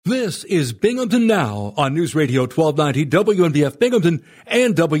This is Binghamton Now on News Radio 1290 WNBF Binghamton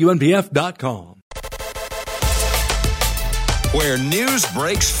and WNBF.com. Where news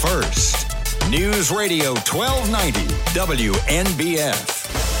breaks first. News Radio 1290 WNBF.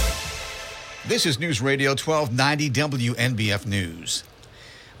 This is News Radio 1290 WNBF News.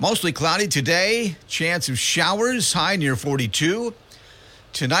 Mostly cloudy today, chance of showers, high near 42.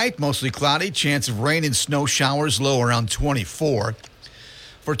 Tonight, mostly cloudy, chance of rain and snow showers, low around 24.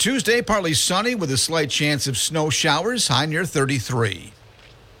 For Tuesday, partly sunny with a slight chance of snow showers, high near 33.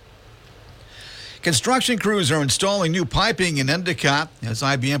 Construction crews are installing new piping in Endicott as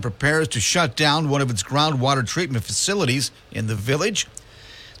IBM prepares to shut down one of its groundwater treatment facilities in the village.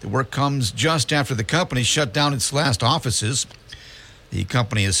 The work comes just after the company shut down its last offices. The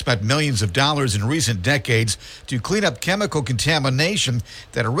company has spent millions of dollars in recent decades to clean up chemical contamination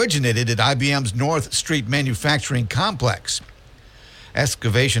that originated at IBM's North Street manufacturing complex.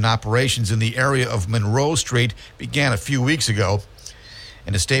 Excavation operations in the area of Monroe Street began a few weeks ago.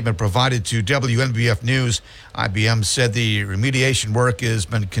 In a statement provided to WNBF News, IBM said the remediation work has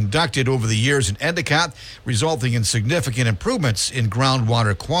been conducted over the years in Endicott, resulting in significant improvements in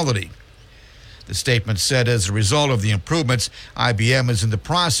groundwater quality. The statement said as a result of the improvements, IBM is in the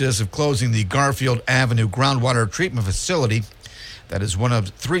process of closing the Garfield Avenue groundwater treatment facility. That is one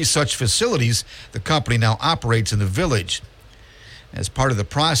of 3 such facilities the company now operates in the village. As part of the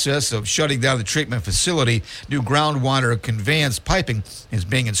process of shutting down the treatment facility, new groundwater conveyance piping is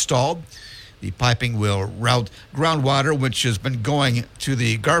being installed. The piping will route groundwater, which has been going to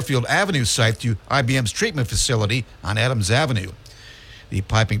the Garfield Avenue site, to IBM's treatment facility on Adams Avenue. The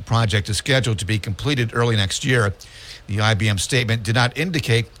piping project is scheduled to be completed early next year. The IBM statement did not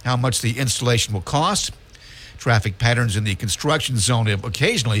indicate how much the installation will cost. Traffic patterns in the construction zone have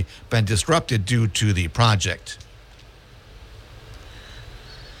occasionally been disrupted due to the project.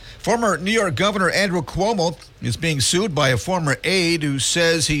 Former New York Governor Andrew Cuomo is being sued by a former aide who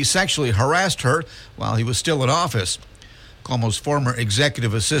says he sexually harassed her while he was still in office. Cuomo's former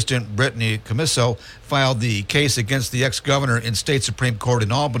executive assistant, Brittany Commisso, filed the case against the ex-governor in state Supreme Court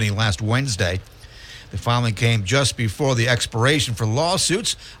in Albany last Wednesday. The filing came just before the expiration for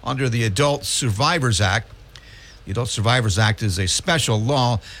lawsuits under the Adult Survivors Act. The Adult Survivors Act is a special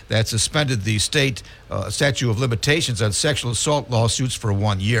law that suspended the state statute of limitations on sexual assault lawsuits for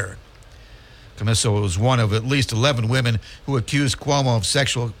 1 year. Commisso was one of at least 11 women who accused Cuomo of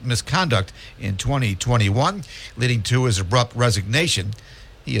sexual misconduct in 2021, leading to his abrupt resignation.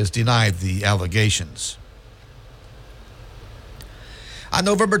 He has denied the allegations. On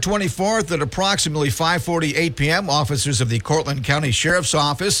November 24th at approximately 5:48 p.m., officers of the Cortland County Sheriff's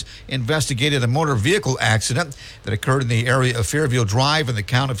Office investigated a motor vehicle accident that occurred in the area of Fairview Drive in the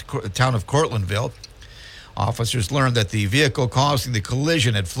town of Cortlandville. Officers learned that the vehicle causing the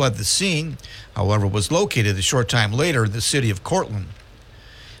collision had fled the scene, however, was located a short time later in the city of Cortland.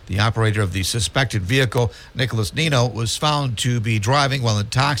 The operator of the suspected vehicle, Nicholas Nino, was found to be driving while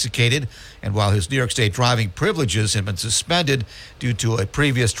intoxicated, and while his New York State driving privileges had been suspended due to a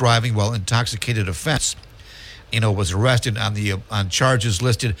previous driving while intoxicated offense. Nino was arrested on charges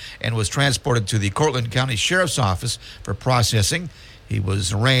listed and was transported to the Cortland County Sheriff's Office for processing. He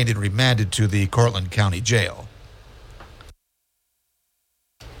was arraigned and remanded to the Cortland County Jail.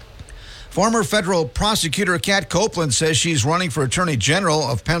 Former federal prosecutor Kat Copeland says she's running for Attorney General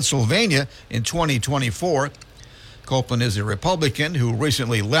of Pennsylvania in 2024. Copeland is a Republican who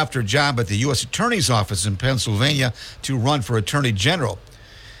recently left her job at the U.S. Attorney's Office in Pennsylvania to run for Attorney General.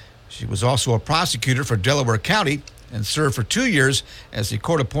 She was also a prosecutor for Delaware County and served for 2 years as the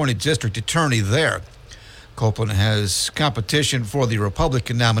court-appointed district attorney there. Copeland has competition for the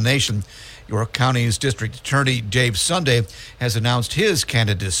Republican nomination. York County's district attorney, Dave Sunday, has announced his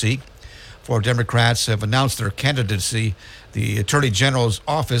candidacy. 4 Democrats have announced their candidacy. The Attorney General's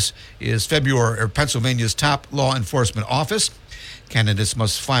office is Pennsylvania's top law enforcement office. Candidates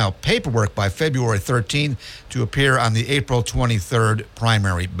must file paperwork by February 13 to appear on the April 23rd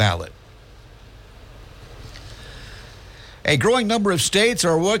primary ballot. A growing number of states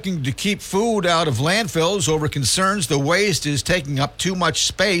are working to keep food out of landfills over concerns the waste is taking up too much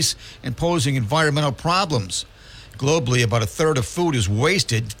space and posing environmental problems. Globally, about a third of food is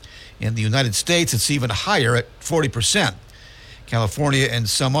wasted. In the United States, it's even higher at 40%. California and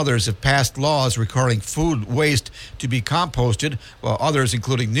some others have passed laws requiring food waste to be composted, while others,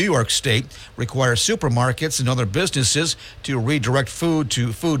 including New York State, require supermarkets and other businesses to redirect food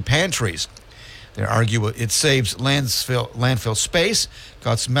to food pantries. They argue it saves landfill space,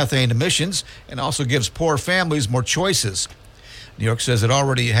 cuts methane emissions, and also gives poor families more choices. New York says it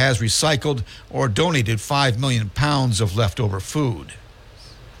already has recycled or donated 5 million pounds of leftover food.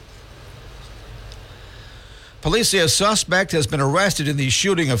 Police say a suspect has been arrested in the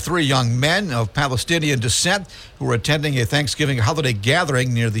shooting of 3 young men of Palestinian descent who were attending a Thanksgiving holiday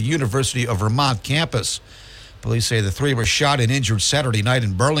gathering near the University of Vermont campus. Police say the 3 were shot and injured Saturday night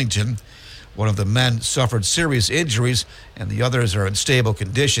in Burlington. One of the men suffered serious injuries, and the others are in stable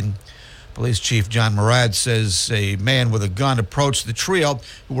condition. Police Chief John Murad says a man with a gun approached the trio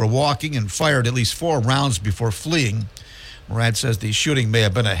who were walking and fired at least 4 rounds before fleeing. Murad says the shooting may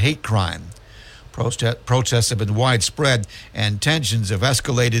have been a hate crime. Protests have been widespread, and tensions have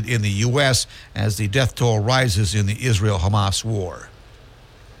escalated in the U.S. as the death toll rises in the Israel-Hamas war.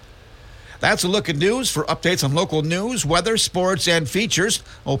 That's a look at news. For updates on local news, weather, sports, and features,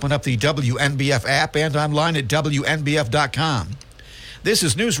 open up the WNBF app and online at WNBF.com. This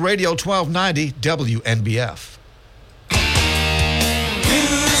is News Radio 1290 WNBF.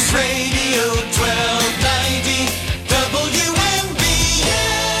 News Radio 1290 WNBF.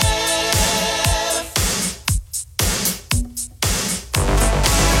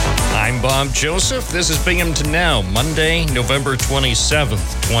 I'm Bob Joseph. This is Binghamton Now, Monday, November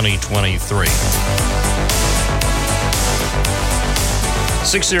 27th, 2023.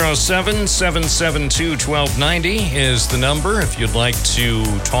 607-772-1290 is the number if you'd like to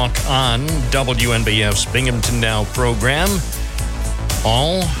talk on WNBF's Binghamton Now program.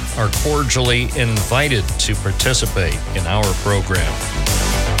 All are cordially invited to participate in our program.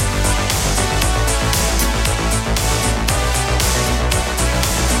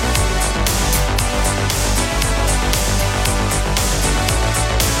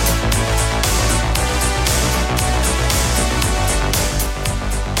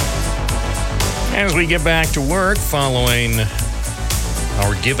 As we get back to work following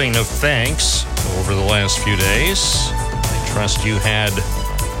our giving of thanks over the last few days, I trust you had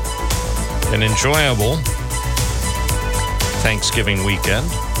an enjoyable Thanksgiving weekend.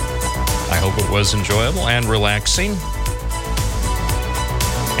 I hope it was enjoyable and relaxing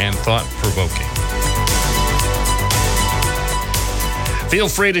and thought-provoking. Feel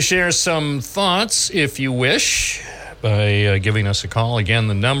free to share some thoughts if you wish by giving us a call. Again,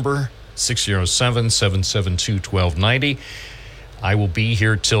 the number 607-772-1290. I will be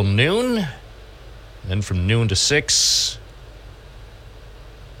here till noon. Then from noon to 6,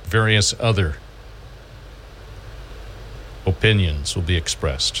 various other opinions will be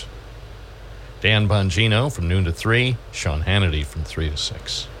expressed. Dan Bongino from noon to 3, Sean Hannity from 3 to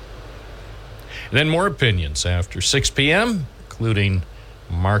 6. And then more opinions after 6 p.m., including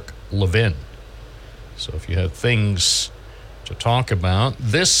Mark Levin. So if you have things to talk about,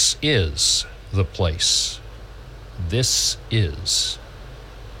 this is the place. This is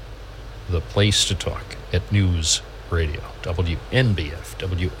the place to talk at News Radio, WNBF,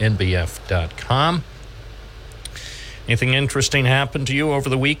 WNBF.com. Anything interesting happened to you over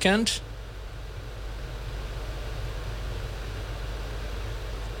the weekend?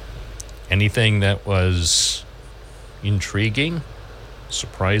 Anything that was intriguing,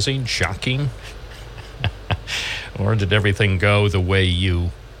 surprising, shocking? Or did everything go the way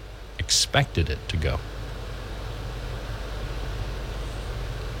you expected it to go?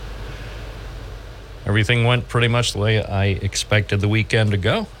 Everything went pretty much the way I expected the weekend to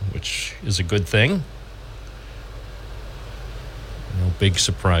go, which is a good thing. No big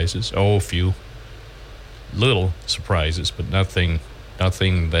surprises. Oh, a few little surprises, but nothing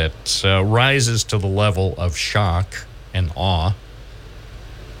that rises to the level of shock and awe.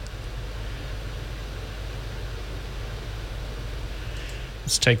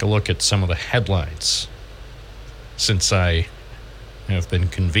 Let's take a look at some of the headlines. Since I have been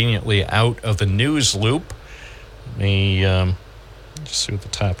conveniently out of the news loop, let me just see what the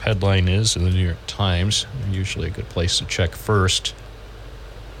top headline is in the New York Times. Usually a good place to check first.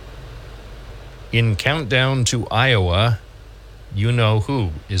 In countdown to Iowa, you know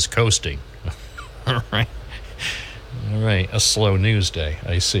who is coasting. All right. A slow news day,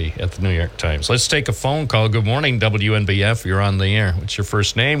 I see, at the New York Times. Let's take a phone call. Good morning, WNBF. You're on the air. What's your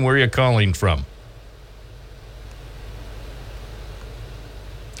first name? Where are you calling from?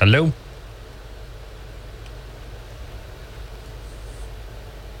 Hello?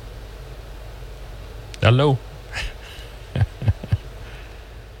 Hello?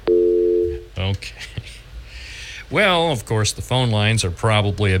 Okay. Well, of course, the phone lines are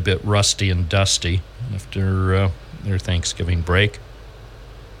probably a bit rusty and dusty after their Thanksgiving break.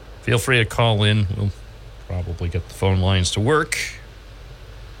 Feel free to call in. We'll probably get the phone lines to work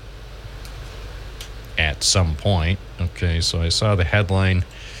at some point. Okay, so I saw the headline,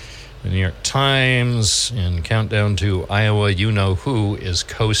 the New York Times, in countdown to Iowa, you know who is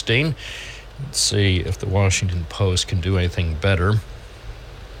coasting. Let's see if the Washington Post can do anything better.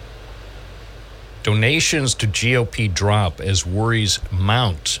 Donations to GOP drop as worries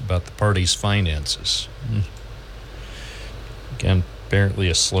mount about the party's finances. Again, apparently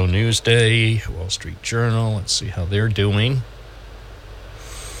a slow news day. Wall Street Journal, let's see how they're doing.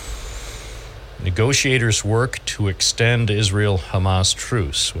 Negotiators work to extend Israel-Hamas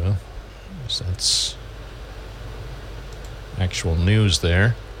truce. Well, I guess that's actual news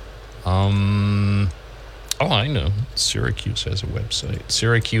there. Oh, I know. Syracuse has a website.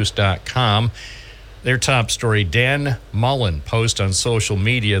 Syracuse.com. Their top story, Dan Mullen posts on social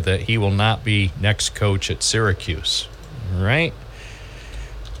media that he will not be next coach at Syracuse. All right?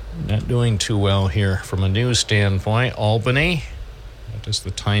 Not doing too well here from a news standpoint. Albany. What does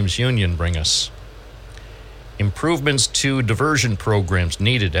the Times-Union bring us? Improvements to diversion programs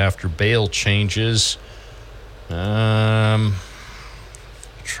needed after bail changes. Try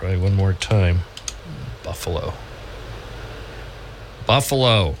one more time. Buffalo.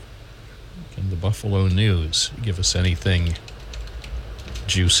 Can the Buffalo News give us anything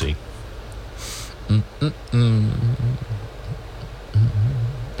juicy?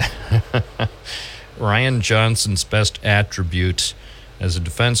 Ryan Johnson's best attribute as a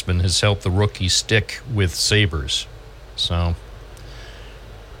defenseman has helped the rookie stick with Sabres. So,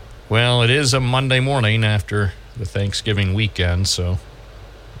 well, it is a Monday morning after the Thanksgiving weekend, so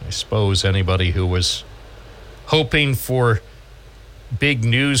I suppose anybody who was hoping for big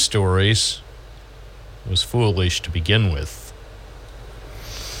news stories was foolish to begin with.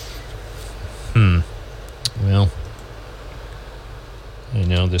 Well, I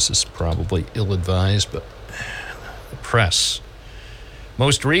know this is probably ill-advised, but the press.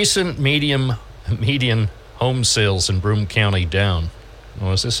 Most recent median home sales in Broome County down.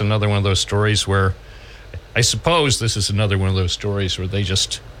 Well, is this another one of those stories where, I suppose this is another one of those stories where they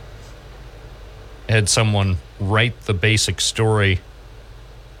just had someone write the basic story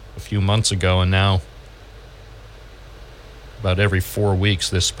a few months ago, and now about every 4 weeks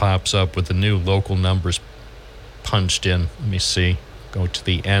this pops up with the new local numbers punched in. Let me see. Go to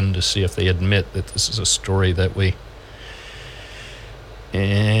the end to see if they admit that this is a story that we...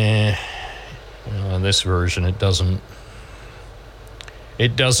 well, in this version, it doesn't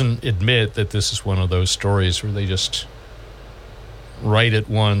admit that this is one of those stories where they just write it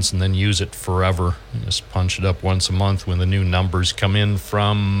once and then use it forever. And just punch it up once a month when the new numbers come in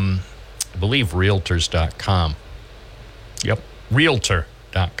from, I believe, Realtors.com. Yep,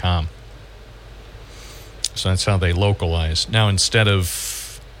 Realtor.com. So that's how they localize. Now, instead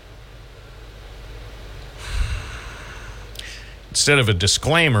of a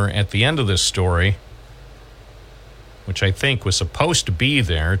disclaimer at the end of this story, which I think was supposed to be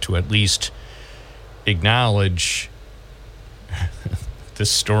there to at least acknowledge this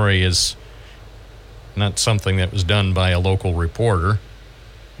story is not something that was done by a local reporter.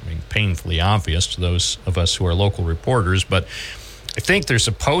 I mean, painfully obvious to those of us who are local reporters, but I think there's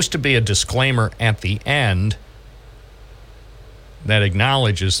supposed to be a disclaimer at the end that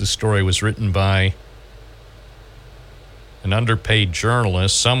acknowledges the story was written by an underpaid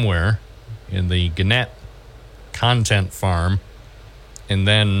journalist somewhere in the Gannett content farm, and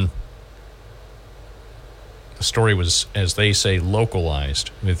then the story was, as they say,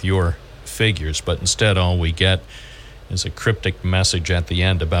 localized with your figures, but instead all we get is a cryptic message at the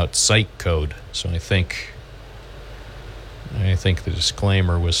end about site code. So I think the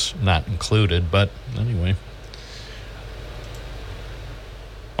disclaimer was not included, but anyway.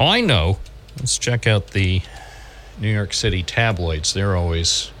 Oh, I know. Let's check out the New York City tabloids. They're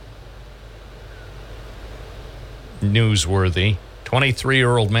always newsworthy.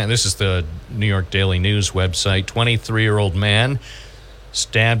 23-year-old man, this is the New York Daily News website, 23-year-old man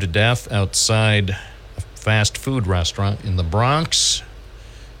stabbed to death outside a fast food restaurant in the Bronx.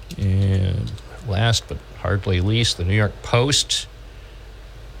 And last but hardly least, the New York Post.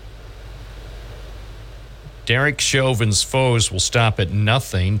 Derek Chauvin's foes will stop at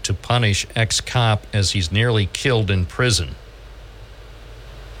nothing to punish ex-cop as he's nearly killed in prison.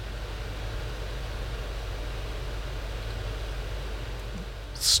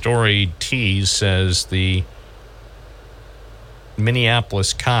 Story tease says the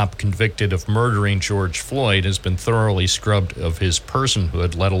Minneapolis cop convicted of murdering George Floyd has been thoroughly scrubbed of his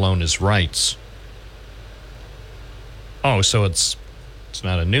personhood, let alone his rights. Oh, so it's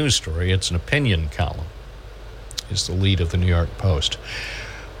not a news story, it's an opinion column, is the lead of the New York Post.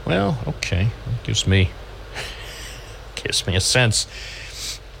 Well, okay, that gives me a sense.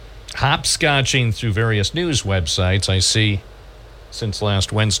 Hopscotching through various news websites, I see since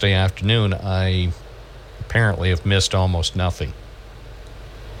last Wednesday afternoon, I apparently have missed almost nothing.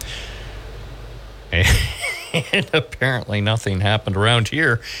 And apparently nothing happened around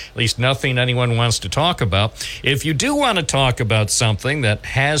here, at least nothing anyone wants to talk about. If you do want to talk about something that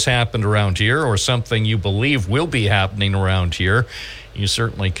has happened around here or something you believe will be happening around here, you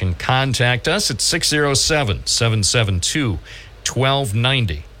certainly can contact us at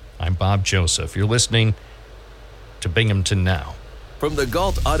 607-772-1290. I'm Bob Joseph. You're listening to Binghamton Now. From the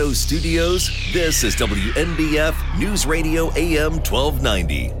Galt Auto Studios, this is WNBF News Radio AM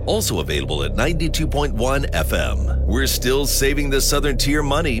 1290. Also available at 92.1 FM. We're still saving the Southern Tier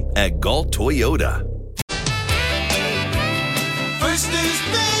money at Galt Toyota. First News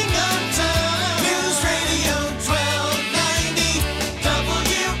Binghamton. News Radio 1290.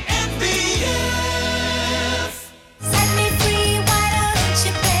 WNBF. Set me free, why don't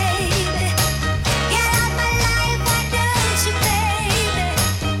you, baby? Get out my life, why don't you, baby?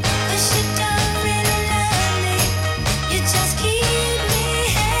 'Cause you don't really love me. You just keep me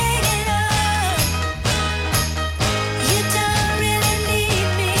hanging on. You don't really need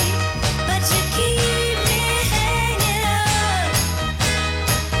me, but you keep me hanging on.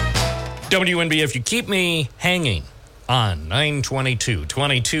 WNBF, you keep me hanging on 9:22,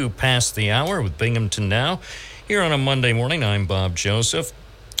 22 past the hour with Binghamton Now. Here on a Monday morning, I'm Bob Joseph.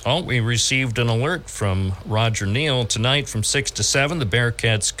 Oh, we received an alert from Roger Neal tonight from 6 to 7. The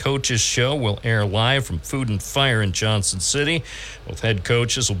Bearcats Coaches Show will air live from Food and Fire in Johnson City. Both head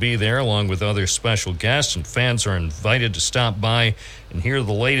coaches will be there along with other special guests, and fans are invited to stop by and hear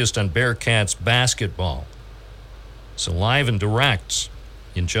the latest on Bearcats basketball. So live and direct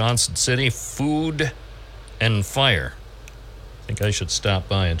in Johnson City, Food and Fire. I think I should stop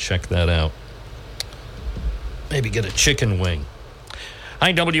by and check that out. Maybe get a chicken wing.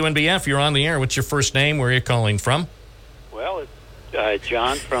 Hi, WNBF. You're on the air. What's your first name? Where are you calling from? Well, it's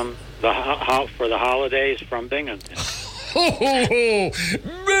John from for the holidays from Binghamton. Oh,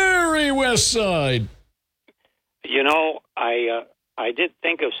 very West Side. You know, I did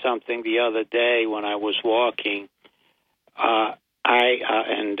think of something the other day when I was walking.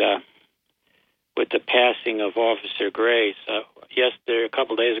 With the passing of Officer Grace, yesterday, a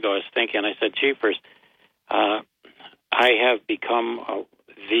couple days ago, I was thinking. I said, "Jeepers, I have become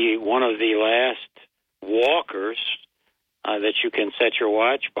one of the last walkers that you can set your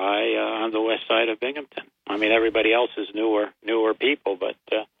watch by on the west side of Binghamton." I mean, everybody else is newer people, but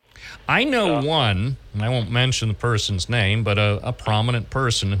I know one, and I won't mention the person's name, but a prominent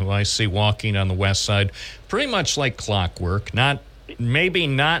person who I see walking on the west side, pretty much like clockwork. Maybe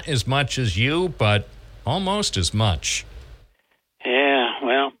not as much as you, but almost as much. Yeah,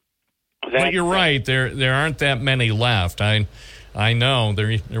 well, but you're right. There aren't that many left. I know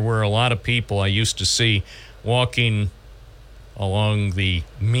there were a lot of people I used to see walking along the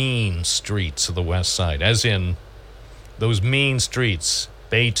mean streets of the west side, as in those mean streets,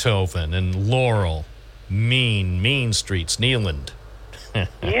 Beethoven and Laurel, mean streets, Neeland.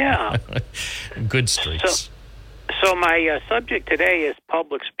 Yeah. Good streets. So my subject today is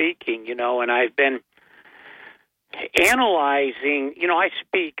public speaking, and I've been analyzing, I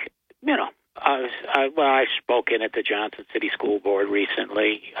speak, I've spoken at the Johnson City School Board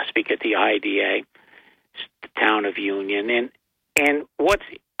recently. I speak at the IDA, the town of Union, and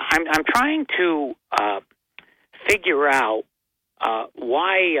I'm trying to figure out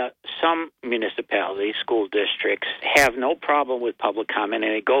why some municipalities, school districts, have no problem with public comment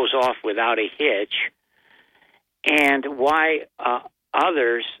and it goes off without a hitch, and why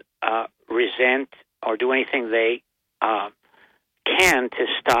others resent or do anything they can to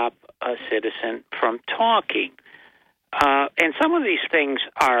stop a citizen from talking. And some of these things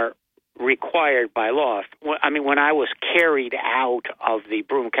are required by law. I mean, when I was carried out of the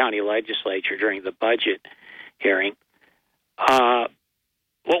Broome County Legislature during the budget hearing,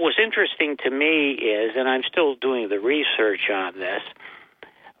 what was interesting to me is, and I'm still doing the research on this,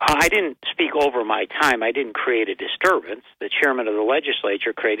 I didn't speak over my time. I didn't create a disturbance. The chairman of the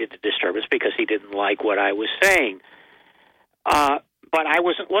legislature created a disturbance because he didn't like what I was saying. But I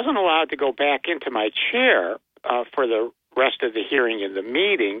wasn't allowed to go back into my chair for the rest of the hearing in the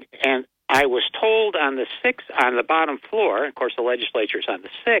meeting, and I was told on the bottom floor, of course the legislature's on the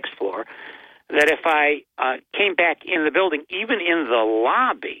 6th floor, that if I came back in the building, even in the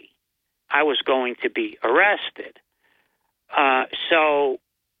lobby, I was going to be arrested.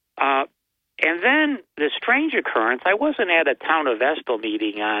 And then the strange occurrence, I wasn't at a Town of Estill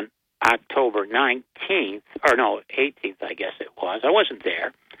meeting on October 19th, or no, 18th, I guess it was. I wasn't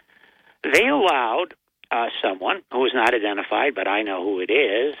there. They allowed someone who was not identified, but I know who it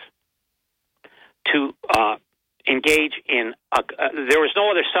is, to engage in, there was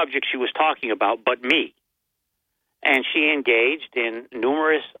no other subject she was talking about but me. And she engaged in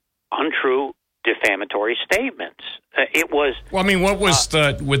numerous untrue defamatory statements. It was. Well, I mean, what was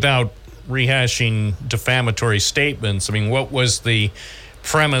without rehashing defamatory statements, I mean, what was the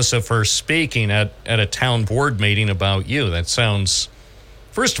premise of her speaking at a town board meeting about you? That sounds,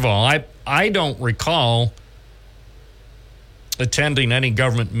 first of all, I don't recall attending any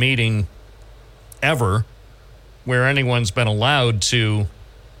government meeting ever where anyone's been allowed to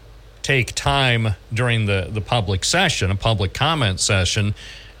take time during the public session, a public comment session,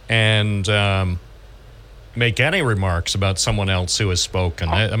 and make any remarks about someone else who has spoken.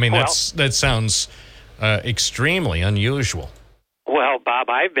 I mean, that sounds extremely unusual. Well, Bob,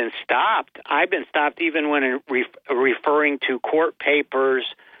 I've been stopped. I've been stopped even when referring to court papers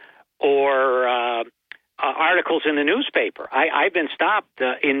or articles in the newspaper. I've been stopped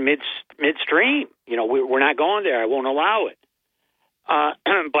in midstream. You know, we're not going there. I won't allow it.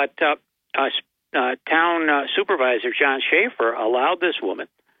 But town supervisor John Schaefer allowed this woman,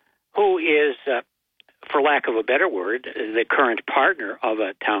 who is, for lack of a better word, the current partner of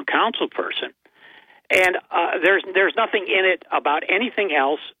a town council person. And there's nothing in it about anything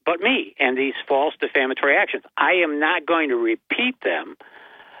else but me and these false defamatory actions. I am not going to repeat them.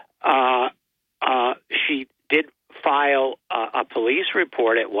 She did file a police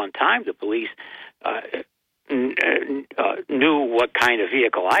report at one time. The police knew what kind of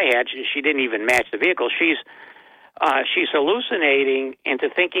vehicle I had. She didn't even match the vehicle. She's hallucinating into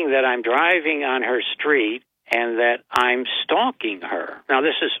thinking that I'm driving on her street and that I'm stalking her. Now,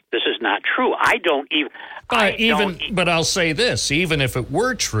 this is not true. I don't even. But I'll say this: even if it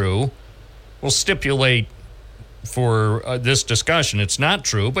were true, we'll stipulate for this discussion it's not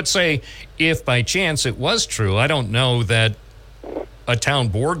true. But say if by chance it was true, I don't know that a town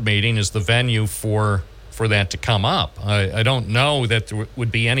board meeting is the venue for that to come up. I don't know that there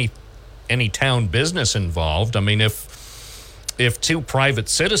would be any town business involved. I mean, if two private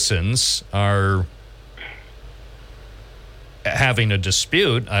citizens are having a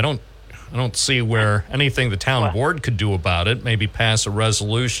dispute, I don't see where anything the town board could do about it. Maybe pass a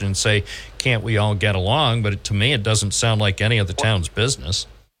resolution and say, can't we all get along? But to me, it doesn't sound like any of the town's business.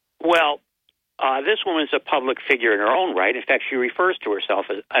 Well, this woman's a public figure in her own right. In fact, she refers to herself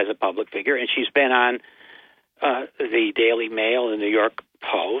as a public figure, and she's been on the Daily Mail and the New York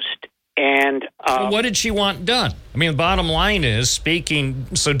Post. And what did she want done? I mean, the bottom line is,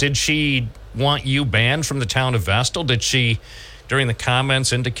 so did she want you banned from the town of Vestal? Did she, during the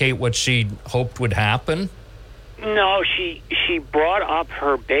comments, indicate what she hoped would happen? No, she brought up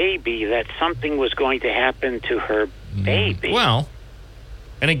her baby, that something was going to happen to her baby. Well,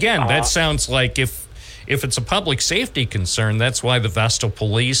 and again, that sounds like if it's a public safety concern, that's why the Vestal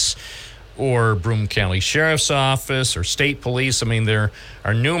Police or Broome County Sheriff's Office or State Police, I mean, there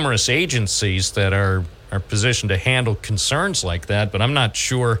are numerous agencies that are positioned to handle concerns like that, but I'm not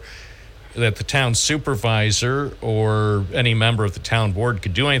sure that the town supervisor or any member of the town board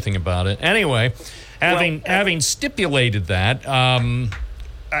could do anything about it. Anyway, having stipulated that,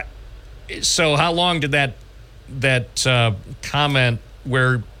 so how long did that comment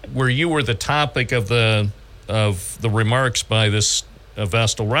where you were the topic of the remarks by this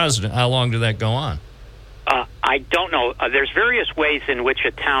Vestal resident, how long did that go on? I don't know. There's various ways in which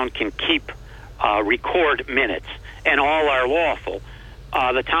a town can record minutes, and all are lawful.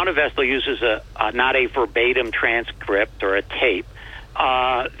 The town of Vestal uses not a verbatim transcript or a tape.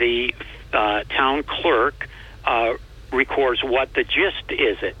 The town clerk records what the gist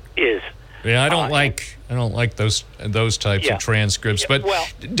is. Yeah, I don't like those types of transcripts. But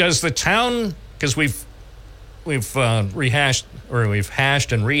does the town, because we've hashed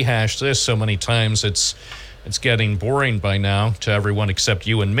and rehashed this so many times, it's getting boring by now to everyone except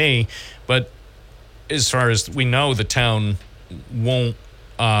you and me. But as far as we know, the town won't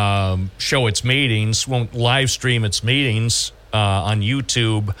show its meetings, won't live stream its meetings on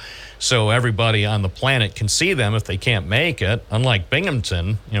YouTube, so everybody on the planet can see them if they can't make it. Unlike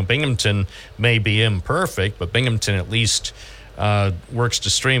Binghamton, Binghamton may be imperfect, but Binghamton at least works to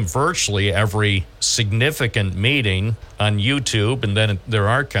stream virtually every significant meeting on YouTube, and then they're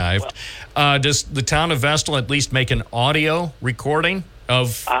archived. Does the town of Vestal at least make an audio recording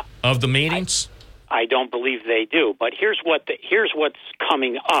of the meetings? I don't believe they do. But here's what's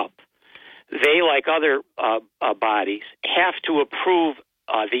coming up. They, like other bodies, have to approve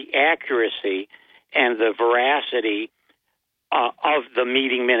the accuracy and the veracity of the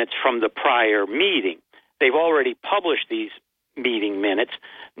meeting minutes from the prior meeting. They've already published these meeting minutes.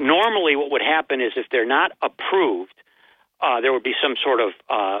 Normally what would happen is if they're not approved, there would be some sort of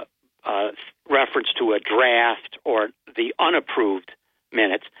reference to a draft or the unapproved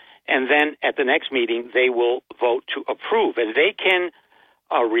minutes, and then at the next meeting they will vote to approve. And they can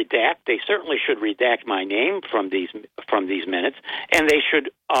redact. They certainly should redact my name from these minutes, and they should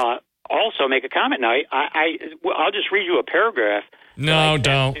also make a comment. Now, I'll just read you a paragraph. No,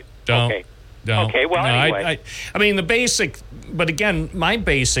 don't. Okay. Don't. Okay. Well, no, anyway, I mean the basic. But again, my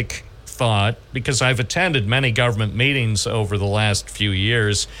basic thought, because I've attended many government meetings over the last few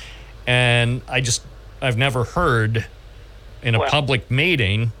years, and I've never heard in a public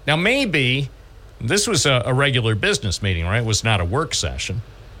meeting. Now, maybe this was a regular business meeting, right? It was not a work session.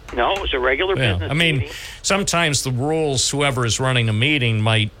 No, it was a regular business meeting. Sometimes the rules, whoever is running a meeting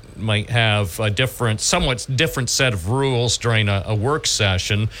might have a somewhat different set of rules during a work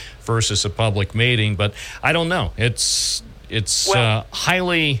session versus a public meeting. But I don't know. It's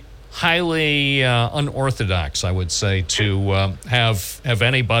highly unorthodox, I would say, to have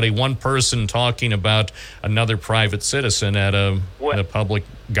anybody, one person, talking about another private citizen at a public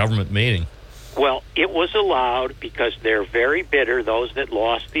government meeting. Well, it was allowed because they're very bitter, those that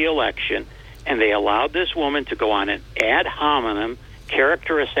lost the election, and they allowed this woman to go on an ad hominem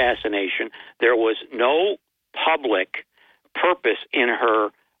character assassination. There was no public purpose in her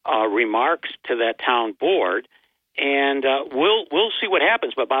remarks to that town board, and we'll see what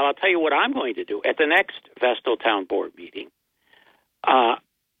happens. But Bob, I'll tell you what I'm going to do at the next Vestal Town Board meeting, and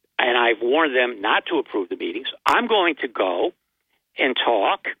I've warned them not to approve the meetings. I'm going to go and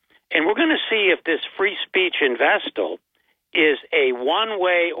talk, and we're going to see if this free speech in Vestal is a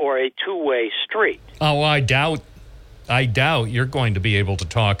one-way or a two-way street. Oh, I doubt you're going to be able to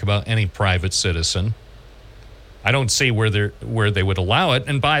talk about any private citizen. I don't see where they would allow it.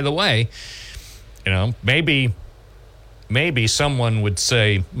 And by the way, maybe someone would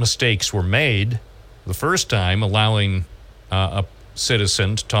say mistakes were made the first time, allowing a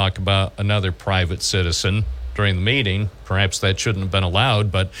citizen to talk about another private citizen during the meeting. Perhaps that shouldn't have been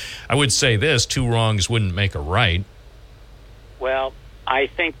allowed, but I would say this: two wrongs wouldn't make a right. Well, I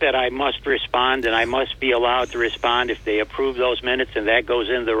think that I must respond, and I must be allowed to respond if they approve those minutes, and that goes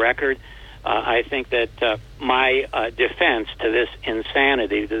in the record. I think that my defense to this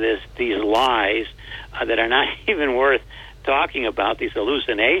insanity, to these lies that are not even worth talking about, these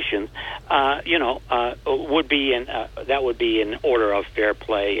hallucinations, would be in order of fair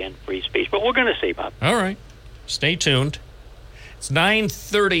play and free speech. But we're going to see, Bob. All right, stay tuned. It's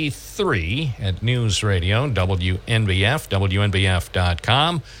 9:33 at News Radio, WNBF,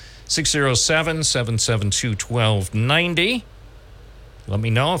 WNBF.com, 607-772-1290. Let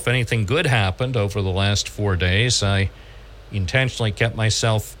me know if anything good happened over the last 4 days. I intentionally kept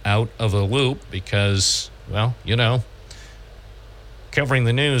myself out of the loop because, covering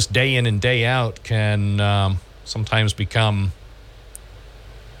the news day in and day out can sometimes become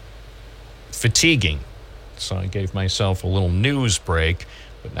fatiguing. So I gave myself a little news break,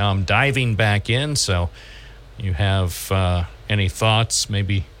 but now I'm diving back in. So you have any thoughts,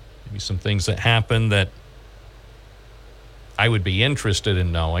 maybe some things that happened that I would be interested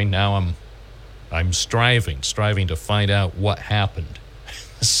in knowing. Now I'm striving to find out what happened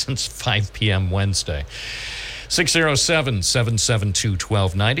since 5 p.m. Wednesday.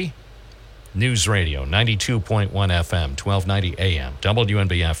 607-772-1290. News Radio, 92.1 FM, 1290 AM,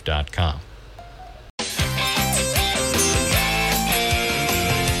 WNBF.com.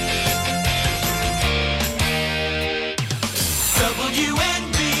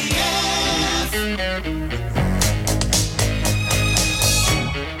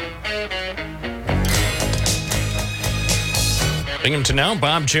 Binghamton Now,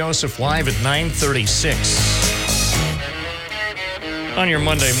 Bob Joseph live at 9:36 on your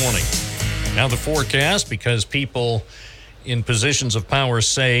Monday morning. Now the forecast, because people in positions of power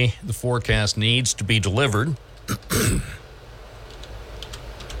say the forecast needs to be delivered.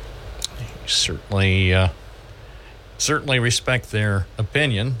 Certainly respect their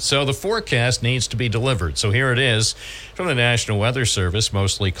opinion. So the forecast needs to be delivered. So here it is from the National Weather Service.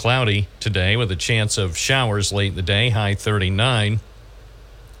 Mostly cloudy today with a chance of showers late in the day, high 39.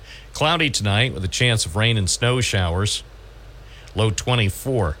 Cloudy tonight with a chance of rain and snow showers, low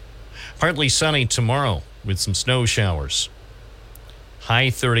 24. Partly sunny tomorrow with some snow showers, high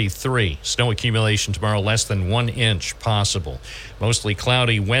 33. Snow accumulation tomorrow less than 1 inch possible. Mostly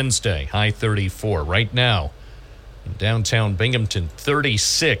cloudy Wednesday, high 34. Right now, in downtown Binghamton,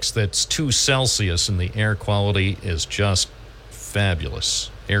 36. That's 2 Celsius, and the air quality is just fabulous.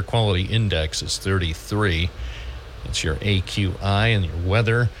 Air quality index is 33. That's your AQI and your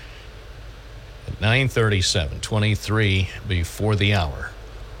weather at 9:37, 23 before the hour.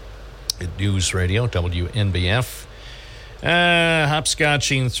 At News Radio, WNBF.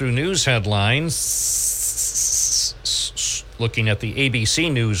 Hopscotching through news headlines, looking at the ABC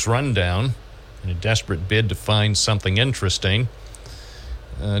News rundown in a desperate bid to find something interesting.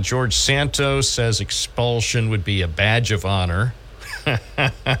 George Santos says expulsion would be a badge of honor. What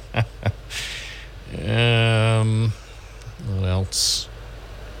else?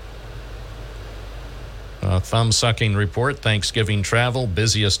 Thumb-sucking report, Thanksgiving travel,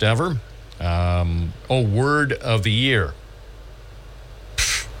 busiest ever. Word of the year.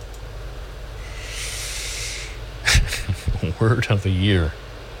 Word of the year.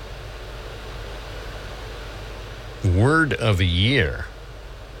 Word of the year.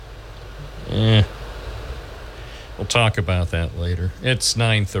 We'll talk about that later. It's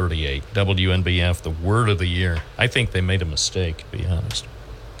 9:38. WNBF, the word of the year. I think they made a mistake, to be honest.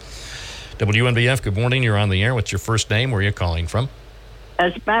 WNBF, good morning. You're on the air. What's your first name? Where are you calling from?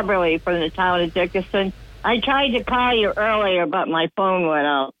 It's Beverly from the town of Dickinson. I tried to call you earlier, but my phone went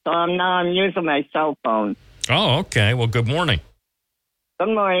out, so I'm using my cell phone. Oh, okay. Well, good morning. Good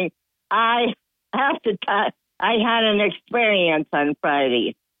morning. I have to tell, I had an experience on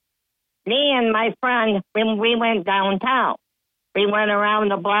Friday. Me and my friend, when we went downtown, we went around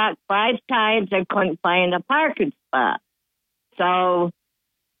the block 5 times and couldn't find a parking spot. So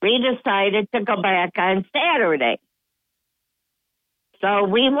we decided to go back on Saturday. So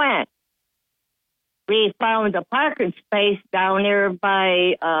we went. We found a parking space down there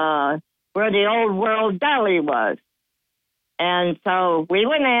by where the Old World Deli was. And so we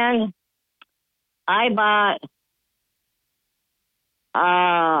went in. I bought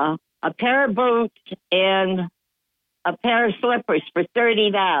a pair of boots and a pair of slippers for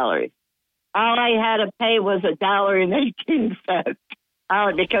 $30. All I had to pay was $1.18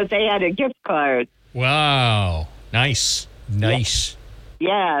 because they had a gift card. Wow. Nice.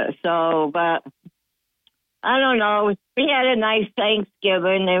 Yeah, so, but I don't know. We had a nice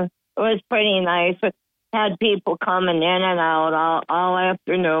Thanksgiving. It was pretty nice. We had people coming in and out all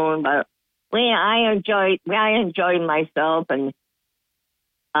afternoon, but I enjoyed myself, and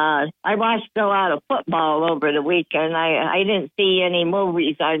I watched a lot of football over the weekend. I didn't see any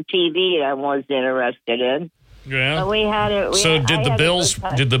movies on TV that I was interested in. Yeah. But we had it.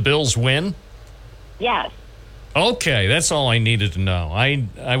 Did the Bills win? Yes. Okay, that's all I needed to know.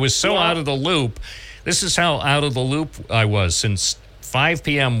 I was so out of the loop. This is how out of the loop I was. Since 5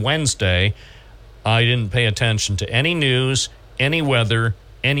 p.m. Wednesday, I didn't pay attention to any news, any weather,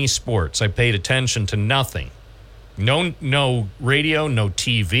 any sports. I paid attention to nothing. No radio, no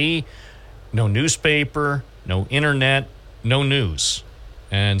TV, no newspaper, no internet, no news.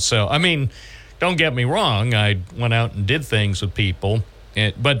 And so, I mean, don't get me wrong. I went out and did things with people.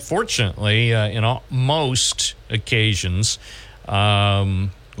 But fortunately, in most occasions, when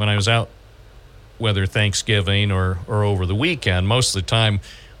I was out, whether Thanksgiving or over the weekend, most of the time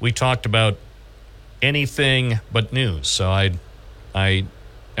we talked about anything but news. So I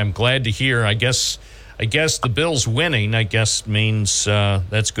am glad to hear. I guess the Bills winning, means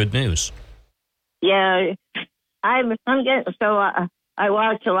that's good news. Yeah, I'm getting so I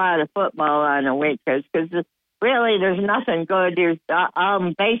watch a lot of football on the weekends because really there's nothing good.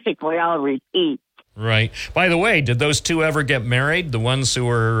 Basically I'll repeat. Right. By the way, did those two ever get married? The ones who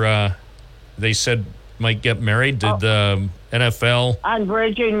were they said might get married. Did the NFL on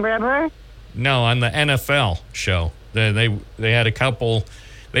Virgin River? No, on the NFL show. They had a couple.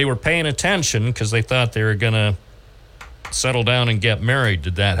 They were paying attention because they thought they were going to settle down and get married.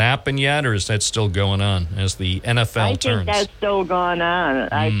 Did that happen yet, or is that still going on as the NFL turns? I think that's still going on.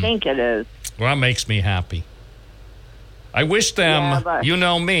 I think it is. Well, that makes me happy. I wish them, you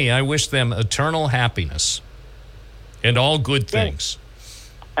know me, I wish them eternal happiness and all good things.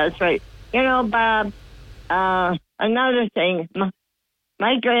 That's right. You know, Bob, another thing,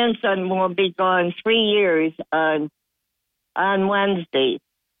 my grandson will be gone 3 years on Wednesday.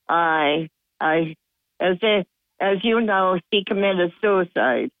 As you know, he committed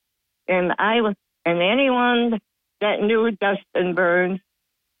suicide, and anyone that knew Dustin Burns,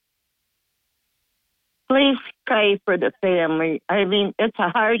 please pray for the family. I mean, it's a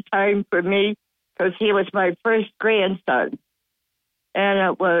hard time for me because he was my first grandson, and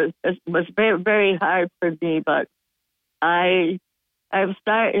it was very, very hard for me. But I'm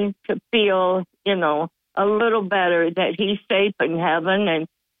starting to feel, a little better that he's safe in heaven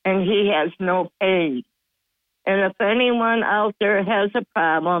and he has no pain. And if anyone out there has a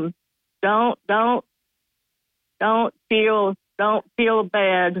problem, don't feel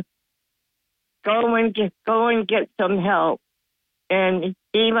bad. Go and get some help. And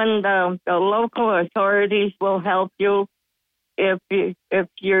even the local authorities will help you. If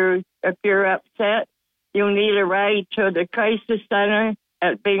you're upset, you need a ride to the crisis center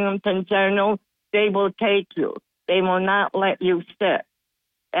at Binghamton General. They will take you. They will not let you sit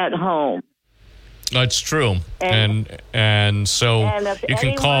at home. That's true. And so And if you can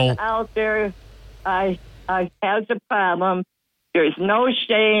anyone call. out there has a problem, there's no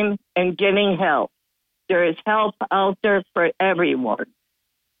shame in getting help. There is help out there for everyone.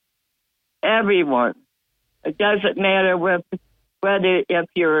 Everyone. It doesn't matter whether if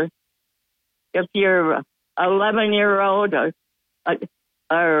you're 11-year-old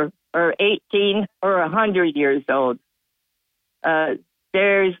or 18 or 100 years old.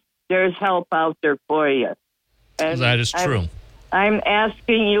 There's help out there for you. And That is true. I'm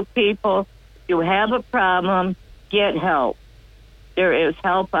asking you people, if you have a problem, get help. There is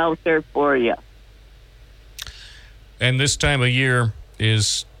help out there for you. And this time of year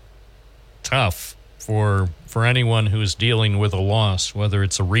is tough for anyone who's dealing with a loss, whether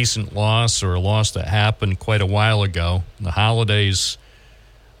it's a recent loss or a loss that happened quite a while ago. The holidays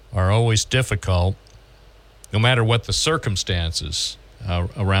are always difficult, no matter what the circumstances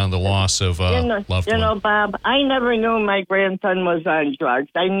around the loss of a loved one. You know, Bob, I never knew my grandson was on drugs.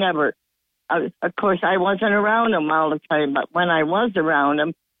 I never. Of course, I wasn't around him all the time, but when I was around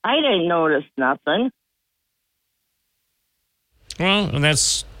him, I didn't notice nothing. Well, and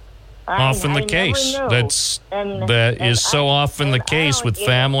that's often the case. That is so often the case with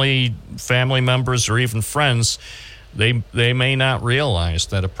family members or even friends. They may not realize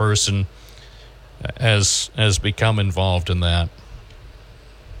that a person has become involved in that.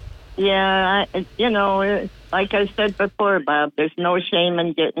 Yeah, like I said before, Bob, there's no shame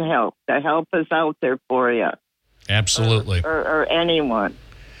in getting help. The help is out there for you. Absolutely. Or anyone.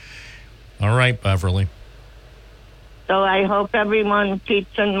 All right, Beverly. So I hope everyone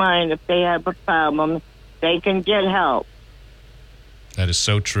keeps in mind if they have a problem, they can get help. That is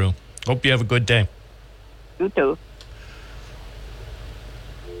so true. Hope you have a good day. You too.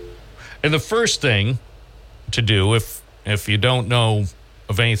 And the first thing to do, if you don't know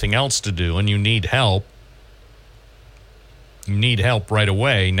of anything else to do and you need help right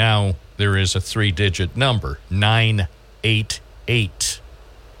away, now there is a 3-digit number, 988.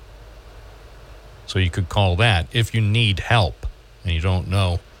 So you could call that if you need help and you don't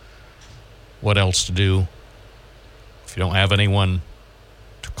know what else to do. If you don't have anyone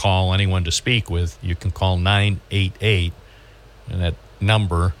to call, anyone to speak with, you can call 988. And that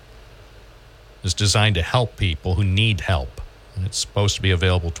number is designed to help people who need help. And it's supposed to be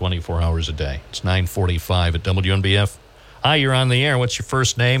available 24 hours a day. It's 9:45 at WNBF. Hi, you're on the air. What's your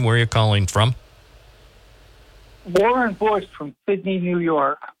first name? Where are you calling from? Warren Bush from Sydney, New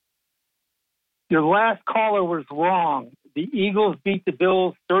York. Your last caller was wrong. The Eagles beat the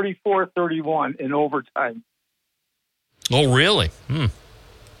Bills 34-31 in overtime. Oh, really?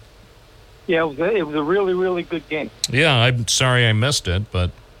 Yeah, it was a really, really good game. Yeah, I'm sorry I missed it,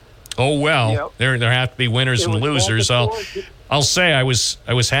 but oh well. Yep. There have to be winners and losers. I'll say I was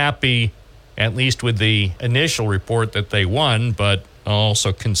happy at least with the initial report that they won, but I'll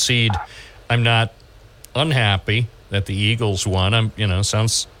also concede I'm not unhappy that the Eagles won.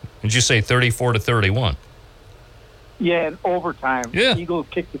 Did you say 34-31? Yeah, in overtime. Yeah. The Eagles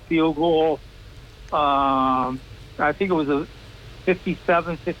kicked the field goal. I think it was a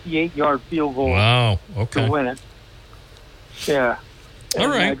 57, 58-yard field goal. Wow, okay. To win it. Yeah. All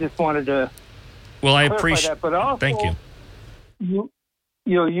right. I just wanted to Well, I clarify appreciate that. But also, Thank you.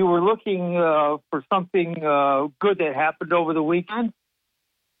 You were looking for something good that happened over the weekend?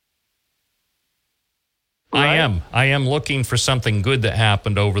 Right? I am looking for something good that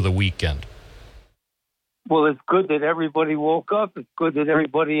happened over the weekend. Well, it's good that everybody woke up. It's good that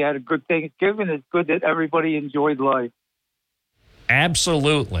everybody had a good Thanksgiving. It's good that everybody enjoyed life.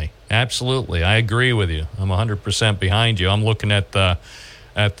 Absolutely. I agree with you. I'm 100% behind you. I'm looking at the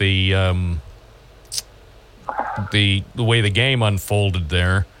way the game unfolded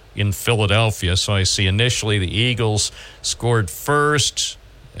there in Philadelphia. So I see initially the Eagles scored first,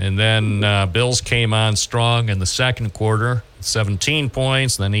 and then Bills came on strong in the second quarter, 17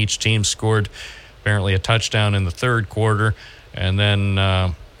 points. Then each team scored apparently a touchdown in the third quarter. And then,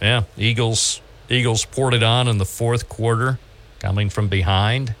 Eagles poured it on in the fourth quarter, coming from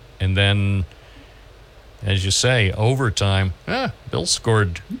behind. And then, as you say, overtime, Bills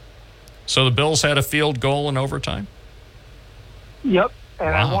scored. So the Bills had a field goal in overtime? Yep. And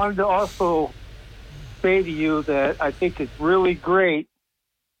Wow. I wanted to also say to you that I think it's really great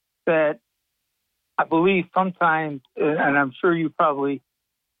that I believe sometimes, and I'm sure you probably,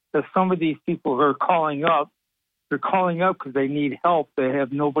 that some of these people who are calling up, they're calling up because they need help. They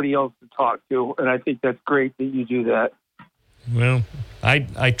have nobody else to talk to. And I think that's great that you do that. Well,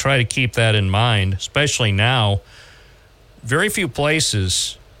 I try to keep that in mind, especially now. Very few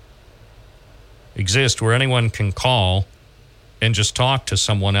places exist where anyone can call and just talk to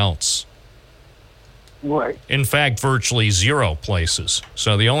someone else. Right. In fact, virtually 0 places.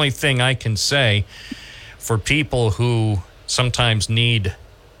 So the only thing I can say for people who sometimes need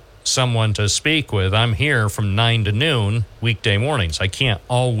someone to speak with, I'm here from 9 to noon, weekday mornings. I can't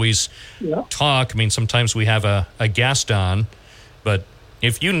always talk. I mean, sometimes we have a guest on, but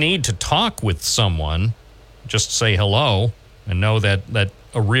if you need to talk with someone, just say hello and know that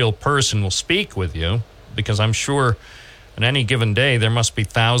a real person will speak with you, because I'm sure on any given day there must be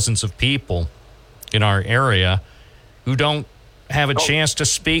thousands of people in our area who don't have a chance to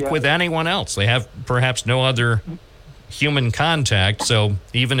speak with anyone else. They have perhaps no other human contact. So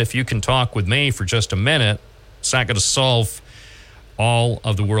even if you can talk with me for just a minute, it's not going to solve all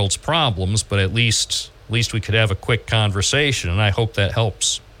of the world's problems, but at least we could have a quick conversation, and I hope that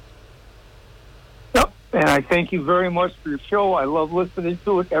helps. Yep. And I thank you very much for your show. I love listening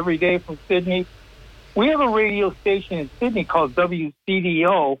to it every day from Sydney. We have a radio station in Sydney called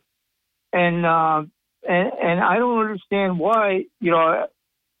WCDO, and I don't understand why, like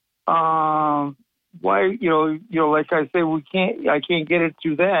I say, I can't get it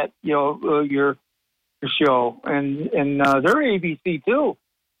through that, your show, and they're ABC too.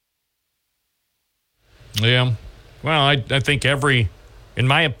 Yeah. Well, I think in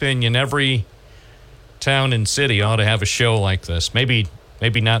my opinion, every town and city ought to have a show like this. Maybe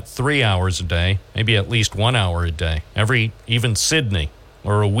not 3 hours a day, maybe at least 1 hour a day. Even Sydney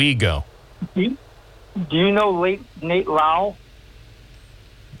or Owego. Do you know Nate Lau?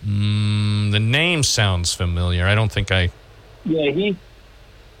 The name sounds familiar. I don't think I... Yeah,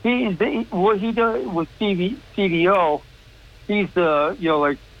 what he does with CDO, he's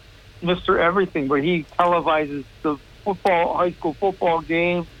like Mr. Everything, but he televises the high school football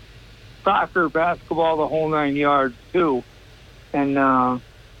games, soccer, basketball, the whole 9 yards too. And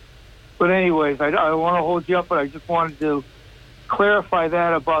but anyways, I don't want to hold you up, but I just wanted to clarify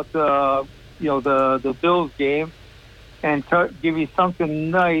that about the Bills game, and give you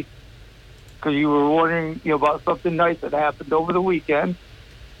something nice, because you were wondering about something nice that happened over the weekend,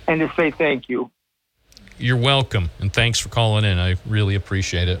 and to say thank you. You're welcome, and thanks for calling in. I really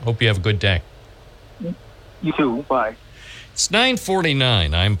appreciate it. Hope you have a good day. You too. Bye. It's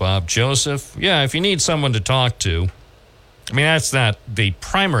 9:49. I'm Bob Joseph. Yeah, if you need someone to talk to, I mean, that's not the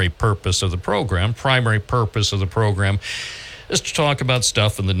primary purpose of the program. Primary purpose of the program is to talk about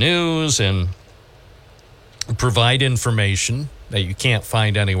stuff in the news and provide information that you can't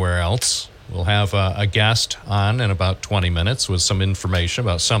find anywhere else. We'll have a guest on in about 20 minutes with some information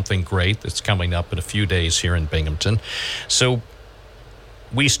about something great that's coming up in a few days here in Binghamton. So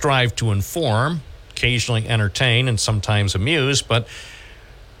we strive to inform, occasionally entertain, and sometimes amuse, but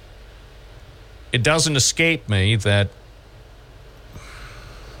it doesn't escape me that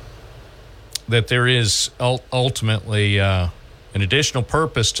there is ultimately an additional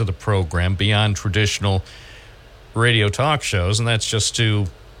purpose to the program beyond traditional radio talk shows, and that's just to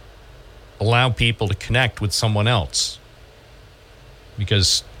allow people to connect with someone else.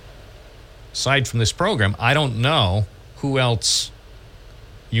 Because aside from this program, I don't know who else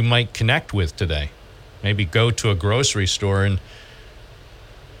you might connect with today. Maybe go to a grocery store and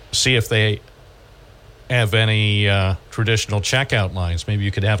see if they have any traditional checkout lines. Maybe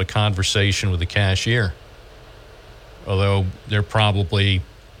you could have a conversation with the cashier, although they're probably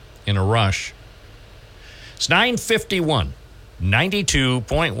in a rush. It's 9:51,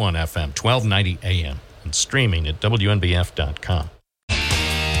 92.1 FM, 1290 AM, and streaming at WNBF.com.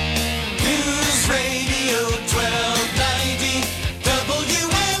 News Radio 1290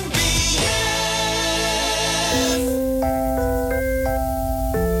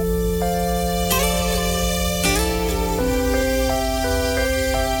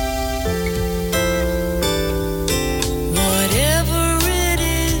 Whatever it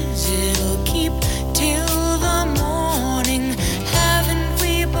is, it'll keep till the morning. Haven't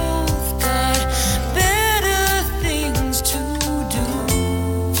we both got better things to do?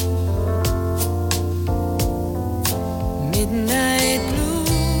 Midnight blue.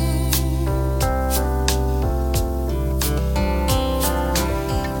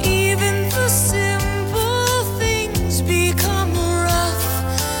 Even the simple things become rough.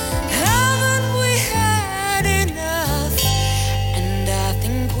 Haven't we had enough? And I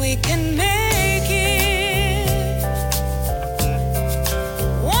think we can make it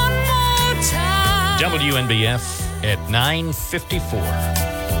one more time. WNBF at 9:54.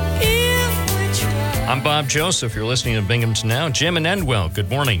 If we try. I'm Bob Joseph. You're listening to Binghamton Now. Jim and Endwell, good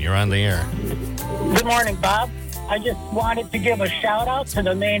morning. You're on the air. Good morning, Bob. I just wanted to give a shout out to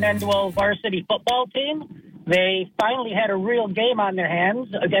the Maine Endwell varsity football team. They finally had a real game on their hands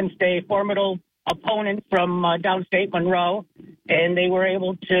against a formidable opponent from downstate Monroe. and they were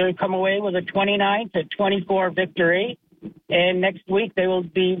able to come away with a 29-24 victory. And next week they will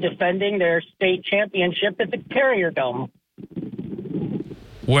be defending their state championship at the Carrier Dome.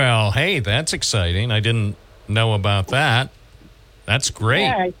 Well, hey, that's exciting. I didn't know about that. That's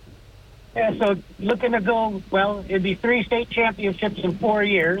great. Yeah, so looking to go, well, it'd be 3 state championships in 4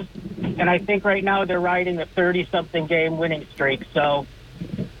 years. And I think right now they're riding a 30-something game winning streak. So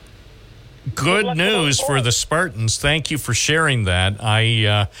good news for the Spartans. Thank you for sharing that.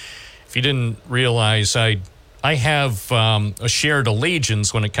 If you didn't realize, I have a shared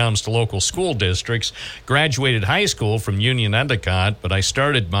allegiance when it comes to local school districts. Graduated high school from Union Endicott, but I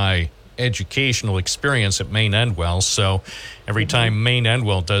started my educational experience at Maine Endwell. So every time Maine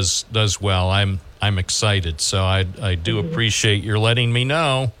Endwell does well, I'm excited. So I do appreciate your letting me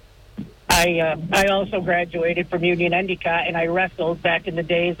know. I also graduated from Union Endicott, and I wrestled back in the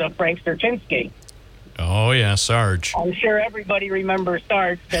days of Frank Sterczynski. Oh, yeah, Sarge. I'm sure everybody remembers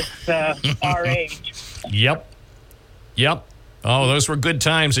Sarge that's our age. Yep. Oh, those were good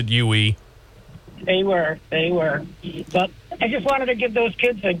times at UE. They were. But I just wanted to give those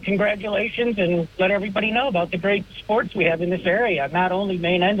kids a congratulations and let everybody know about the great sports we have in this area. Not only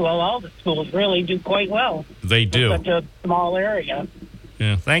Maine Endwell, all the schools really do quite well. They do. It's such a small area.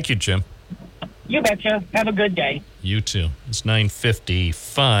 Yeah, thank you, Jim. You betcha. Have a good day. You too. It's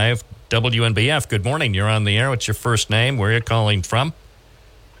 9:55. WNBF, good morning. You're on the air. What's your first name? Where are you calling from?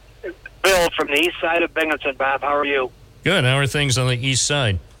 Bill from the east side of Binghamton, Bob. How are you? Good. How are things on the east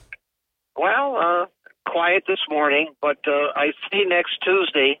side? Well, quiet this morning, but I see next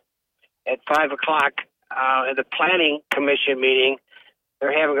Tuesday at 5 o'clock at the Planning Commission meeting,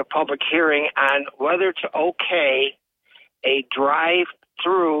 they're having a public hearing on whether to okay a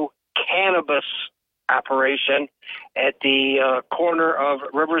drive-through cannabis operation at the corner of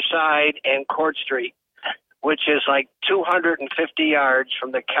Riverside and Court Street, which is like 250 yards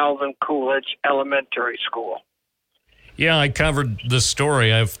from the Calvin Coolidge Elementary School. Yeah, I covered this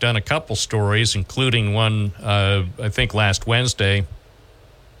story. I've done a couple stories, including one, I think, last Wednesday.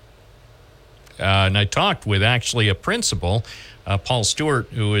 And I talked with actually a principal, Paul Stewart,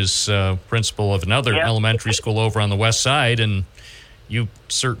 who is principal of another elementary school over on the west side. And you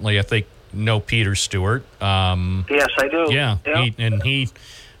certainly, I think, know Peter Stewart. Yes, I do. Yeah, Yep.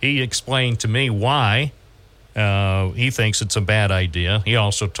 He explained to me why he thinks it's a bad idea. He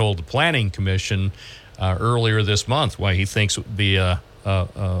also told the Planning Commission earlier this month why he thinks it would be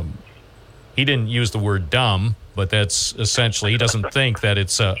he didn't use the word dumb, but that's essentially, he doesn't think that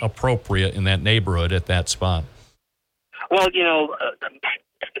it's appropriate in that neighborhood at that spot. Well,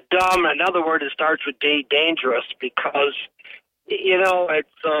 dumb, in other words, it starts with D, dangerous, because, it's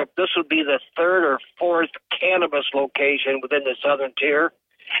this would be the third or fourth cannabis location within the southern tier,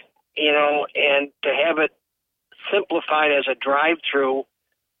 and to have it simplified as a drive-through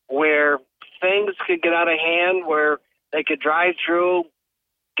where things could get out of hand, where they could drive through,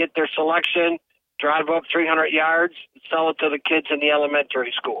 get their selection, drive up 300 yards, and sell it to the kids in the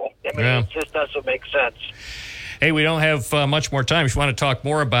elementary school. I mean, It just doesn't make sense. Hey, we don't have much more time. If you want to talk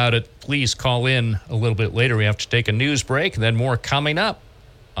more about it, please call in a little bit later. We have to take a news break, and then more coming up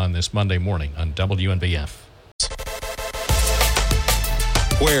on this Monday morning on WNBF.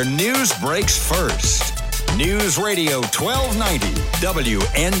 Where news breaks first. News Radio 1290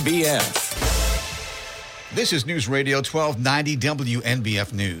 WNBF. This is News Radio 1290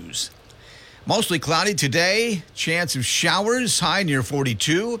 WNBF News. Mostly cloudy today, chance of showers, high near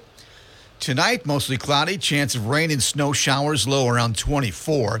 42. Tonight, mostly cloudy, chance of rain and snow showers, low around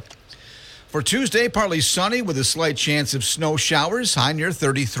 24. For Tuesday, partly sunny with a slight chance of snow showers, high near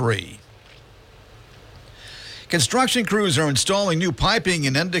 33. Construction crews are installing new piping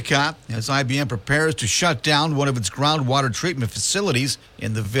in Endicott as IBM prepares to shut down one of its groundwater treatment facilities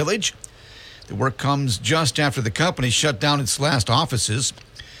in the village. The work comes just after the company shut down its last offices.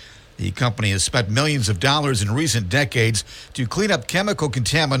 The company has spent millions of dollars in recent decades to clean up chemical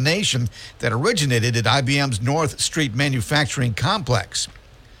contamination that originated at IBM's North Street manufacturing complex.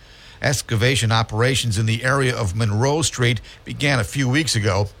 Excavation operations in the area of Monroe Street began a few weeks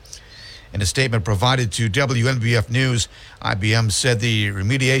ago. In a statement provided to WNBF News, IBM said the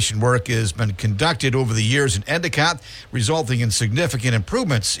remediation work has been conducted over the years in Endicott, resulting in significant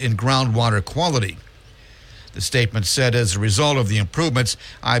improvements in groundwater quality. The statement said as a result of the improvements,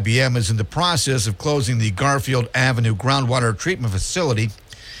 IBM is in the process of closing the Garfield Avenue groundwater treatment facility.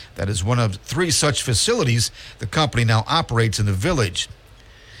 That is one of 3 such facilities the company now operates in the village.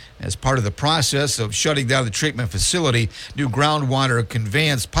 As part of the process of shutting down the treatment facility, new groundwater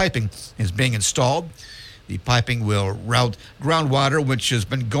conveyance piping is being installed. The piping will route groundwater, which has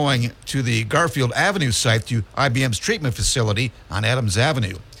been going to the Garfield Avenue site to IBM's treatment facility on Adams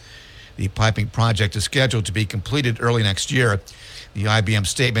Avenue. The piping project is scheduled to be completed early next year. The IBM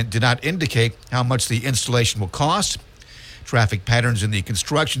statement did not indicate how much the installation will cost. Traffic patterns in the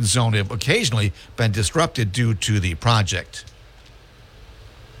construction zone have occasionally been disrupted due to the project.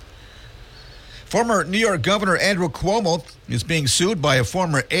 Former New York Governor Andrew Cuomo is being sued by a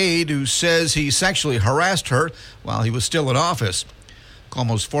former aide who says he sexually harassed her while he was still in office.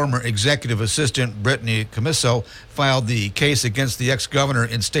 Cuomo's former executive assistant, Brittany Commisso, filed the case against the ex-governor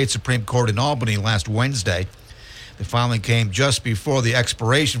in state Supreme Court in Albany last Wednesday. The filing came just before the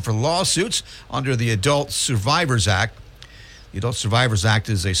expiration for lawsuits under the Adult Survivors Act. The Adult Survivors Act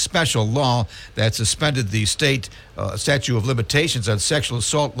is a special law that suspended the state statute of limitations on sexual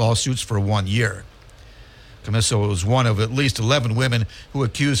assault lawsuits for 1 year. Commisso was one of at least 11 women who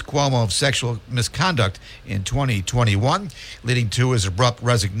accused Cuomo of sexual misconduct in 2021, leading to his abrupt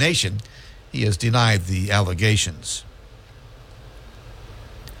resignation. He has denied the allegations.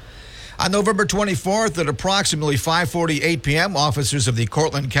 On November 24th at approximately 5:48 p.m., officers of the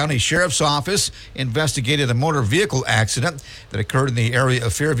Cortland County Sheriff's Office investigated a motor vehicle accident that occurred in the area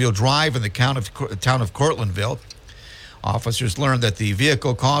of Fairview Drive in the town of Cortlandville. Officers learned that the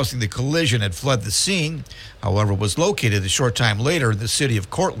vehicle causing the collision had fled the scene, however, was located a short time later in the city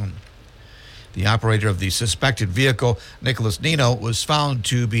of Cortland. The operator of the suspected vehicle, Nicholas Nino, was found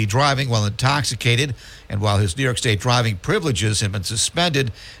to be driving while intoxicated, and while his New York State driving privileges had been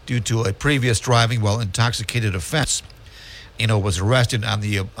suspended due to a previous driving while intoxicated offense. Nino was arrested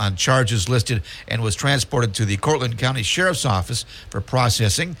on charges listed and was transported to the Cortland County Sheriff's Office for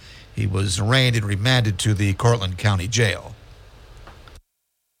processing. He was arraigned and remanded to the Cortland County Jail.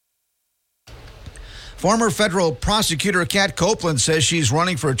 Former federal prosecutor Kat Copeland says she's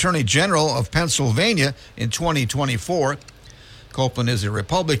running for Attorney General of Pennsylvania in 2024. Copeland is a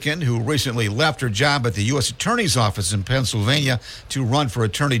Republican who recently left her job at the U.S. Attorney's Office in Pennsylvania to run for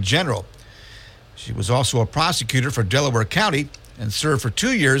Attorney General. She was also a prosecutor for Delaware County and served for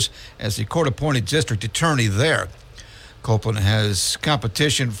 2 years as the court-appointed district attorney there. Copeland has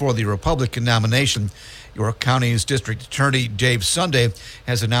competition for the Republican nomination. York County's district attorney, Dave Sunday,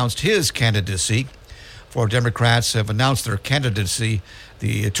 has announced his candidacy. 4 Democrats have announced their candidacy.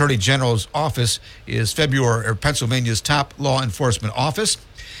 The Attorney General's office is Pennsylvania's top law enforcement office.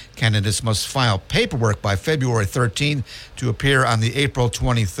 Candidates must file paperwork by February 13 to appear on the April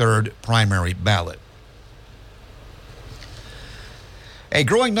 23rd primary ballot. A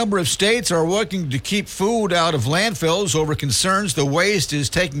growing number of states are working to keep food out of landfills over concerns the waste is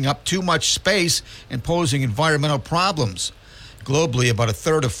taking up too much space and posing environmental problems. Globally, about a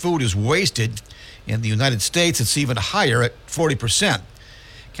third of food is wasted. In the United States, it's even higher at 40%.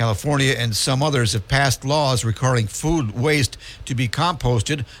 California and some others have passed laws requiring food waste to be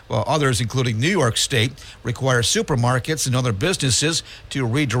composted, while others, including New York State, require supermarkets and other businesses to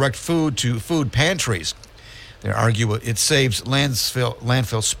redirect food to food pantries. They argue it saves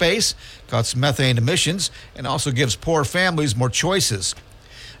landfill space, cuts methane emissions, and also gives poor families more choices.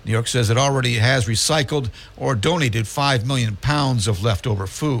 New York says it already has recycled or donated 5 million pounds of leftover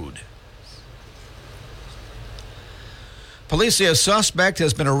food. Police say a suspect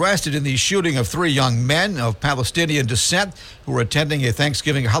has been arrested in the shooting of 3 young men of Palestinian descent who were attending a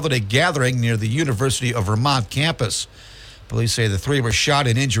Thanksgiving holiday gathering near the University of Vermont campus. Police say the 3 were shot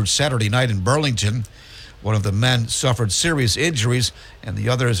and injured Saturday night in Burlington. One of the men suffered serious injuries, and the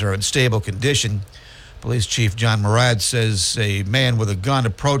others are in stable condition. Police Chief John Murad says a man with a gun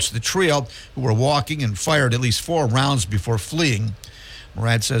approached the trio who were walking and fired at least 4 rounds before fleeing.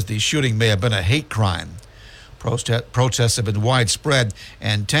 Murad says the shooting may have been a hate crime. Protests have been widespread,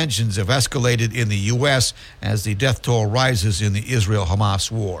 and tensions have escalated in the U.S. as the death toll rises in the Israel-Hamas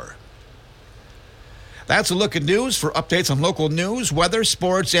war. That's a look at news. For updates on local news, weather,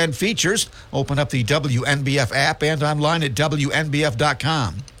 sports, and features, open up the WNBF app and online at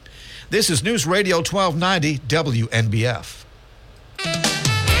WNBF.com. This is News Radio 1290 WNBF.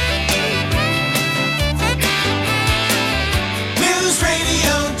 News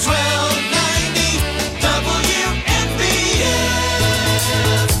Radio 1290 WNBF.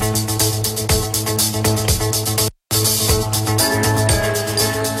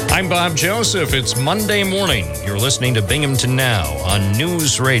 I'm Bob Joseph. It's Monday morning. You're listening to Binghamton Now on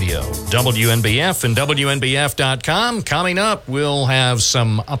News Radio, WNBF and WNBF.com. Coming up, we'll have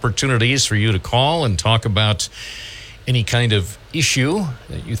some opportunities for you to call and talk about any kind of issue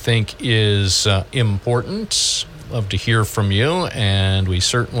that you think is important. Love to hear from you, and we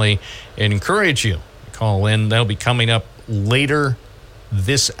certainly encourage you to call in. That'll be coming up later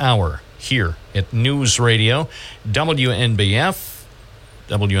this hour here at News Radio, WNBF,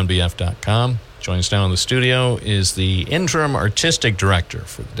 WNBF.com. Joining us now in the studio is the interim artistic director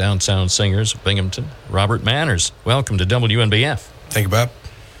for the Downtown Singers of Binghamton, Robert Manners. Welcome to WNBF. Thank you, Bob.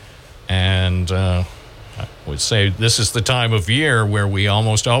 And I would say this is the time of year where we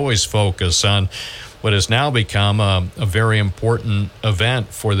almost always focus on what has now become a very important event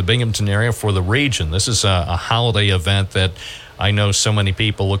for the Binghamton area, for the region. This is a holiday event that I know so many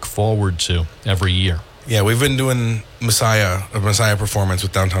people look forward to every year. Yeah, we've been doing a Messiah performance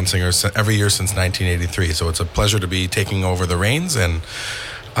with Downtown Singers every year since 1983. So it's a pleasure to be taking over the reins and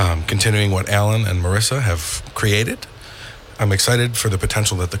continuing what Alan and Marissa have created. I'm excited for the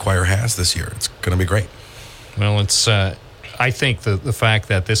potential that the choir has this year. It's going to be great. Well, it's I think the fact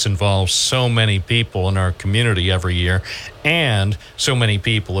that this involves so many people in our community every year, and so many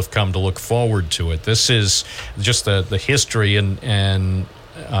people have come to look forward to it. This is just the history and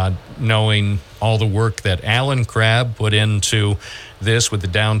knowing all the work that Alan Crabb put into this with the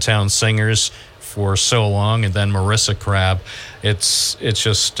Downtown Singers for so long, and then Marissa Crabb. It's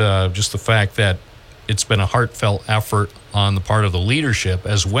just the fact that it's been a heartfelt effort on the part of the leadership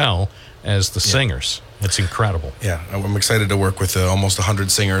as well as the singers. It's incredible. Yeah, I'm excited to work with almost 100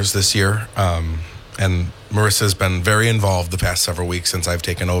 singers this year. And Marissa's been very involved the past several weeks since I've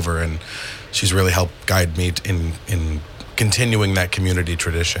taken over, and she's really helped guide me in continuing that community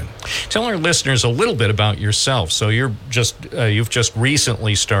tradition. Tell our listeners a little bit about yourself. So you've just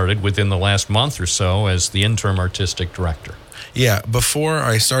recently started within the last month or so as the interim artistic director. Yeah, before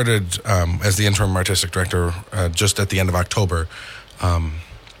I started as the interim artistic director just at the end of October,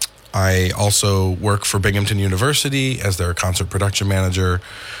 I also work for Binghamton University as their concert production manager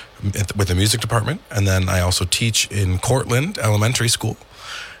with the music department. And then I also teach in Cortland Elementary School.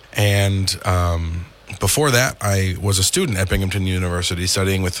 And before that, I was a student at Binghamton University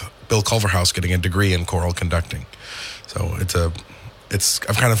studying with Bill Culverhouse, getting a degree in choral conducting. So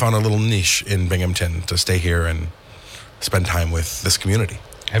I've kind of found a little niche in Binghamton to stay here and spend time with this community.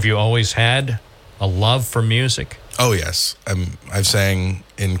 Have you always had a love for music? Oh, yes. I've sang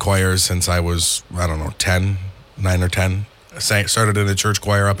in choirs since I was, 9 or 10. Started in a church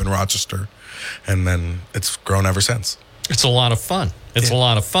choir up in Rochester, and then it's grown ever since. It's a lot of fun. It's a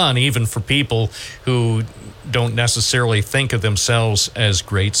lot of fun, even for people who don't necessarily think of themselves as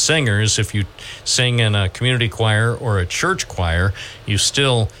great singers. If you sing in a community choir or a church choir, you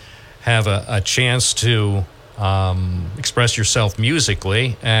still have a chance to express yourself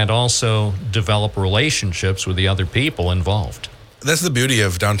musically and also develop relationships with the other people involved. That's the beauty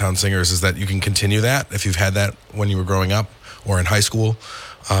of Downtown Singers, is that you can continue that if you've had that when you were growing up or in high school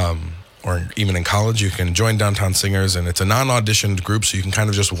or even in college. You can join Downtown Singers, and it's a non-auditioned group, so you can kind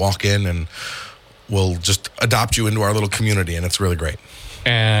of just walk in and we'll just adopt you into our little community, and it's really great.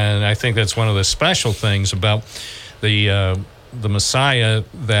 And I think that's one of the special things about the Messiah,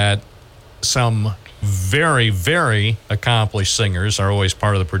 that some very, very accomplished singers are always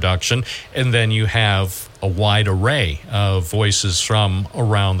part of the production, and then you have a wide array of voices from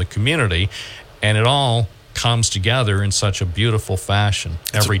around the community, and it all comes together in such a beautiful fashion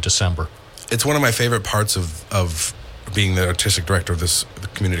every December. It's one of my favorite parts of being the artistic director of this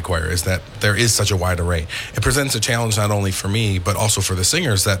community choir, is that there is such a wide array. It presents a challenge not only for me, but also for the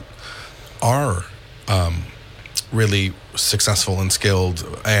singers that are really successful and skilled,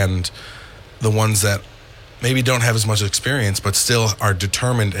 and the ones that maybe don't have as much experience but still are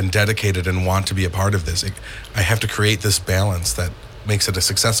determined and dedicated and want to be a part of this. I have to create this balance that makes it a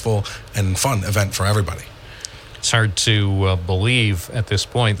successful and fun event for everybody. It's hard to believe at this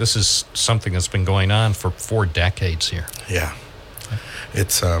point. This is something that's been going on for 4 decades here. Yeah.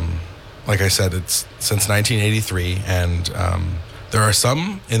 It's, like I said, it's since 1983, and there are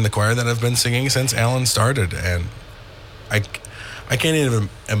some in the choir that have been singing since Alan started, and I can't even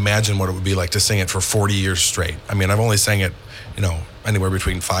imagine what it would be like to sing it for 40 years straight. I mean, I've only sang it, anywhere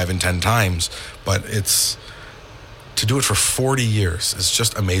between 5 and 10 times, but to do it for 40 years is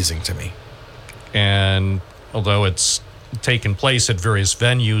just amazing to me. And although it's taken place at various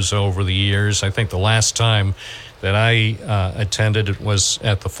venues over the years, I think the last time that I attended it was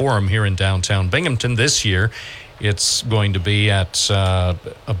at the Forum here in downtown Binghamton. This year, it's going to be at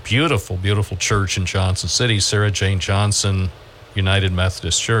a beautiful, beautiful church in Johnson City, Sarah Jane Johnson United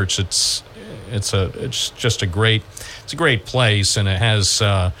Methodist Church. It's just a great place, and it has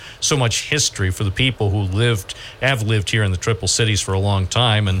so much history for the people who have lived here in the Triple Cities for a long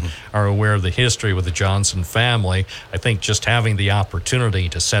time and are aware of the history with the Johnson family. I think just having the opportunity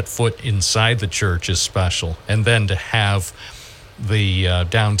to set foot inside the church is special, and then to have the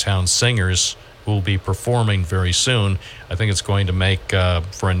Downtown Singers who will be performing very soon. I think it's going to make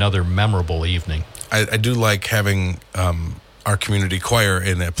for another memorable evening. I do like having our community choir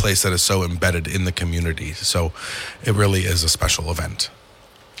in a place that is so embedded in the community. So it really is a special event.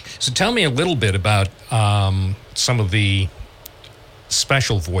 So tell me a little bit about some of the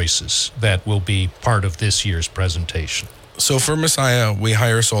special voices that will be part of this year's presentation. So for Messiah, we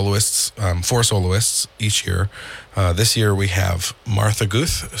hire soloists, 4 soloists each year. This year we have Martha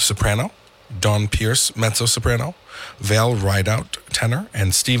Guth, soprano, Dawn Pierce, mezzo-soprano, Val Rideout, tenor,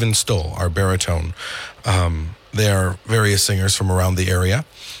 and Stephen Stoll, our baritone. They are various singers from around the area,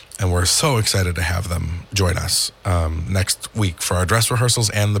 and we're so excited to have them join us next week for our dress rehearsals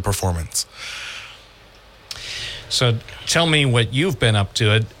and the performance. So tell me what you've been up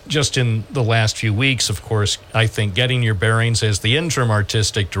to. Just in the last few weeks, of course, I think getting your bearings as the interim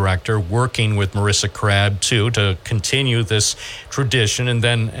artistic director, working with Marissa Crabb, too, to continue this tradition. And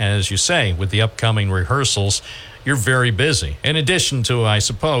then, as you say, with the upcoming rehearsals, you're very busy. In addition to, I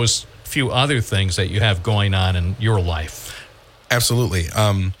suppose, a few other things that you have going on in your life. Absolutely.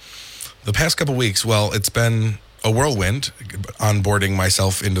 The past couple weeks, well, it's been a whirlwind onboarding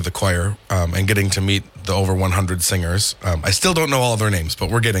myself into the choir and getting to meet the over 100 singers. I still don't know all their names,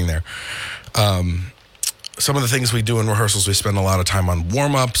 but we're getting there. Some of the things we do in rehearsals, we spend a lot of time on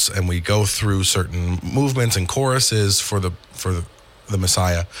warm-ups, and we go through certain movements and choruses for the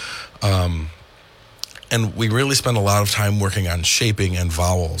Messiah. And we really spend a lot of time working on shaping and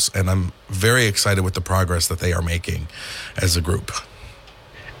vowels, and I'm very excited with the progress that they are making as a group.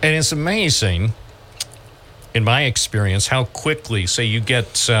 And it's amazing, in my experience, how quickly, say you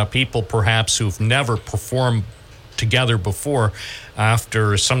get people perhaps who've never performed together before,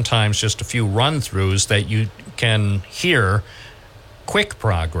 after sometimes just a few run-throughs, that you can hear quick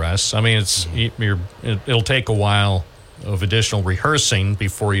progress. I mean, it'll take a while of additional rehearsing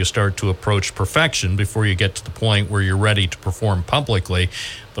before you start to approach perfection, before you get to the point where you're ready to perform publicly.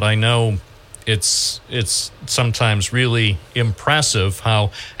 But I know it's sometimes really impressive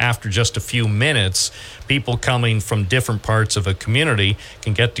how after just a few minutes, people coming from different parts of a community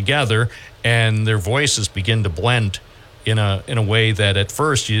can get together and their voices begin to blend in a way that at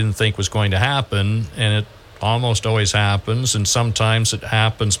first you didn't think was going to happen, and it almost always happens, and sometimes it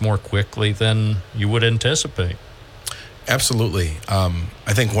happens more quickly than you would anticipate. Absolutely.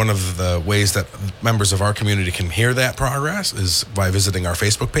 I think one of the ways that members of our community can hear that progress is by visiting our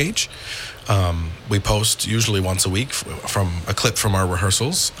Facebook page. We post usually once a week from a clip from our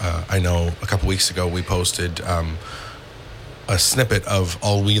rehearsals. I know a couple weeks ago we posted a snippet of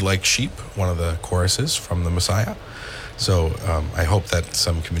All We Like Sheep, one of the choruses from the Messiah. So I hope that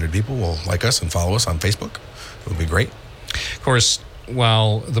some community people will like us and follow us on Facebook. It would be great. Of course,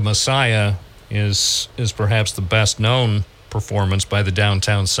 while the Messiah is perhaps the best known performance by the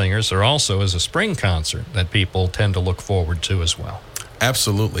Downtown Singers, there also is a spring concert that people tend to look forward to as well.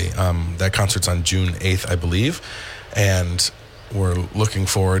 Absolutely. That concert's on June 8th, I believe, and we're looking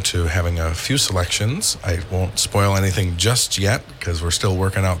forward to having a few selections. I won't spoil anything just yet because we're still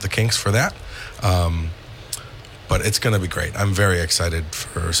working out the kinks for that, but it's going to be great. I'm very excited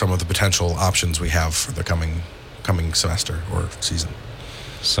for some of the potential options we have for the coming semester or season.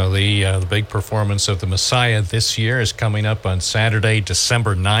 So the big performance of the Messiah this year is coming up on Saturday,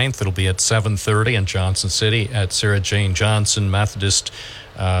 December 9th. It'll be at 7:30 in Johnson City at Sarah Jane Johnson Methodist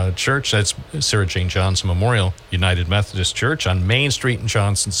Church. That's Sarah Jane Johnson Memorial United Methodist Church on Main Street in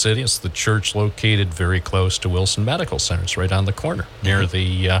Johnson City. It's the church located very close to Wilson Medical Center. It's right on the corner near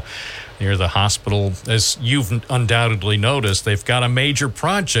the hospital. As you've undoubtedly noticed, they've got a major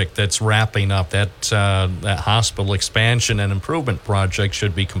project that's wrapping up. That hospital expansion and improvement project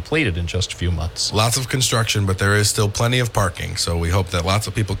should be completed in just a few months. Lots of construction, but there is still plenty of parking. So we hope that lots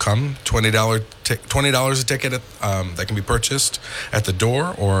of people come. $20 a ticket that can be purchased at the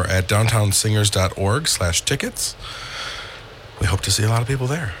door or at downtownsingers.org/tickets. We hope to see a lot of people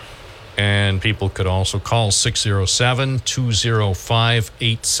there. And people could also call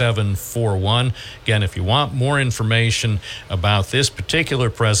 607-205-8741. Again, if you want more information about this particular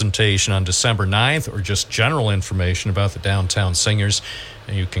presentation on December 9th or just general information about the Downtown Singers,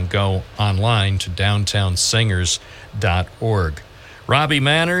 you can go online to downtownsingers.org. Robbie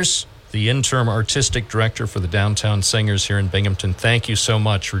Manners, the interim artistic director for the Downtown Singers here in Binghamton, thank you so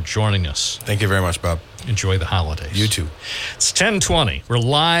much for joining us. Thank you very much, Bob. Enjoy the holidays. You too. It's 10:20. We're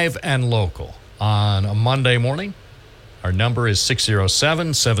live and local on a Monday morning. Our number is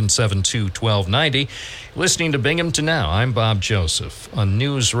 607-772-1290. Listening to Binghamton Now, I'm Bob Joseph on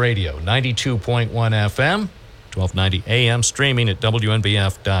News Radio 92.1 FM, 1290 AM, streaming at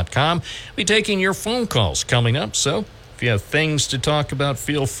WNBF.com. We'll be taking your phone calls coming up, so if If you have things to talk about,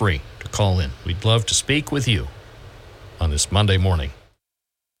 feel free to call in. We'd love to speak with you on this Monday morning.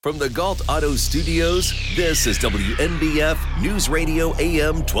 From the Galt Auto Studios, this is WNBF News Radio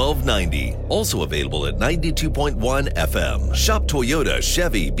AM 1290. Also available at 92.1 FM. Shop Toyota,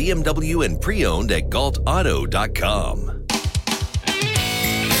 Chevy, BMW, and pre-owned at galtauto.com.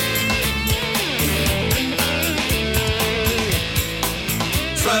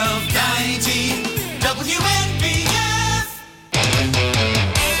 1290 WNBF.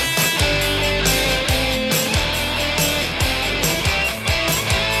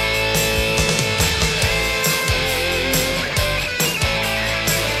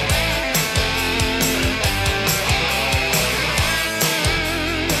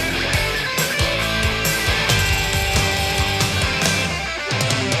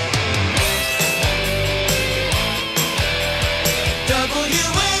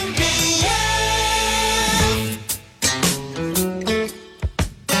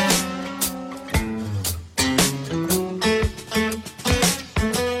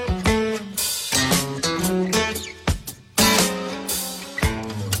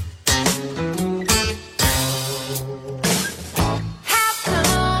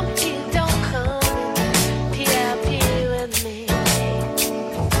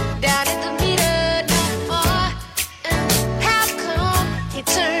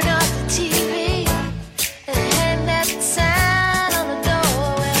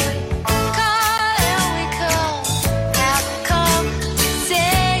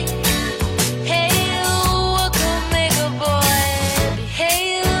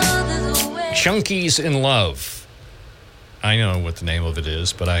 Chunkies in Love. I know what the name of it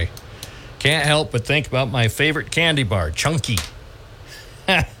is, but I can't help but think about my favorite candy bar, Chunky.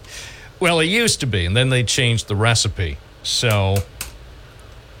 Well, it used to be, and then they changed the recipe. So,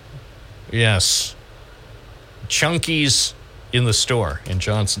 yes, Chunkies in the store in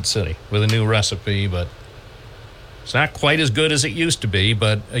Johnson City with a new recipe, but it's not quite as good as it used to be.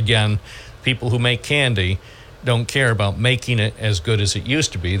 But again, people who make candy don't care about making it as good as it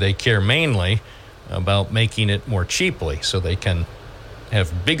used to be. They care mainly about making it more cheaply so they can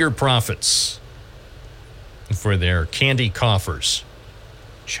have bigger profits for their candy coffers.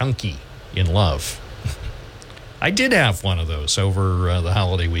 Chunky in Love. I did have one of those over the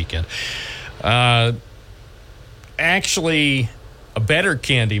holiday weekend. Actually, a better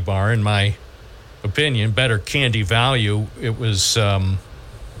candy bar, in my opinion, better candy value. It was,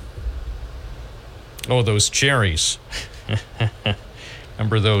 those cherries.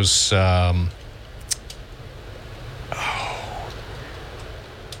 Remember those, the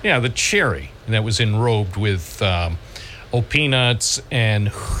cherry that was enrobed with peanuts and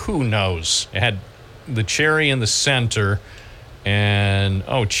who knows. It had the cherry in the center and,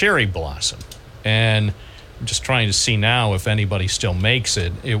 cherry blossom. And I'm just trying to see now if anybody still makes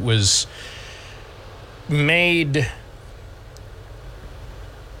it. It was made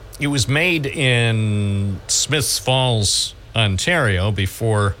in Smiths Falls, Ontario,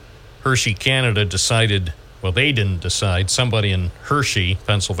 before Hershey, Canada decided, well, they didn't decide. Somebody in Hershey,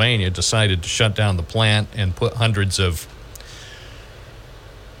 Pennsylvania, decided to shut down the plant and put hundreds of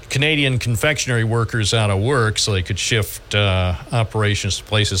Canadian confectionery workers out of work so they could shift operations to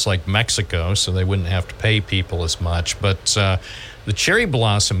places like Mexico so they wouldn't have to pay people as much. But the cherry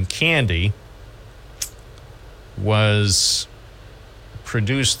blossom candy was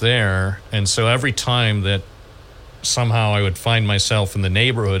produced there, and so every time that somehow I would find myself in the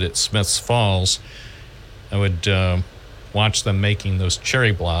neighborhood at Smiths Falls, I would watch them making those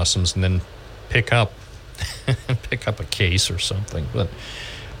cherry blossoms and then pick up a case or something. But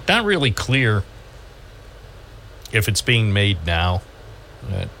not really clear if it's being made now.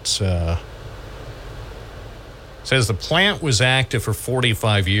 It says the plant was active for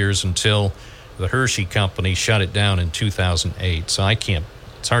 45 years until the Hershey Company shut it down in 2008. So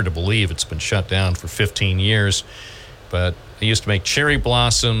it's hard to believe it's been shut down for 15 years. But they used to make cherry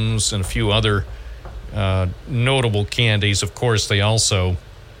blossoms and a few other notable candies. Of course, they also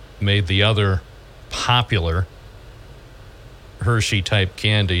made the other popular Hershey-type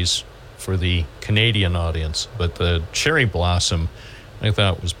candies for the Canadian audience. But the cherry blossom, I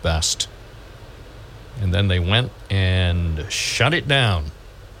thought, was best. And then they went and shut it down.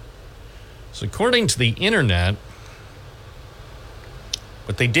 So according to the internet,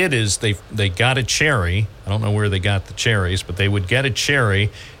 what they did is they got a cherry. I don't know where they got the cherries, but they would get a cherry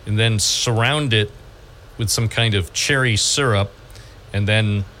and then surround it with some kind of cherry syrup, and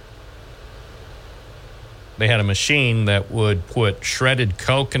then they had a machine that would put shredded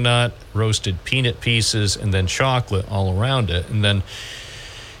coconut, roasted peanut pieces, and then chocolate all around it. And then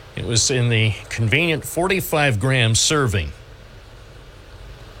It was in the convenient 45-gram serving.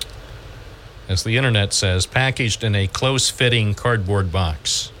 As the internet says, packaged in a close-fitting cardboard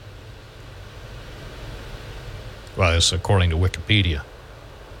box. Well, that's according to Wikipedia.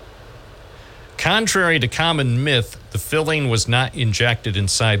 Contrary to common myth, the filling was not injected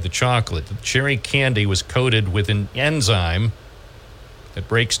inside the chocolate. The cherry candy was coated with an enzyme that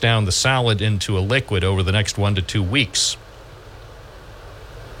breaks down the solid into a liquid over the next 1 to 2 weeks.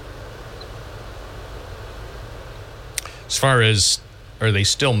 As far as, are they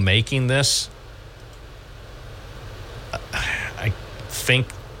still making this? I think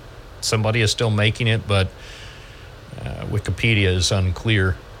somebody is still making it, but Wikipedia is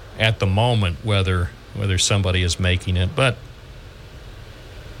unclear at the moment whether somebody is making it. But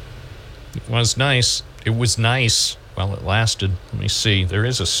it was nice. It was nice while it lasted. Let me see. There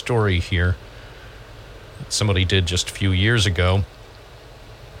is a story here that somebody did just a few years ago.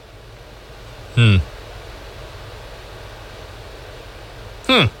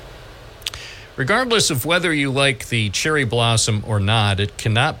 Regardless of whether you like the cherry blossom or not, it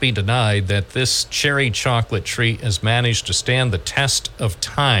cannot be denied that this cherry chocolate treat has managed to stand the test of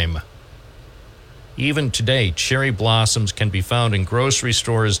time. Even today, cherry blossoms can be found in grocery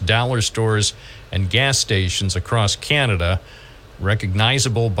stores, dollar stores, and gas stations across Canada,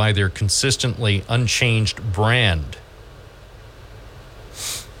 recognizable by their consistently unchanged brand.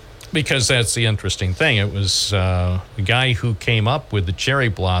 Because that's the interesting thing. It was the guy who came up with the cherry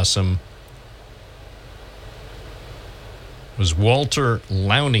blossom was Walter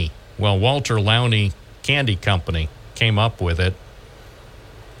Lowney. Well, Walter Lowney Candy Company came up with it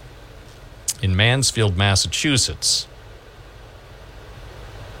in Mansfield, Massachusetts.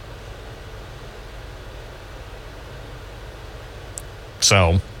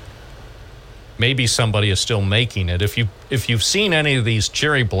 So maybe somebody is still making it. If you've seen any of these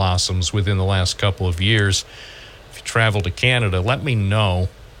cherry blossoms within the last couple of years, if you travel to Canada, let me know.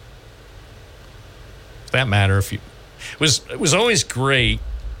 For that matter, it was always great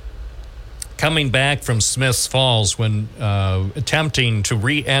coming back from Smiths Falls when attempting to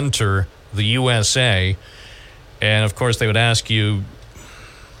re-enter the USA, and of course they would ask you,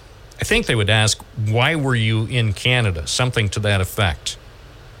 I think they would ask, why were you in Canada? Something to that effect.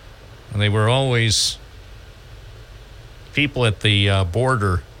 And they were always people at the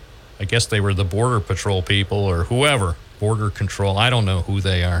border. I guess they were the Border Patrol people or whoever, Border Control. I don't know who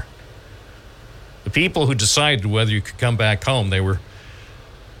they are. The people who decided whether you could come back home, they were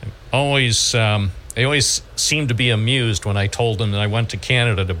always, they always seemed to be amused when I told them that I went to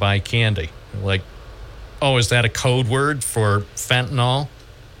Canada to buy candy. They're like, oh, is that a code word for fentanyl?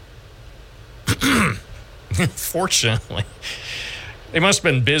 Fortunately, they must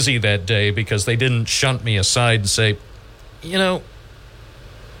have been busy that day because they didn't shunt me aside and say, you know,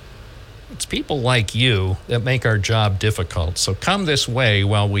 it's people like you that make our job difficult. So come this way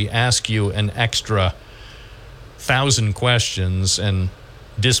while we ask you an extra 1,000 questions and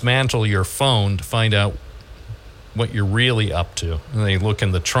dismantle your phone to find out what you're really up to. And they look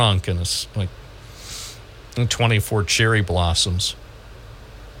in the trunk and it's like 24 cherry blossoms.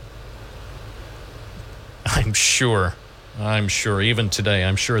 I'm sure, even today,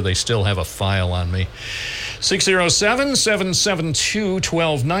 I'm sure they still have a file on me.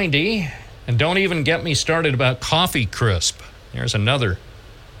 607-772-1290. And don't even get me started about Coffee Crisp. There's another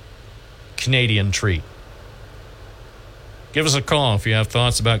Canadian treat. Give us a call if you have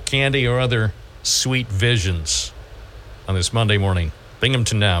thoughts about candy or other sweet visions on this Monday morning.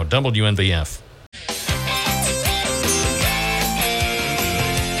 Binghamton Now, WNBF.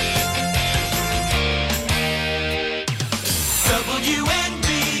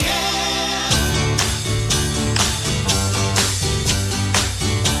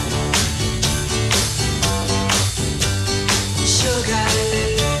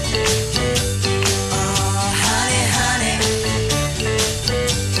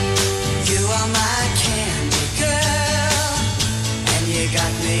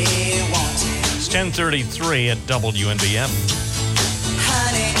 It's 10:33 at WNBF.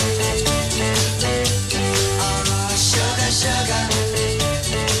 Honey, sugar, sugar,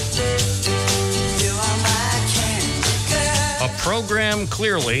 you are my candy girl. A program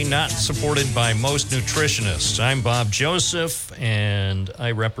clearly not supported by most nutritionists. I'm Bob Joseph, and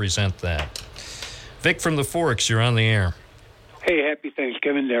I represent that. Vic from the Forks, you're on the air. Hey, happy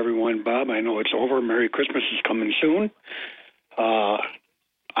Thanksgiving to everyone, Bob. I know it's over. Merry Christmas is coming soon.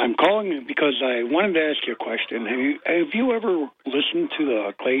 I'm calling because I wanted to ask you a question. Have you ever listened to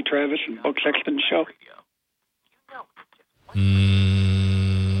the Clay Travis and Buck Sexton show?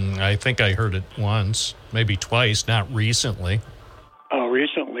 I think I heard it once, maybe twice, not recently.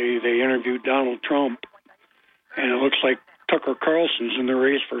 recently they interviewed Donald Trump, and it looks like Tucker Carlson's in the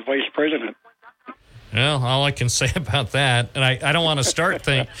race for vice president. Well, all I can say about that, and I don't want to start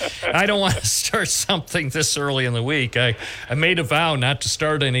I don't want to start something this early in the week. I made a vow not to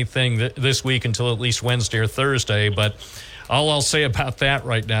start anything this week until at least Wednesday or Thursday, but all I'll say about that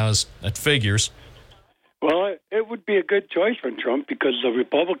right now is it figures. Well, it would be a good choice for Trump because the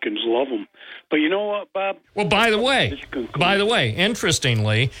Republicans love him. But you know what, Bob? Well, by the way,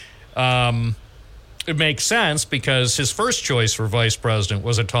 interestingly, it makes sense because his first choice for vice president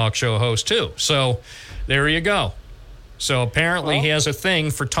was a talk show host, too. So there you go. So apparently he has a thing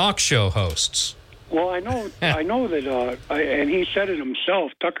for talk show hosts. Well, I know that, and he said it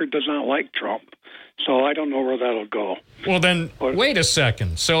himself, Tucker does not like Trump. So I don't know where that'll go. Well, then, wait a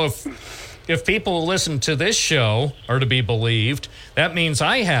second. So if people who listen to this show are to be believed, that means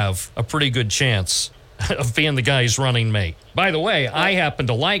I have a pretty good chance of being the guy's running mate. By the way, I happen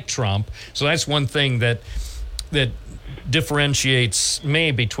to like Trump, so that's one thing that differentiates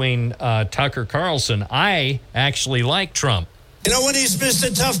me between Tucker Carlson. I actually like Trump. You know when he's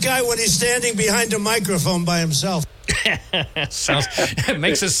Mr. Tough Guy? When he's standing behind a microphone by himself.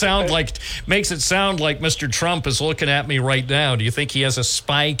 Makes it sound like Mr. Trump is looking at me right now. Do you think he has a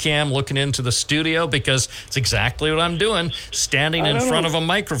spy cam looking into the studio? Because it's exactly what I'm doing, standing in front of a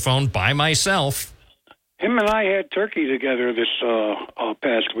microphone by myself. Him and I had turkey together this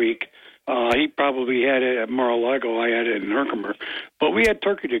past week. He probably had it at Mar-a-Lago. I had it in Herkimer. But we had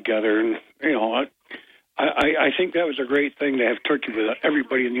turkey together, and, you know, I think that was a great thing to have turkey with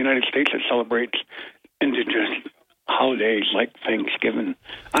everybody in the United States that celebrates indigenous holidays like Thanksgiving.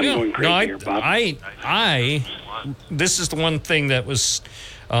 I'm going crazy here, Bob. This is the one thing that was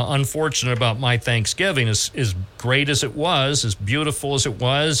unfortunate about my Thanksgiving. As great as it was, as beautiful as it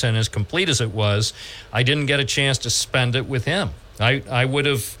was, and as complete as it was, I didn't get a chance to spend it with him. I would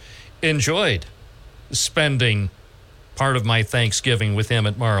have enjoyed spending part of my Thanksgiving with him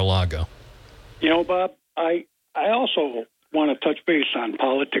at Mar-a-Lago. You know, Bob, I also want to touch base on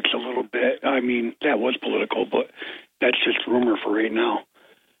politics a little bit. I mean, that was political, but that's just rumor for right now.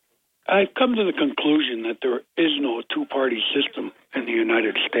 I've come to the conclusion that there is no two-party system in the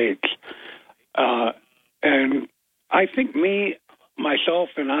United States. And I think myself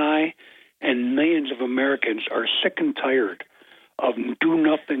and I and millions of Americans are sick and tired of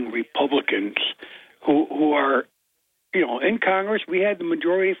do-nothing Republicans who are, you know, in Congress. We had the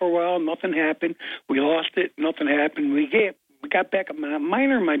majority for a while. Nothing happened. We lost it. Nothing happened. We got back a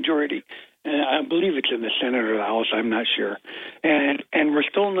minor majority. I believe it's in the Senate or the House. I'm not sure. And we're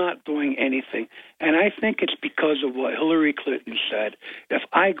still not doing anything. And I think it's because of what Hillary Clinton said. If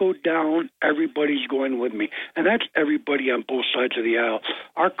I go down, everybody's going with me. And that's everybody on both sides of the aisle.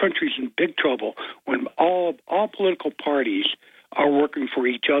 Our country's in big trouble when all political parties are working for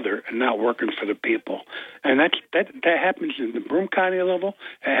each other and not working for the people. And that happens in the Broome County level.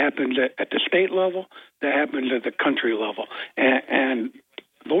 It happens at the state level. That happens at the country level. And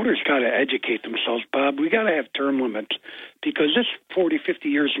voters got to educate themselves, Bob. We got to have term limits because this 40, 50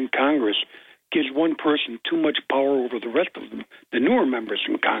 years in Congress gives one person too much power over the rest of them, the newer members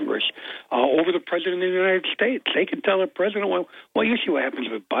in Congress, over the president of the United States. They can tell the president, well, you see what happens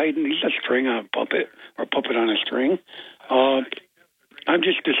with Biden. He's a string on a puppet or a puppet on a string. I'm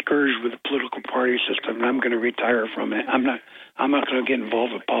just discouraged with the political party system, and I'm going to retire from it. I'm not going to get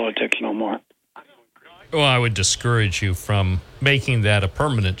involved with politics no more. Well, I would discourage you from making that a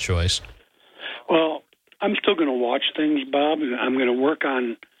permanent choice. Well, I'm still going to watch things, Bob, and I'm going to work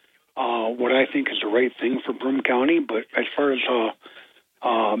on what I think is the right thing for Broome County. But as far as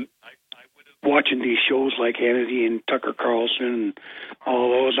watching these shows like Hannity and Tucker Carlson and all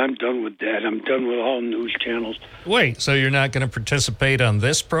those, I'm done with that. I'm done with all news channels. Wait, so you're not going to participate on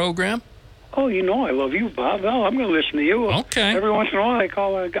this program? Oh, you know I love you, Bob. No, I'm going to listen to you. Okay. Every once in a while I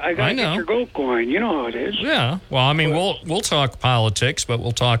call, I got to get your gold coin. You know how it is. Yeah. Well, I mean, we'll talk politics, but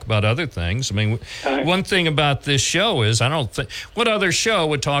we'll talk about other things. I mean, one thing about this show is what other show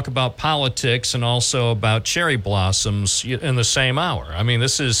would talk about politics and also about cherry blossoms in the same hour? I mean,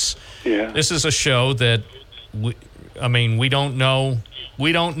 this is a show that we don't know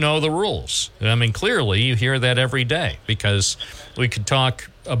the rules. I mean, clearly you hear that every day because we could talk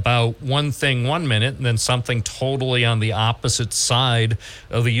about one thing 1 minute and then something totally on the opposite side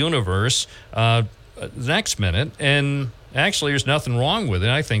of the universe the next minute. And actually, there's nothing wrong with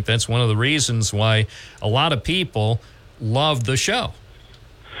it. I think that's one of the reasons why a lot of people love the show.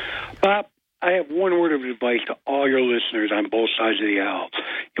 Bob, I have one word of advice to all your listeners on both sides of the aisle.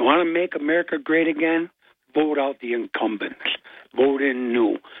 You want to make America great again? Vote out the incumbents. Vote in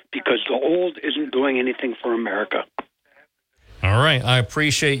new, because the old isn't doing anything for America. All right. I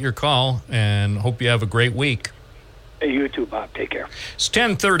appreciate your call and hope you have a great week. Hey, you too, Bob. Take care. It's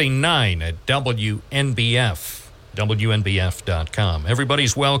 10:39 at WNBF, WNBF.com.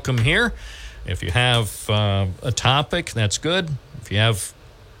 Everybody's welcome here. If you have a topic, that's good. If you have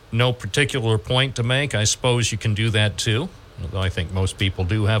no particular point to make, I suppose you can do that too. Although I think most people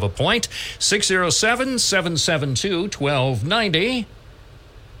do have a point. 607-772-1290.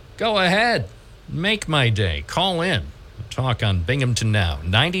 Go ahead. Make my day. Call in. Talk on Binghamton Now.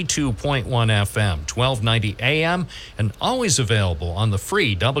 92.1 FM, 1290 AM, and always available on the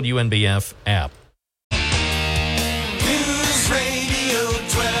free WNBF app. News Radio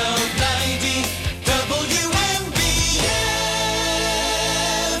 1290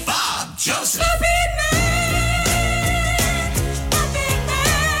 WNBF. Bob Joseph.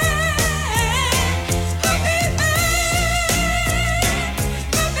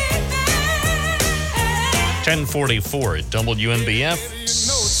 .44 at WNBF.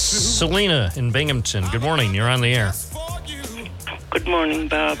 Selena in Binghamton. Good morning. You're on the air. Good morning,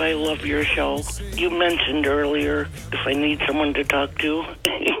 Bob. I love your show. You mentioned earlier if I need someone to talk to,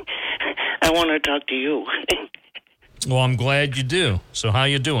 I want to talk to you. Well, I'm glad you do. So how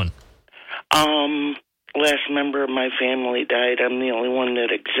you doing? Last member of my family died. I'm the only one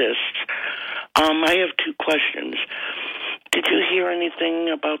that exists. I have two questions. Did you hear anything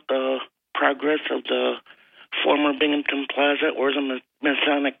about the progress of the former Binghamton Plaza or the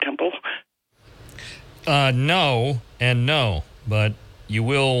Masonic Temple? No and no, but you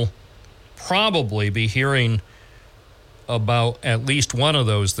will probably be hearing about at least one of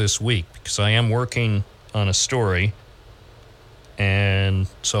those this week because I am working on a story. And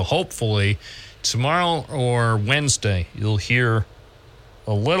so hopefully tomorrow or Wednesday you'll hear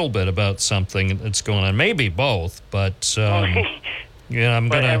a little bit about something that's going on. Maybe both, but yeah, I'm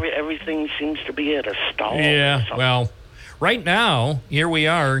going to... Everything seems to be at a stall. Yeah, well, right now, here we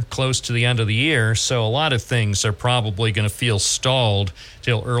are close to the end of the year, so a lot of things are probably going to feel stalled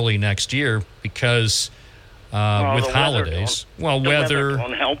till early next year because with holidays. Weather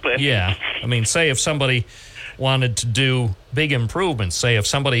don't help it. Yeah. I mean, say if somebody wanted to do big improvements, say if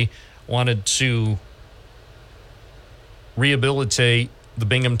somebody wanted to rehabilitate the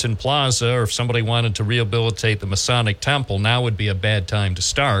Binghamton Plaza, or if somebody wanted to rehabilitate the Masonic Temple, now would be a bad time to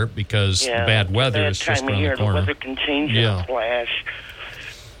start because the bad weather is just around the corner. The weather can change in a flash.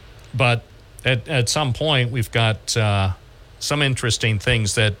 But at some point, we've got some interesting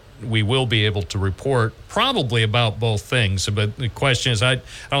things that we will be able to report, probably about both things. But the question is, I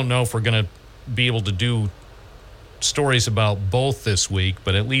don't know if we're going to be able to do stories about both this week,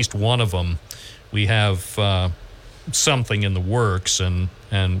 but at least one of them we have something in the works, and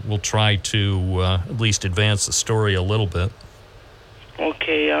we'll try to at least advance the story a little bit.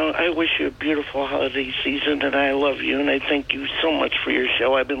 Okay, I wish you a beautiful holiday season, and I love you, and I thank you so much for your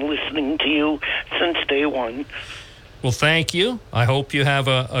show. I've been listening to you since day one. Well, thank you. I hope you have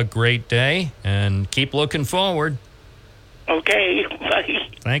a great day, and keep looking forward. Okay, bye.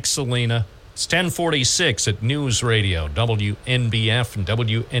 Thanks, Selena. It's 10:46 at News Radio, WNBF and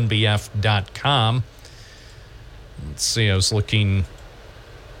WNBF.com. Let's see, I was looking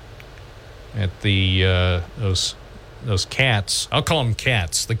at the those cats. I'll call them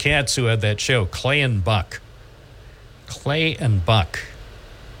cats. The cats who had that show, Clay and Buck. Clay and Buck.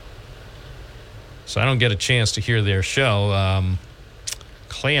 So I don't get a chance to hear their show.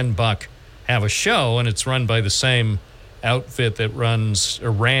 Clay and Buck have a show, and it's run by the same outfit that ran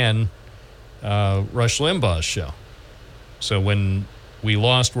Rush Limbaugh's show. So when we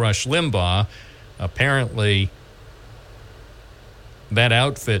lost Rush Limbaugh, apparently that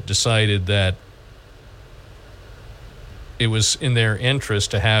outfit decided that it was in their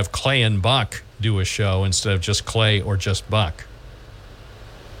interest to have Clay and Buck do a show instead of just Clay or just Buck.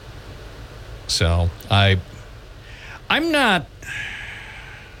 So I'm not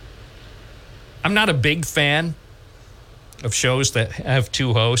a big fan of shows that have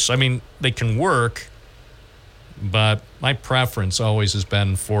two hosts. I mean, they can work, but my preference always has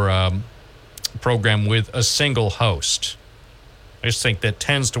been for a program with a single host. I just think that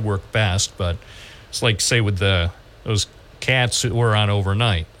tends to work best, but it's like, say, with those cats who were on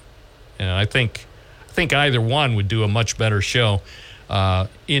overnight. You know, I think either one would do a much better show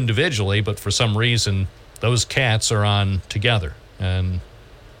individually, but for some reason, those cats are on together. And,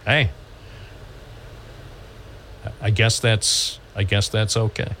 hey, I guess that's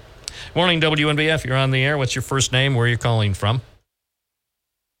okay. Morning, WNBF. You're on the air. What's your first name? Where are you calling from?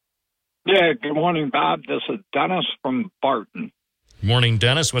 Yeah, good morning, Bob. This is Dennis from Barton. Morning,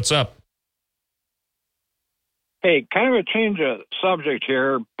 Dennis. What's up? Hey, kind of a change of subject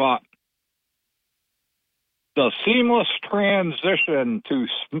here, but the seamless transition to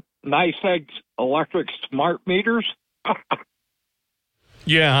NYSEG's electric smart meters.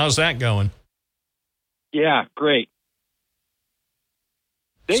 Yeah, how's that going? Yeah, great.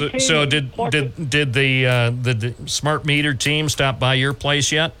 So did the smart meter team stop by your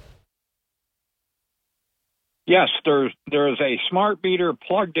place yet? Yes, there is a smart meter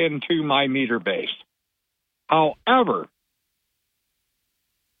plugged into my meter base. However,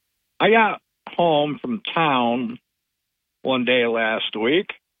 I got home from town one day last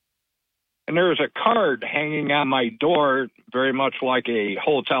week, and there was a card hanging on my door, very much like a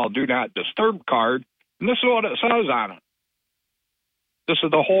hotel do not disturb card, and this is what it says on it. This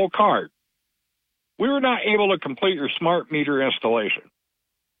is the whole card. We were not able to complete your smart meter installation.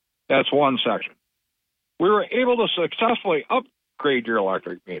 That's one section. We were able to successfully upgrade your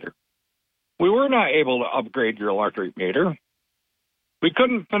electric meter. We were not able to upgrade your electric meter. We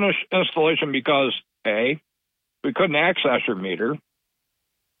couldn't finish installation because, A, we couldn't access your meter.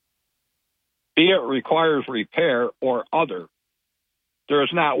 B, it requires repair or other. There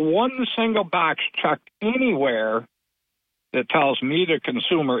is not one single box checked anywhere that tells me, the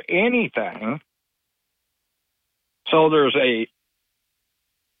consumer, anything. So there's a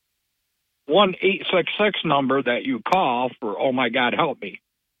 1-866 number that you call for, oh my God, help me.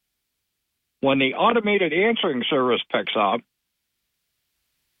 When the automated answering service picks up,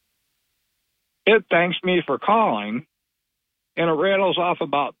 it thanks me for calling, and it rattles off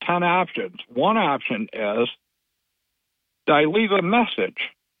about 10 options. One option is, did I leave a message?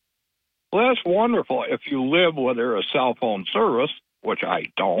 Well, that's wonderful if you live with a cell phone service, which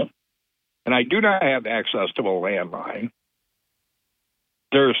I don't, and I do not have access to a landline.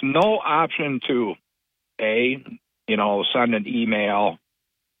 There's no option to, send an email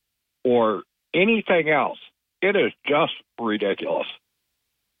or anything else. It is just ridiculous.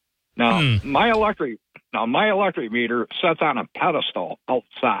 Now, my electric meter sits on a pedestal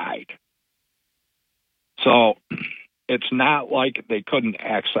outside. So it's not like they couldn't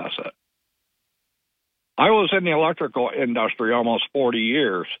access it. I was in the electrical industry almost 40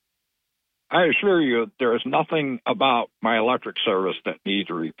 years. I assure you, there is nothing about my electric service that needs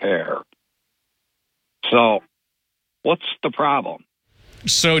repair. So what's the problem?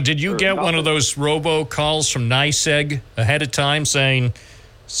 So did you get one of those robocalls from NYSEG ahead of time saying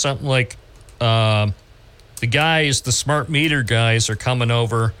something like, the smart meter guys are coming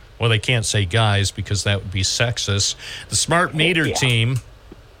over? Well, they can't say guys because that would be sexist. The smart meter team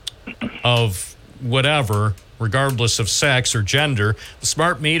of whatever, regardless of sex or gender, the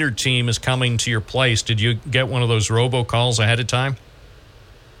smart meter team is coming to your place. Did you get one of those robocalls ahead of time?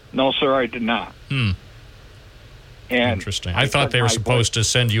 No, sir, I did not. And interesting. I thought they were supposed to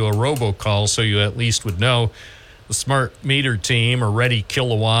send you a robocall so you at least would know the smart meter team or Ready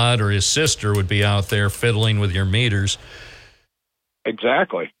Kilowatt or his sister would be out there fiddling with your meters.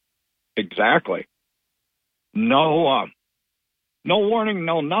 Exactly. No warning,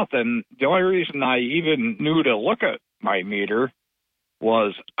 no nothing. The only reason I even knew to look at my meter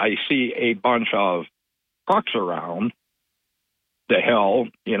was I see a bunch of trucks around the hill,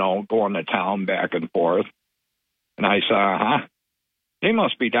 going to town back and forth. And I said, they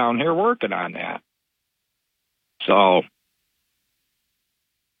must be down here working on that. So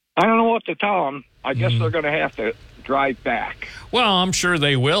I don't know what to tell them. I guess they're going to have to drive back. Well, I'm sure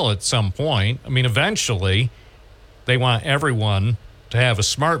they will at some point. I mean, eventually they want everyone to have a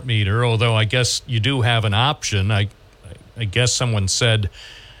smart meter, although I guess you do have an option. I guess someone said,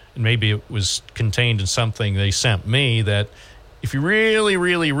 and maybe it was contained in something they sent me, that if you really,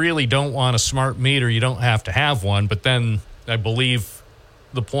 really, really don't want a smart meter, you don't have to have one. But then I believe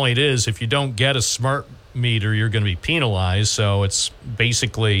the point is if you don't get a smart meter, you're going to be penalized. So it's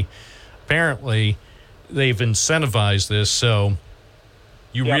basically, apparently, they've incentivized this. So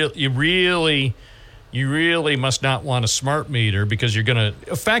you really must not want a smart meter because you're going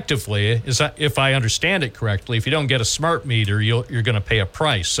to effectively, if I understand it correctly, if you don't get a smart meter, you're going to pay a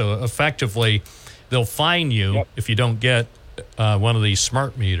price. So effectively, they'll fine you if you don't get one of these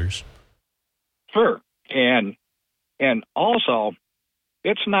smart meters. Sure. And also,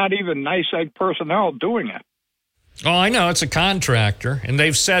 it's not even NYSEG personnel doing it. Oh, I know. It's a contractor, and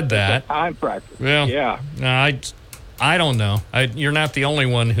they've said that. It's a contractor. Well, yeah. I don't know. You're not the only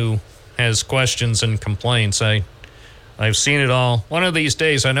one who has questions and complaints. I've seen it all. One of these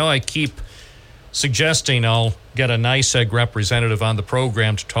days, I know I keep suggesting I'll get a NYSEG representative on the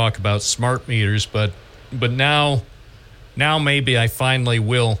program to talk about smart meters, but now maybe I finally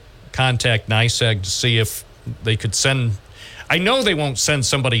will contact NYSEG to see if they could send. I know they won't send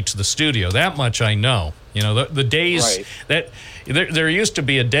somebody to the studio. That much I know. You know, the days that there used to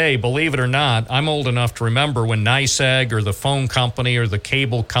be a day, believe it or not, I'm old enough to remember when NYSEG or the phone company or the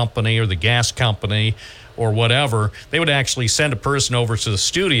cable company or the gas company or whatever, they would actually send a person over to the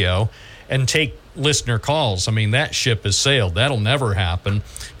studio and take listener calls. I mean, that ship has sailed. That'll never happen.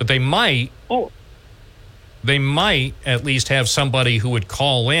 But they might at least have somebody who would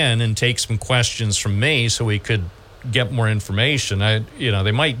call in and take some questions from me so we could get more information.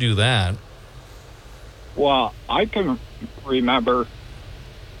 They might do that. Well, I can remember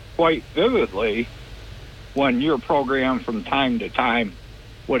quite vividly when your program from time to time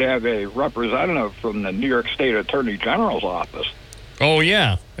would have a representative from the New York State Attorney General's office. Oh,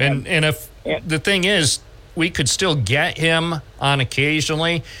 yeah. And if the thing is, we could still get him on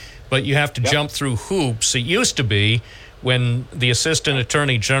occasionally, but you have to jump through hoops. It used to be when the Assistant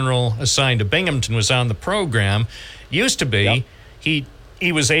Attorney General assigned to Binghamton was on the program, used to be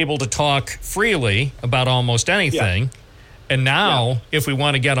he was able to talk freely about almost anything. And now, if we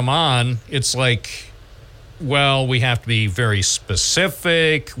want to get him on, it's like, well, we have to be very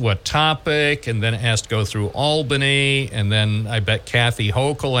specific, what topic, and then it has to go through Albany, and then I bet Kathy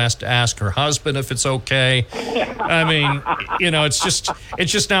Hochul has to ask her husband if it's okay. I mean, it's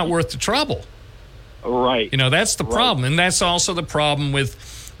just not worth the trouble. Right. That's the problem. And that's also the problem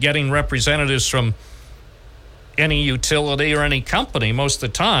with getting representatives from any utility or any company. Most of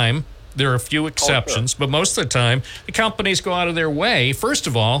the time, there are a few exceptions, but most of the time, the companies go out of their way. First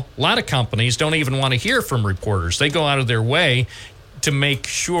of all, a lot of companies don't even want to hear from reporters. They go out of their way to make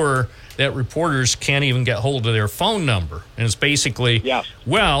sure that reporters can't even get hold of their phone number. And it's basically,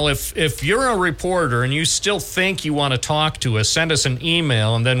 well, if you're a reporter and you still think you want to talk to us, send us an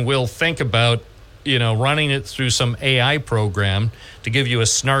email, and then we'll think about running it through some AI program to give you a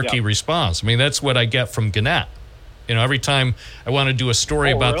snarky response. I mean, that's what I get from Gannett. Every time I want to do a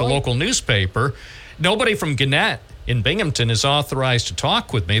story about the local newspaper, nobody from Gannett in Binghamton is authorized to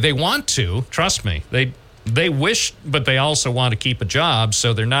talk with me. They want to, trust me. They wish, but they also want to keep a job,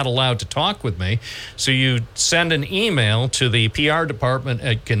 so they're not allowed to talk with me. So you send an email to the PR department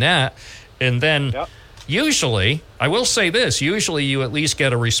at Gannett, and then usually, I will say this, usually you at least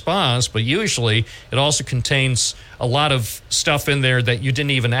get a response, but usually it also contains a lot of stuff in there that you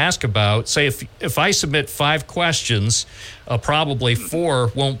didn't even ask about. Say if I submit 5 questions, probably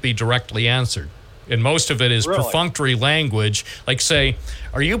 4 won't be directly answered. And most of it is perfunctory language, like say,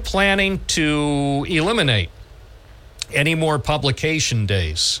 are you planning to eliminate any more publication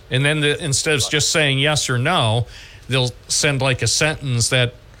days? And then instead of just saying yes or no, they'll send like a sentence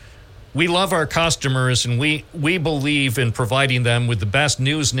that, we love our customers, and we believe in providing them with the best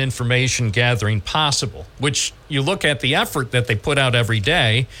news and information gathering possible, which you look at the effort that they put out every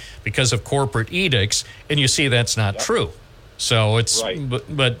day because of corporate edicts, and you see that's not true. So it's,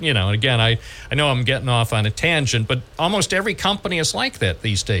 but again, I know I'm getting off on a tangent, but almost every company is like that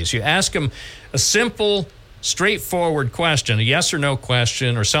these days. You ask them a simple, straightforward question, a yes or no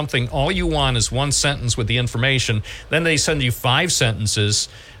question, or something, all you want is one sentence with the information, then they send you 5 sentences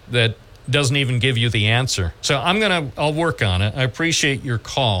that doesn't even give you the answer. So I'll work on it. I appreciate your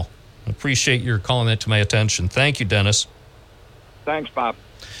call. I appreciate your calling that to my attention. Thank you, Dennis. Thanks, Bob.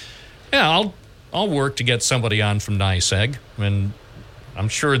 Yeah, I'll work to get somebody on from NYSEG, and I'm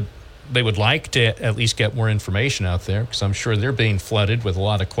sure they would like to at least get more information out there, because I'm sure they're being flooded with a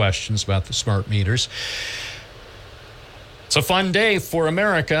lot of questions about the smart meters. It's a fun day for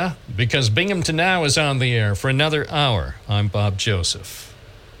America because Binghamton Now is on the air for another hour. I'm Bob Joseph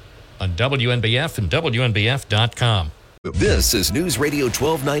on WNBF and WNBF.com. This is News Radio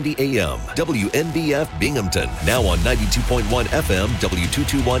 1290 AM, WNBF Binghamton. Now on 92.1 FM,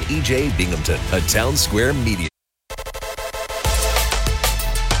 W221 EJ Binghamton, a Town Square Media.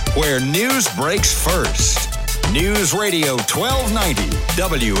 Where news breaks first. News Radio 1290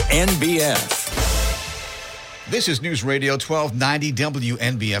 WNBF. This is News Radio 1290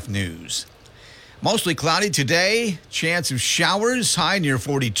 WNBF News. Mostly cloudy today, chance of showers, high near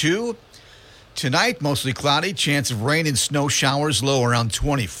 42. Tonight, mostly cloudy, chance of rain and snow showers, low around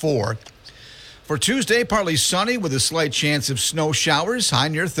 24. For Tuesday, partly sunny with a slight chance of snow showers, high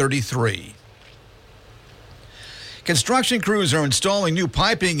near 33. Construction crews are installing new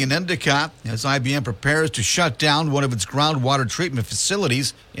piping in Endicott as IBM prepares to shut down one of its groundwater treatment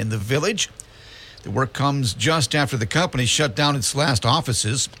facilities in the village. The work comes just after the company shut down its last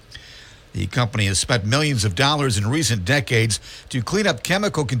offices. The company has spent millions of dollars in recent decades to clean up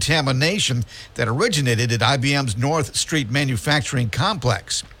chemical contamination that originated at IBM's North Street manufacturing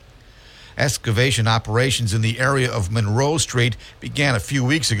complex. Excavation operations in the area of Monroe Street began a few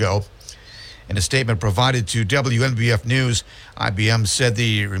weeks ago. In a statement provided to WNBF News, IBM said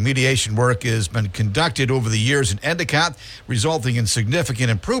the remediation work has been conducted over the years in Endicott, resulting in significant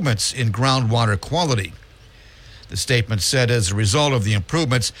improvements in groundwater quality. The statement said as a result of the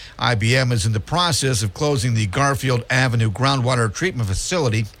improvements, IBM is in the process of closing the Garfield Avenue groundwater treatment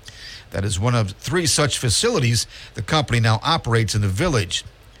facility. That is one of 3 such facilities the company now operates in the village.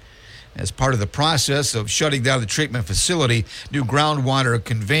 As part of the process of shutting down the treatment facility, new groundwater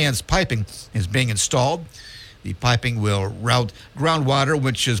conveyance piping is being installed. The piping will route groundwater,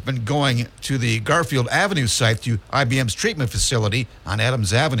 which has been going to the Garfield Avenue site, to IBM's treatment facility on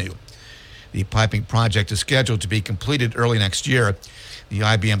Adams Avenue. The piping project is scheduled to be completed early next year. The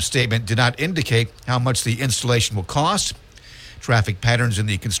IBM statement did not indicate how much the installation will cost. Traffic patterns in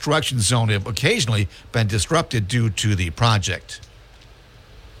the construction zone have occasionally been disrupted due to the project.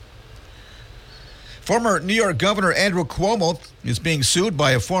 Former New York Governor Andrew Cuomo is being sued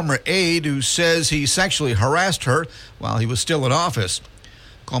by a former aide who says he sexually harassed her while he was still in office.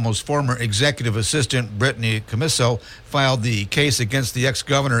 Cuomo's former executive assistant, Brittany Commisso, filed the case against the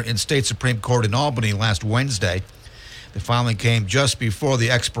ex-governor in state Supreme Court in Albany last Wednesday. The filing came just before the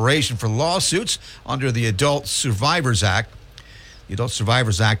expiration for lawsuits under the Adult Survivors Act. The Adult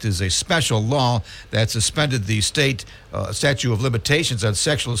Survivors Act is a special law that suspended the state statute of limitations on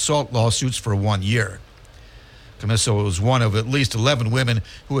sexual assault lawsuits for 1 year. Commisso was one of at least 11 women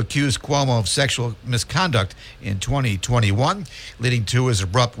who accused Cuomo of sexual misconduct in 2021, leading to his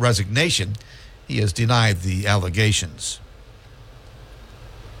abrupt resignation. He has denied the allegations.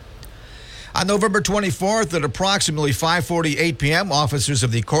 On November 24th at approximately 5:48 p.m., officers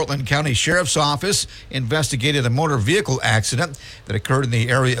of the Cortland County Sheriff's Office investigated a motor vehicle accident that occurred in the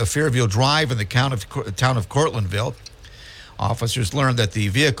area of Fairview Drive in the town of Cortlandville. Officers learned that the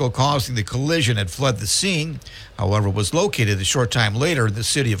vehicle causing the collision had fled the scene, however, was located a short time later in the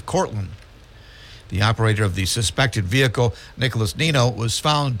city of Cortland. The operator of the suspected vehicle, Nicholas Nino, was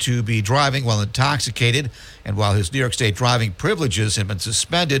found to be driving while intoxicated, and while his New York State driving privileges had been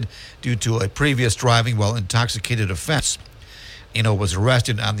suspended due to a previous driving while intoxicated offense. Nino was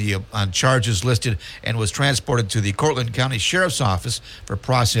arrested on charges listed and was transported to the Cortland County Sheriff's Office for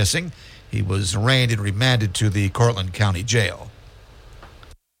processing. He was arraigned and remanded to the Cortland County Jail.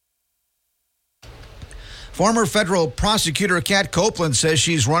 Former federal prosecutor Kat Copeland says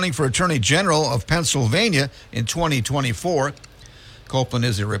she's running for Attorney General of Pennsylvania in 2024. Copeland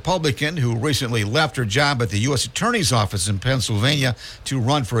is a Republican who recently left her job at the U.S. Attorney's Office in Pennsylvania to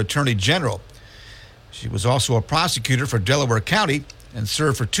run for Attorney General. She was also a prosecutor for Delaware County and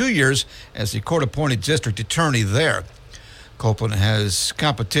served for 2 years as the court-appointed district attorney there. Copeland has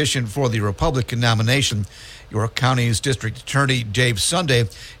competition for the Republican nomination. York County's district attorney, Dave Sunday,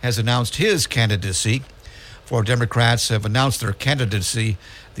 has announced his candidacy. 4 Democrats have announced their candidacy.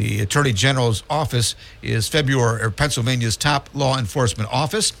 The Attorney General's office is Pennsylvania's top law enforcement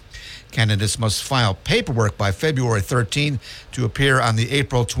office. Candidates must file paperwork by February 13 to appear on the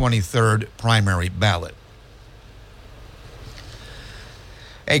April 23rd primary ballot.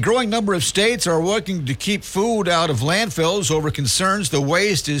 A growing number of states are working to keep food out of landfills over concerns the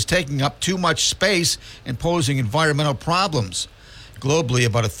waste is taking up too much space and posing environmental problems. Globally,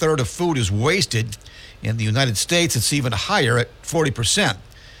 about a third of food is wasted. In the United States, it's even higher at 40%.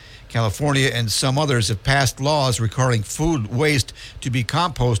 California and some others have passed laws requiring food waste to be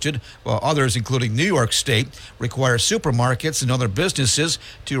composted, while others, including New York State, require supermarkets and other businesses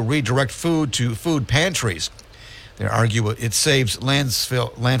to redirect food to food pantries. They argue it saves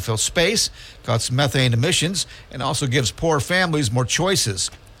landfill space, cuts methane emissions, and also gives poor families more choices.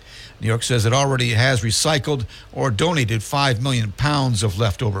 New York says it already has recycled or donated 5 million pounds of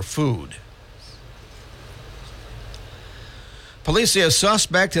leftover food. Police say a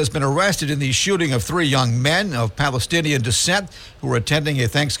suspect has been arrested in the shooting of 3 young men of Palestinian descent who were attending a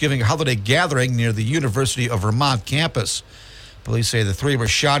Thanksgiving holiday gathering near the University of Vermont campus. Police say the 3 were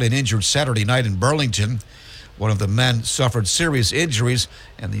shot and injured Saturday night in Burlington. One of the men suffered serious injuries,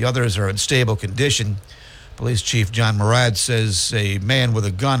 and the others are in stable condition. Police Chief John Murad says a man with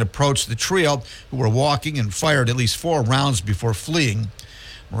a gun approached the trio who were walking and fired at least 4 rounds before fleeing.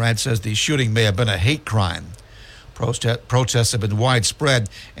 Murad says the shooting may have been a hate crime. Protests have been widespread,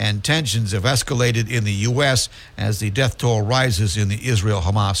 and tensions have escalated in the U.S. as the death toll rises in the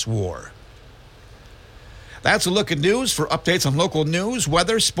Israel-Hamas war. That's a look at news. For updates on local news,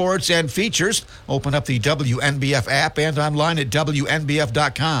 weather, sports, and features, open up the WNBF app and online at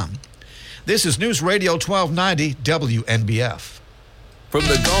WNBF.com. This is News Radio 1290 WNBF. From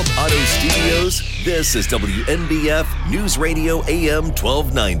the Gulf Auto Studios, this is WNBF News Radio AM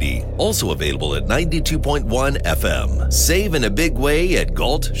 1290. Also available at 92.1 FM. Save in a big way at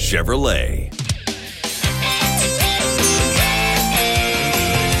Galt Chevrolet.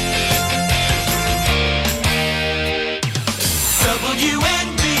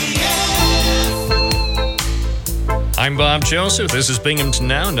 I'm Bob Joseph. This is Binghamton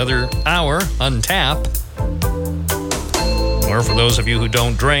Now, another hour on tap. Or for those of you who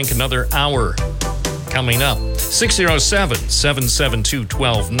don't drink, another hour coming up.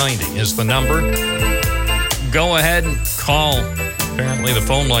 607-772-1290 is the number. Go ahead and call. Apparently the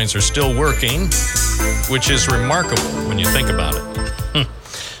phone lines are still working, which is remarkable when you think about it.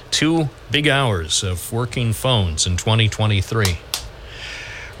 2 big hours of working phones in 2023.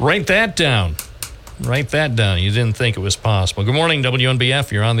 Write that down. Write that down. You didn't think it was possible. Good morning,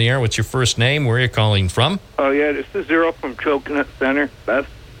 WNBF. You're on the air. What's your first name? Where are you calling from? Oh, yeah, this is Zero from Coconut Center. Beth?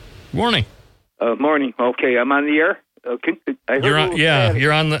 Morning. Morning. Okay, I'm on the air.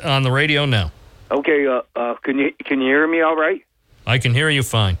 You're on the radio now. Okay, can you hear me all right? I can hear you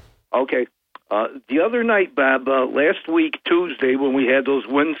fine. Okay. The other night, Bob, last week, Tuesday, when we had those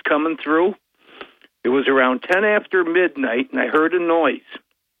winds coming through, it was around 10 after midnight, and I heard a noise.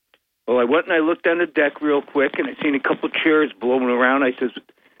 Well, I went and I looked on the deck real quick, and I seen a couple chairs blowing around. I says,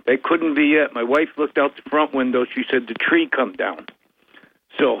 that couldn't be it. My wife looked out the front window. She said, the tree come down.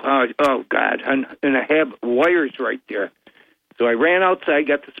 So, oh, God, and I have wires right there. So I ran outside,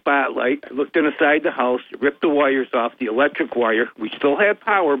 got the spotlight. I looked inside the house, ripped the wires off, the electric wire. We still had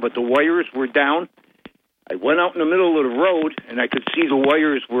power, but the wires were down. I went out in the middle of the road, and I could see the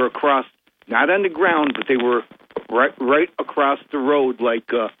wires were across, not on the ground, but they were right across the road,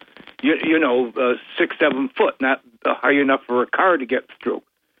 like, 6-7 foot, not high enough for a car to get through.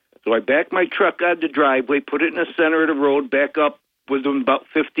 So I backed my truck out the driveway, put it in the center of the road, back up with them about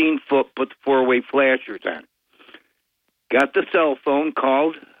 15 foot, put the 4-way flashers on. Got the cell phone,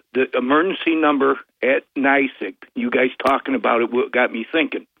 called the emergency number at NYSEG. You guys talking about it got me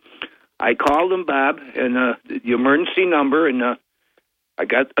thinking. I called them, Bob, and the emergency number, and I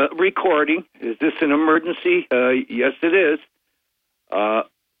got a recording. Is this an emergency? Yes, it is.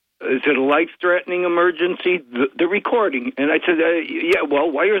 Is it a life-threatening emergency? The recording. And I said, yeah, well,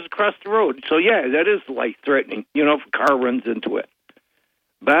 wires across the road. So, yeah, that is life-threatening, if a car runs into it.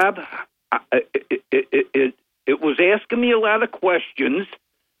 Bob, it was asking me a lot of questions.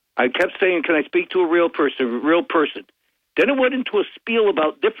 I kept saying, can I speak to a real person? Then it went into a spiel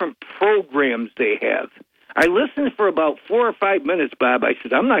about different programs they have. I listened for about 4 or 5 minutes, Bob. I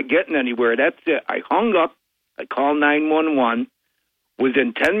said, I'm not getting anywhere. That's it. I hung up. I called 911.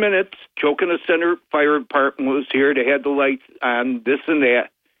 Within 10 minutes, Chocona Center Fire Department was here. They had the lights on, this and that.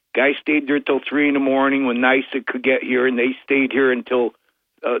 Guy stayed there till 3 in the morning when NYSEG could get here, and they stayed here until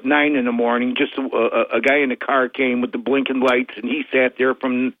 9 in the morning. Just a guy in the car came with the blinking lights, and he sat there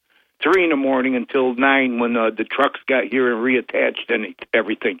from 3 in the morning until 9 when the trucks got here and reattached and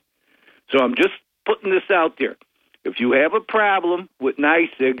everything. So I'm just putting this out there. If you have a problem with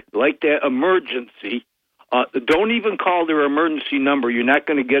NYSEG, like that emergency, don't even call their emergency number. You're not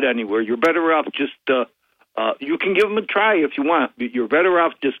going to get anywhere. You're better off just, you can give them a try if you want. You're better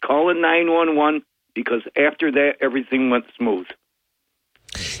off just calling 911 because after that, everything went smooth.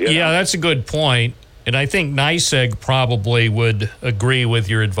 Yeah, that's a good point. And I think NYSEG probably would agree with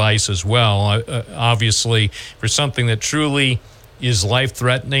your advice as well. Obviously, for something that truly is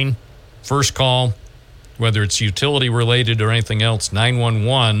life-threatening, first call, whether it's utility-related or anything else,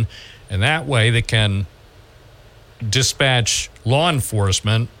 911, and that way they can dispatch law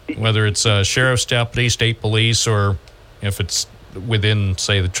enforcement, whether it's a sheriff's deputy, state police, or if it's within,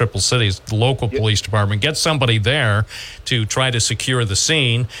 say, the Triple Cities, the local police department, get somebody there to try to secure the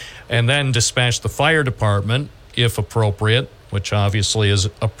scene, and then dispatch the fire department, if appropriate, which obviously is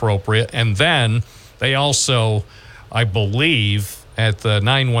appropriate. And then they also, I believe, at the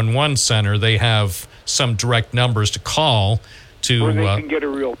 911 center, they have some direct numbers to call to where they can get a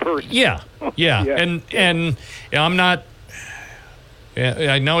real person. Yeah. And I'm not.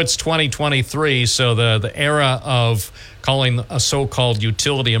 I know it's 2023, so the era of calling a so-called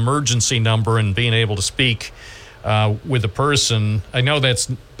utility emergency number and being able to speak with a person, I know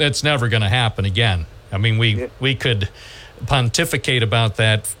that's never going to happen again. I mean, we could pontificate about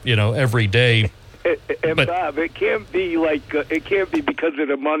that, every day. And Bob, it can't be because of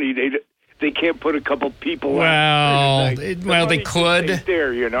the money. They can't put a couple people on. Well, they could.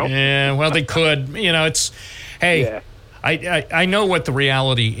 There, Yeah, well, they could. It's, hey, yeah. I know what the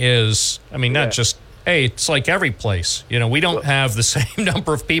reality is. I mean, not just, hey, it's like every place. We don't have the same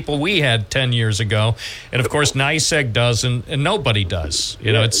number of people we had 10 years ago. And, of course, NYSEG does, and nobody does.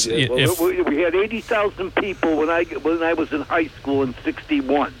 We had 80,000 people when I was in high school in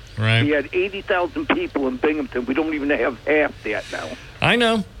 61. Right. We had 80,000 people in Binghamton. We don't even have half that now. I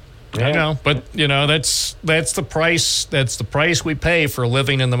know. I know, but that's the price. That's the price we pay for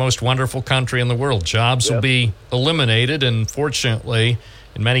living in the most wonderful country in the world. Jobs will be eliminated, and fortunately,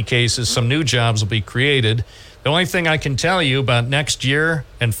 in many cases, some new jobs will be created. The only thing I can tell you about next year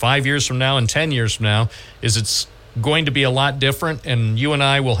and 5 years from now and 10 years from now is it's going to be a lot different, and you and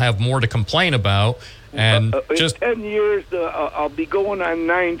I will have more to complain about. And in 10 years, I'll be going on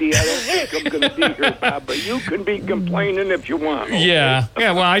 90. I don't think I'm going to be here, Bob, but you can be complaining if you want. Okay? Yeah.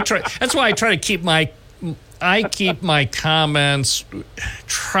 Well, I try. That's why I try to keep my comments,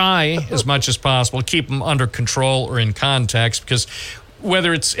 try as much as possible, keep them under control or in context, because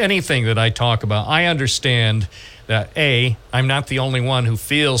whether it's anything that I talk about, I understand that A, I'm not the only one who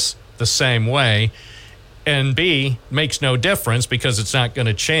feels the same way, and B, makes no difference because it's not going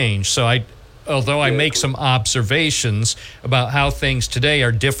to change. So although I make some observations about how things today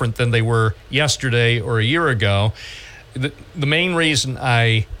are different than they were yesterday or a year ago, the main reason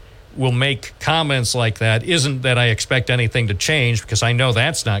I will make comments like that isn't that I expect anything to change, because I know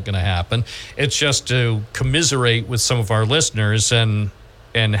that's not going to happen. It's just to commiserate with some of our listeners and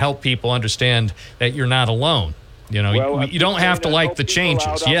help people understand that you're not alone. You know, well, you don't have to like the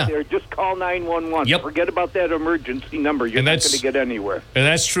changes. Yeah. There, just call 911. Yep. Forget about that emergency number. You're not going to get anywhere. And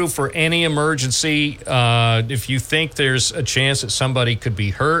that's true for any emergency. If you think there's a chance that somebody could be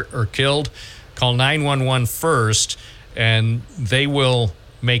hurt or killed, call 911 first, and they will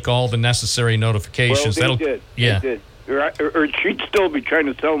make all the necessary notifications. Well, they did. Yeah. They did. Or she'd still be trying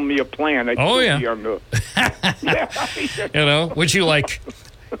to sell me a plan. Yeah. Yeah. You know, would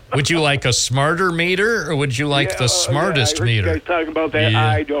you like a smarter meter, or would you like the smartest I heard meter? You guys talking about that? Yeah.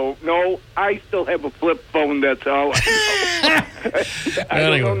 I don't know. I still have a flip phone. That's all I know. I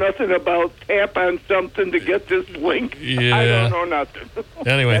don't know nothing about tap on something to get this link. Yeah. I don't know nothing.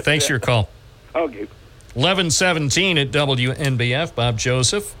 Anyway, thanks for your call. Okay. 11:17 at WNBF. Bob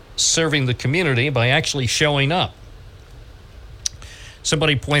Joseph serving the community by actually showing up.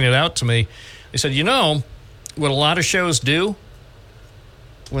 Somebody pointed out to me, they said, you know, what a lot of shows do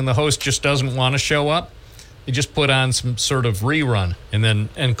when the host just doesn't want to show up, they just put on some sort of rerun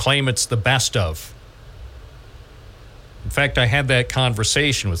and claim it's the best of. In fact, I had that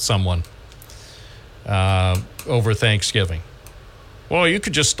conversation with someone over Thanksgiving. Well, you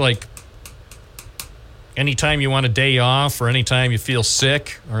could just, like, anytime you want a day off, or anytime you feel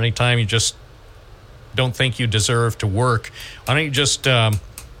sick, or anytime you just don't think you deserve to work, why don't you just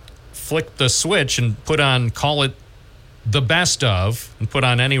flick the switch and call it the best of, and put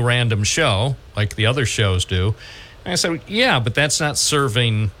on any random show like the other shows do. And I said, yeah, but that's not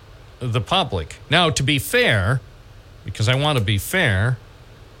serving the public. Now, to be fair, because I want to be fair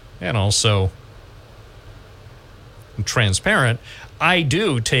and also transparent, I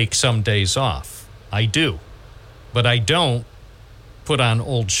do take some days off. I do. But I don't put on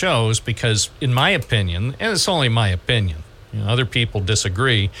old shows because, in my opinion, and it's only my opinion, other people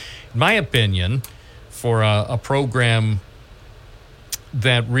disagree, in my opinion, for a program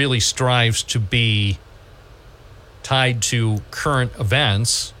that really strives to be tied to current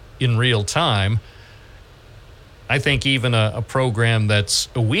events in real time, I think even a program that's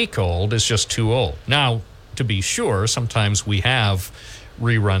a week old is just too old. Now, to be sure, sometimes we have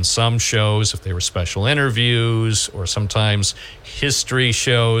rerun some shows if they were special interviews, or sometimes history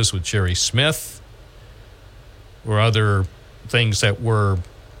shows with Jerry Smith, or other things that were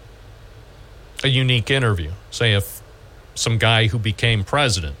a unique interview. Say if some guy who became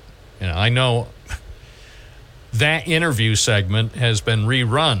president, I know that interview segment has been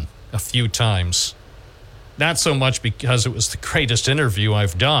rerun a few times. Not so much because it was the greatest interview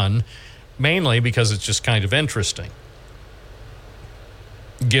I've done, mainly because it's just kind of interesting,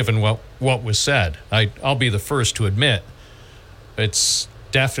 given what was said. I'll be the first to admit it's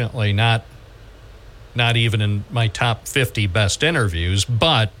definitely not even in my top 50 best interviews,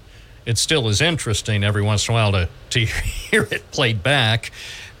 but it still is interesting every once in a while to hear it played back.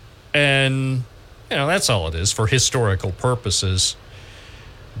 And, that's all it is, for historical purposes.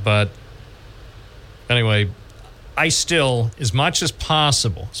 But anyway, I still, as much as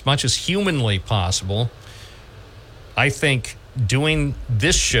possible, as much as humanly possible, I think doing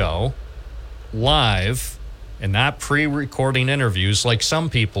this show live and not pre-recording interviews like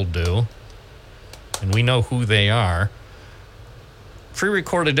some people do, and we know who they are,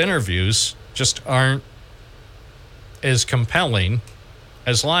 pre-recorded interviews just aren't as compelling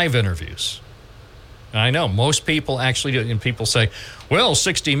as live interviews. And I know most people actually do, and people say, well,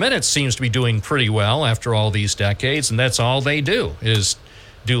 60 Minutes seems to be doing pretty well after all these decades, and that's all they do, is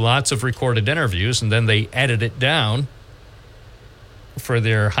do lots of recorded interviews, and then they edit it down for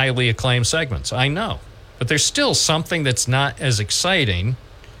their highly acclaimed segments. I know. But there's still something that's not as exciting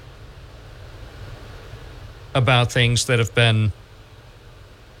about things that have been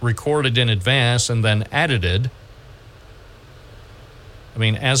recorded in advance and then edited I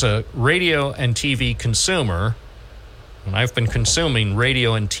mean, as a radio and TV consumer, and I've been consuming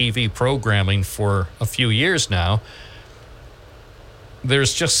radio and TV programming for a few years now,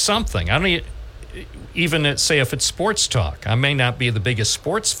 there's just something. I don't even say if it's sports talk. I may not be the biggest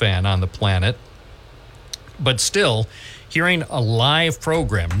sports fan on the planet, but still, hearing a live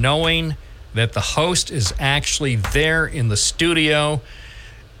program, knowing that the host is actually there in the studio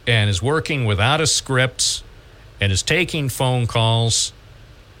and is working without a script and is taking phone calls,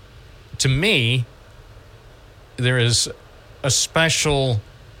 to me, there is a special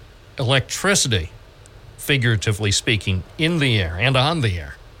electricity, figuratively speaking, in the air and on the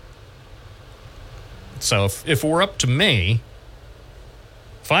air. So if it were up to me,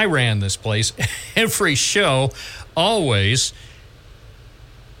 if I ran this place, every show always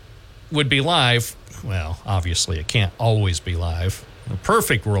would be live. Well, obviously it can't always be live. In a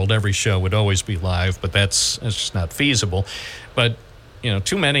perfect world, every show would always be live, but that's just not feasible. But,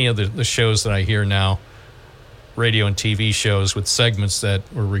 too many of the shows that I hear now, radio and TV shows with segments that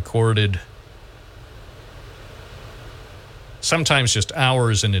were recorded sometimes just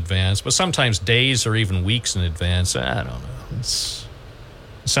hours in advance, but sometimes days or even weeks in advance. I don't know.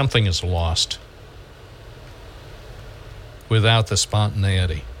 Something is lost without the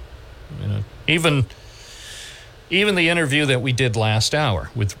spontaneity. Even the interview that we did last hour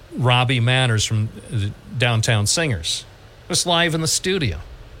with Robbie Manners from the Downtown Singers was live in the studio.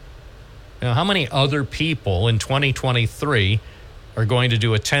 How many other people in 2023 are going to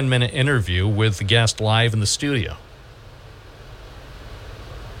do a 10-minute interview with the guest live in the studio?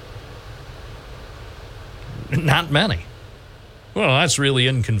 Not many. Well, that's really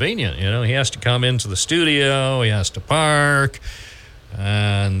inconvenient. He has to come into the studio, he has to park,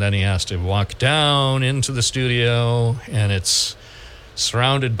 and then he has to walk down into the studio, and it's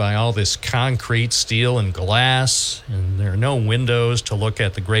surrounded by all this concrete, steel, and glass, and there are no windows to look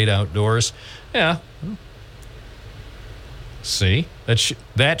at the great outdoors. Yeah. See,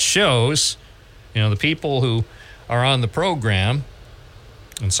 that shows, the people who are on the program,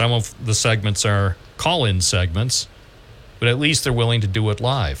 and some of the segments are call-in segments, but at least they're willing to do it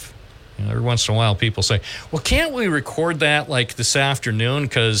live. Every once in a while, people say, well, can't we record that like this afternoon?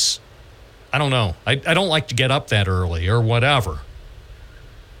 Because, I don't know, I don't like to get up that early or whatever.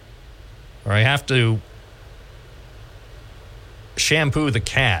 Or I have to shampoo the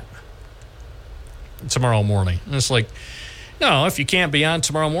cat tomorrow morning. And it's like, no, if you can't be on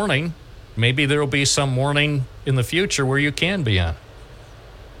tomorrow morning, maybe there will be some morning in the future where you can be on.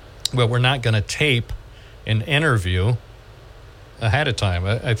 But we're not going to tape an interview ahead of time.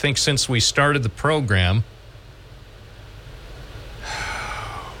 I think since we started the program,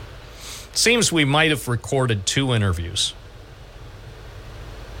 it seems we might have recorded 2 interviews.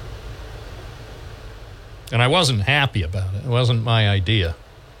 And I wasn't happy about it. It wasn't my idea.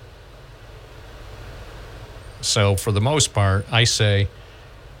 So for the most part, I say,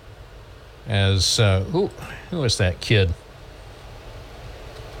 as who is that kid?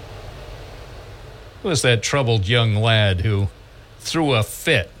 Who was that troubled young lad who threw a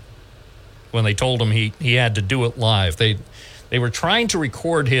fit when they told him he had to do it live? They were trying to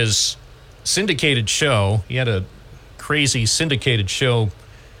record his syndicated show. He had a crazy syndicated show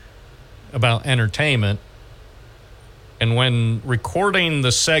about entertainment. And when recording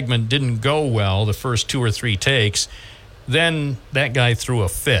the segment didn't go well, the first 2 or 3 takes, then that guy threw a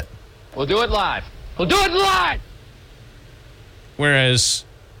fit. We'll do it live. We'll do it live! Whereas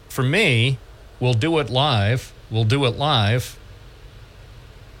for me, we'll do it live. We'll do it live.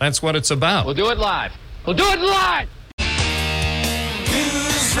 That's what it's about. We'll do it live. We'll do it live!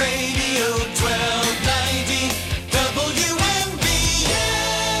 News Radio 1290 WNBF.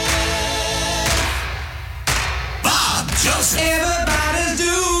 Bob Joseph. Everybody's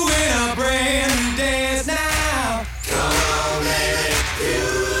doing a brand new dance now. Come on, baby,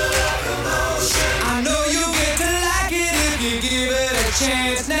 feel the locomotion. I know you'll get to like it if you give it a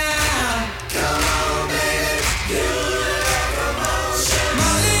chance now. Come on, baby, feel the locomotion. My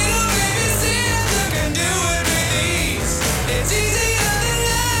little baby sister can do it with ease. It's easier than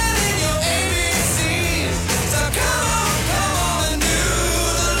learning your ABCs. So come on and do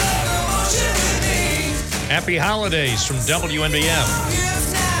the locomotion with me. Happy holidays from WNBF.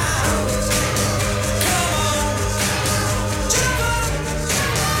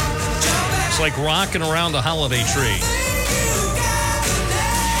 It's like rocking around the holiday tree.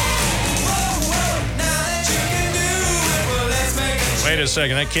 Wait a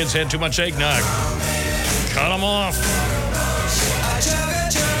second, that kid's had too much eggnog. Cut him off.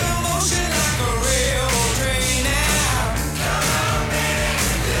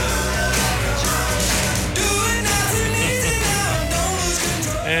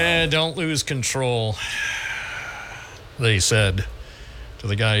 don't lose control, they said to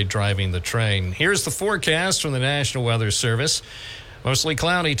the guy driving the train. Here's the forecast from the National Weather Service. Mostly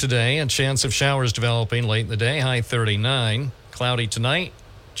cloudy today, a chance of showers developing late in the day, high 39. Cloudy tonight,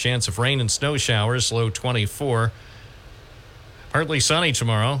 chance of rain and snow showers, low 24. Partly sunny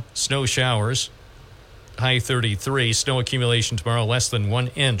tomorrow, snow showers, high 33. Snow accumulation tomorrow, less than 1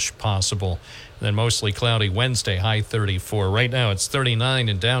 inch possible. And then mostly cloudy Wednesday, high 34. Right now it's 39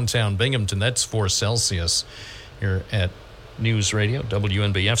 in downtown Binghamton. That's 4 Celsius here at News Radio,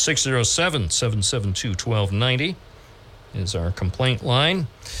 WNBF. 607-772-1290 is our complaint line.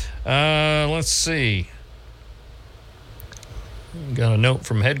 Let's see. Got a note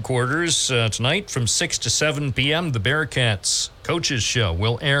from headquarters tonight from 6 to 7 p.m. The Bearcats Coaches Show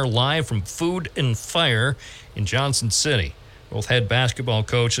will air live from Food and Fire in Johnson City. Both head basketball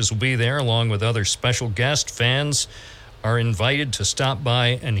coaches will be there along with other special guests. Fans are invited to stop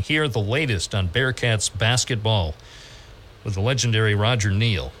by and hear the latest on Bearcats basketball with the legendary Roger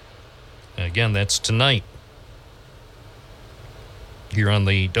Neal. Again, that's tonight here on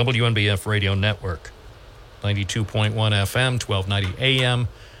the WNBF radio network. 92.1 FM, 1290 AM,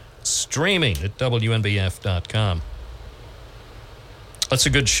 streaming at WNBF.com. That's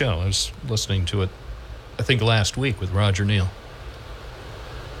a good show. I was listening to it, I think, last week with Roger Neal.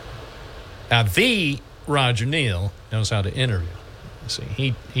 Now, the Roger Neal knows how to interview.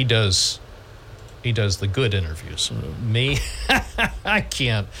 See, he does the good interviews. Me, I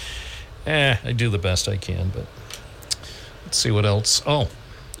can't. I do the best I can, but let's see what else. Oh,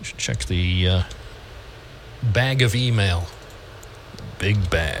 I should check the bag of email. Big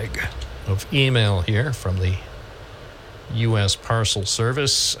bag of email here from the U.S. Parcel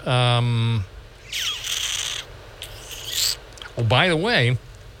Service. Oh, by the way,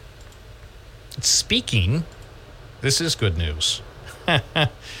 speaking, this is good news.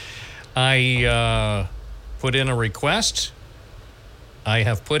 I put in a request. I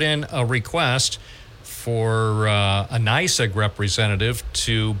have put in a request for a NYSEG representative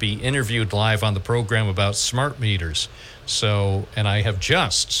to be interviewed live on the program about smart meters. So, and I have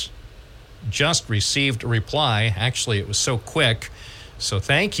just received a reply. Actually, it was so quick. So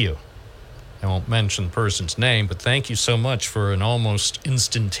thank you. I won't mention the person's name, but thank you so much for an almost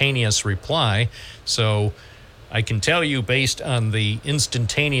instantaneous reply. So I can tell you, based on the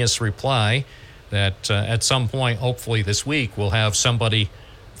instantaneous reply, that at some point, hopefully this week, we'll have somebody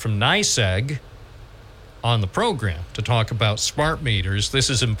from NYSEG on the program to talk about smart meters.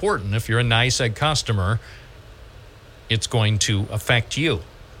 This is important. If you're a NYSEG customer, it's going to affect you.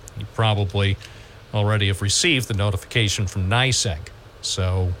 You probably already have received the notification from NYSEG.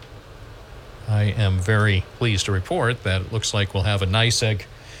 So I am very pleased to report that it looks like we'll have a NYSEG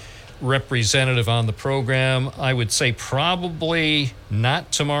representative on the program. I would say probably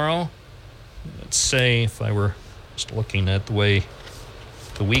not tomorrow. Let's say, if I were just looking at the way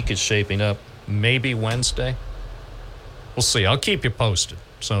the week is shaping up, maybe Wednesday. We'll see. I'll keep you posted.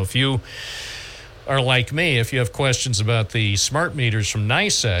 So if you are like me, if you have questions about the smart meters from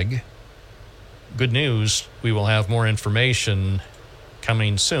NYSEG, good news, we will have more information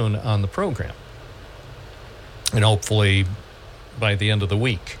coming soon on the program. And hopefully by the end of the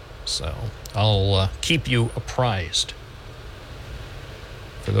week. So I'll keep you apprised.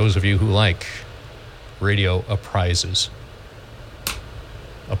 For those of you who like radio apprizes.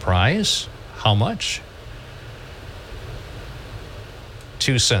 A prize? How much?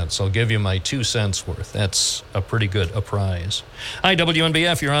 2 cents. I'll give you my 2 cents worth. That's a pretty good a prize. Hi,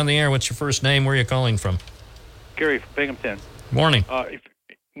 WNBF. You're on the air. What's your first name? Where are you calling from? Gary from Binghamton. Morning.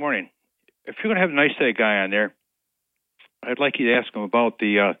 Morning. If you're going to have a NYSEG guy on there, I'd like you to ask him about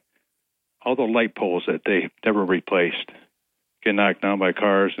the all the light poles that they never replaced. Get knocked down by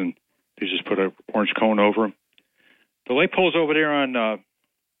cars, and they just put an orange cone over them. The light poles over there on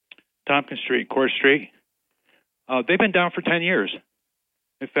Tompkins Street, Court Street, they've been down for 10 years.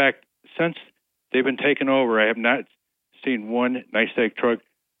 In fact, since they've been taken over, I have not seen one NYSEG truck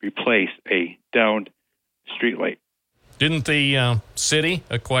replace a downed street light. Didn't the city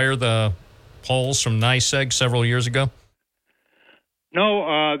acquire the poles from NYSEG several years ago?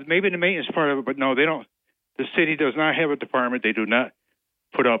 No, maybe the maintenance part of it, but no, they don't. The city does not have a department. They do not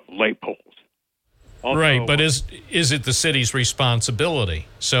put up light poles. Also, right, but is it the city's responsibility?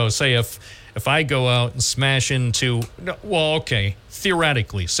 So say if I go out and smash into, well, okay,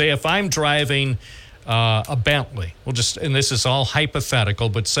 theoretically, say if I'm driving a Bentley, and this is all hypothetical,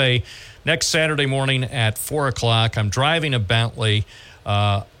 but say next Saturday morning at 4 o'clock, I'm driving a Bentley,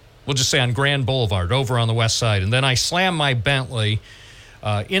 we'll just say on Grand Boulevard over on the west side, and then I slam my Bentley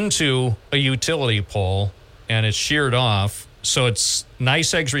into a utility pole and it's sheared off, So it's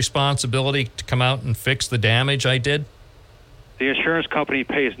NYSEG's responsibility to come out and fix the damage I did? The insurance company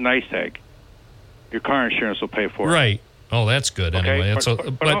pays NYSEG. Your car insurance will pay for it. Right. Oh, that's good. Okay, Anyway,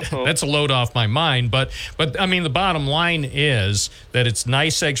 but also, that's a load off my mind. But I mean, the bottom line is that it's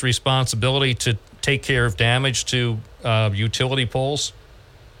NYSEG's responsibility to take care of damage to utility poles.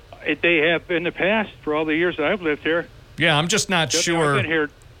 they have in the past for all the years that I've lived here. Yeah, I'm just not sure.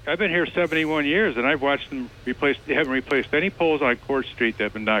 I've been here 71 years, and I've watched them replace. They haven't replaced any poles on Court Street that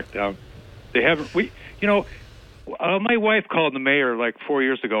have been knocked down. They haven't. My wife called the mayor like 4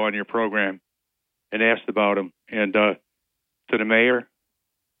 years ago on your program and asked about him. And to the mayor,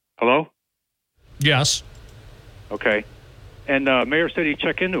 hello? Yes. Okay. And mayor said he'd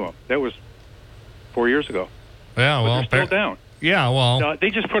check into him. That was 4 years ago. Yeah, well, they're still down. Yeah, well,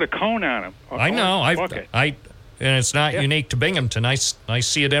 they just put a cone on him. I know. And it's not unique to Binghamton. I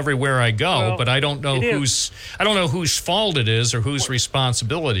see it everywhere I go, but I don't know whose fault it is or whose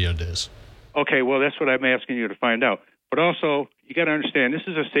responsibility it is. Okay, well, that's what I'm asking you to find out. But also, you got to understand, this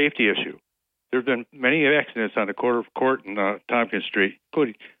is a safety issue. There have been many accidents on the Court and Tompkins Street,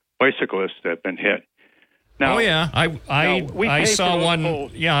 including bicyclists that have been hit. Now, I saw one.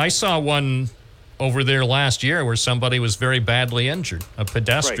 Poles. Yeah, I saw one over there last year where somebody was very badly injured. A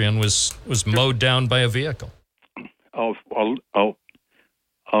pedestrian was mowed down by a vehicle. A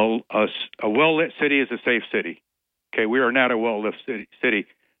well-lit city is a safe city. Okay, we are not a well-lit city.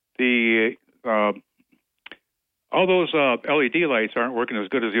 The all those LED lights aren't working as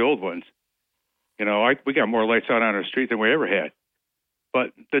good as the old ones. You know, we got more lights out on our street than we ever had.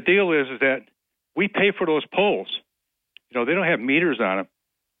 But the deal is that we pay for those poles. You know, they don't have meters on them.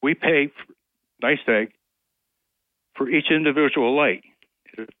 We pay NYSEG for each individual light.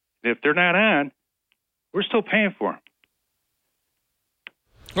 If they're not on, we're still paying for them.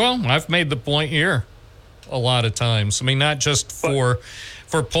 Well, I've made the point here a lot of times. I mean, not just for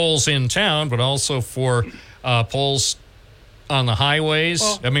poles in town, but also for poles on the highways.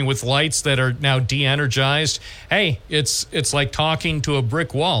 Well, I mean, with lights that are now de-energized. Hey, it's like talking to a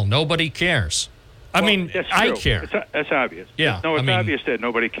brick wall. Nobody cares. I mean, I care. That's obvious. Yeah. No, it's obvious that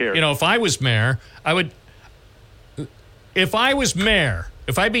nobody cares. You know, if I was mayor, if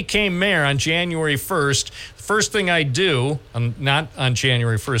I became mayor on January 1st, the first thing I'd do, not on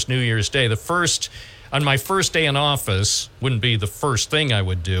January 1st, New Year's Day, on my first day in office, wouldn't be the first thing I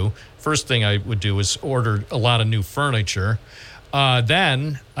would do. First thing I would do is order a lot of new furniture.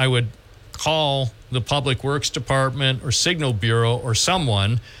 Then I would call the Public Works Department or Signal Bureau or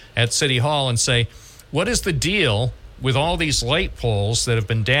someone at City Hall and say, what is the deal with all these light poles that have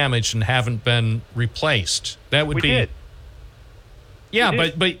been damaged and haven't been replaced? That would be... Did. Yeah,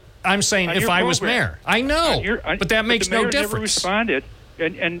 but I'm saying if I was mayor. I know, but that makes no difference. Never responded.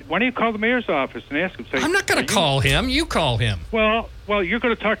 And why don't you call the mayor's office and ask him? Say, I'm not going to call him. You call him. Well, you're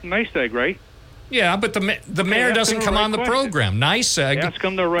going to talk to NYSEG, right? Yeah, but the mayor doesn't come on the program. NYSEG. Ask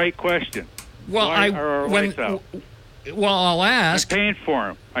him the right question. Well, I'll ask.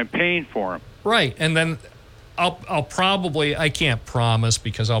 I'm paying for him. Right, and then I'll probably, I can't promise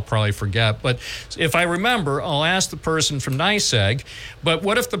because I'll probably forget, but if I remember, I'll ask the person from NYSEG, but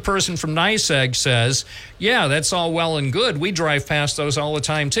what if the person from NYSEG says, yeah, that's all well and good. We drive past those all the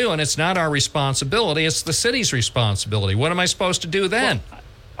time too, and it's not our responsibility, it's the city's responsibility. What am I supposed to do then?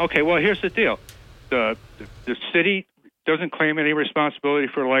 Well, here's the deal. The city doesn't claim any responsibility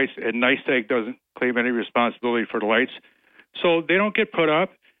for the lights, and NYSEG doesn't claim any responsibility for the lights, so they don't get put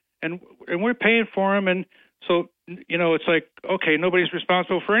up, and we're paying for them, and so, you know, it's like, okay, nobody's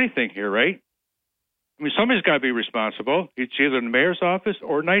responsible for anything here, right? I mean, somebody's got to be responsible. It's either the mayor's office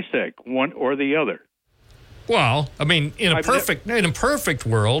or NYSEG, one or the other. Well, I mean, in a perfect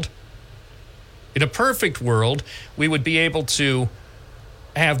world, we would be able to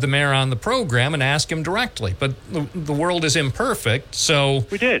have the mayor on the program and ask him directly. But the world is imperfect, so...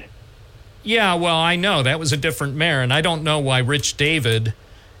 We did. Yeah, well, I know. That was a different mayor, and I don't know why Rich David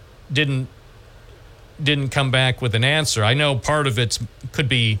didn't come back with an answer. I know part of it could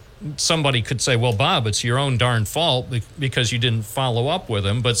be somebody could say, well, Bob, it's your own darn fault because you didn't follow up with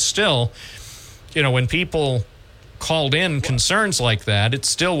him. But still, you know, when people called in concerns like that, it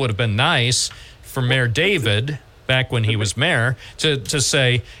still would have been nice for Mayor David, back when he was mayor, to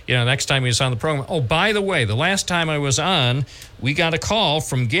say, you know, next time he was on the program, oh, by the way, the last time I was on, we got a call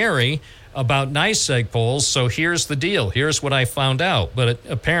from Gary about NYSEG poles, so here's the deal. Here's what I found out. But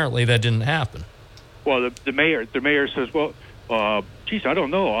apparently that didn't happen. Well, the mayor says, well, geez, I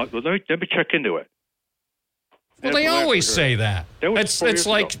don't know. Let me check into it. Well, they always say that. It's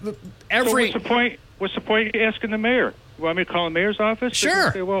like every... So what's the point of asking the mayor? You want me to call the mayor's office?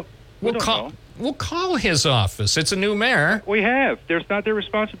 Sure. Say, well, We'll call his office. It's a new mayor. We have. There's not their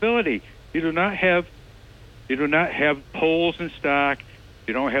responsibility. You do not have poles in stock.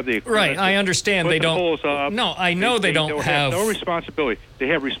 You don't have the equipment. Right, I understand put they the don't. poles up. No, I know they don't have no responsibility. They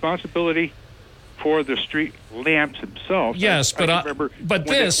have responsibility for the street lamps themselves. Yes, I remember when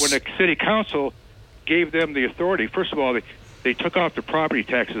the city council gave them the authority. First of all, they took off the property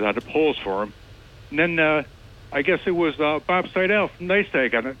taxes out of poles for them. And then I guess it was Bob Seidel from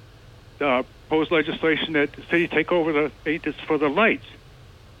NYSEG on it proposed legislation that the city take over the maintenance for the lights.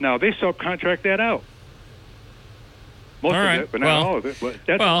 Now, they subcontract that out. Most of it, but not all of it. But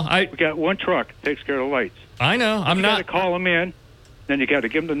we got one truck that takes care of the lights. I know. You got to call them in, then you got to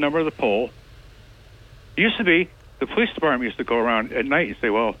give them the number of the pole. It used to be the police department used to go around at night and say,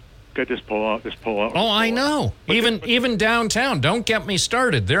 well, got this pole out, this pole out. Oh, I know. Even downtown. Don't get me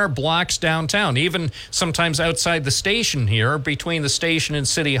started. There are blocks downtown, even sometimes outside the station here, between the station and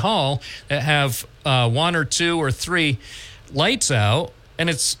City Hall, that have 1 or 2 or 3 lights out. And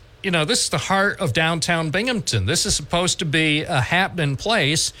it's, this is the heart of downtown Binghamton. This is supposed to be a happening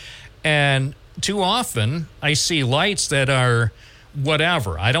place. And too often I see lights that are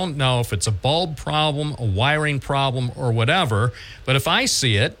whatever. I don't know if it's a bulb problem, a wiring problem, or whatever. But if I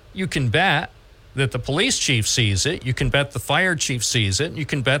see it, you can bet that the police chief sees it. You can bet the fire chief sees it. You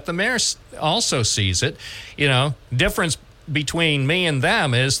can bet the mayor also sees it. Difference between me and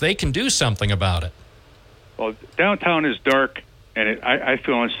them is they can do something about it. Well, downtown is dark, and I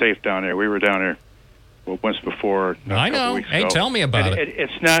feel unsafe down there. We were down there once before. I know. Weeks hey, ago. Tell me about it.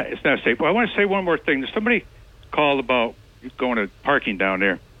 It's not safe. Well, I want to say one more thing. Somebody called about going to parking down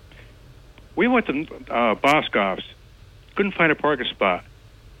there. We went to Boscov's. Couldn't find a parking spot.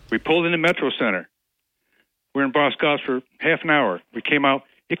 We pulled in the Metro Center. We were in Boscov's for half an hour. We came out.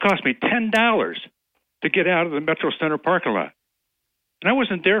 It cost me $10 to get out of the Metro Center parking lot. And I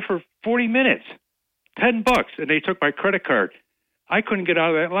wasn't there for 40 minutes. $10, and they took my credit card. I couldn't get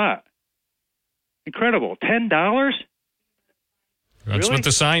out of that lot. Incredible. $10? That's really? What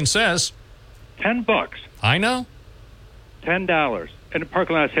the sign says. $10. I know. $10. And the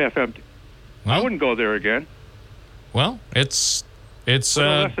parking lot's half empty. Well, I wouldn't go there again. Well, it's what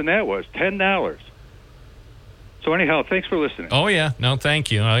less than that was $10. So anyhow, thanks for listening. Oh yeah, no,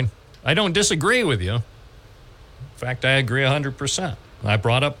 thank you. I don't disagree with you. In fact, I agree 100%. I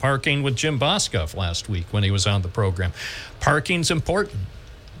brought up parking with Jim Boskoff last week when he was on the program. Parking's important.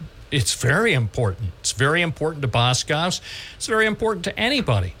 It's very important. It's very important to Boskoff's. It's very important to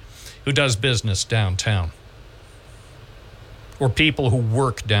anybody who does business downtown or people who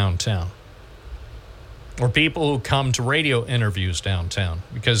work downtown or people who come to radio interviews downtown,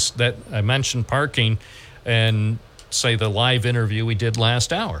 because that I mentioned parking and say the live interview we did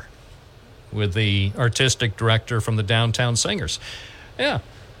last hour with the artistic director from the Downtown Singers. Yeah,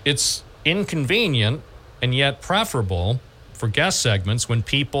 it's inconvenient and yet preferable for guest segments when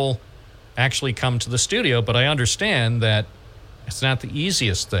people actually come to the studio, but I understand that it's not the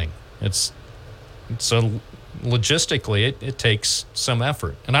easiest thing. It's logistically, it takes some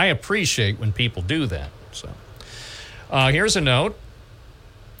effort, and I appreciate when people do that. So here's a note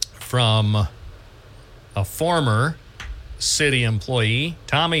from a former city employee.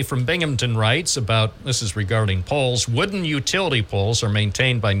 Tommy from Binghamton writes about, this is regarding poles. Wooden utility poles are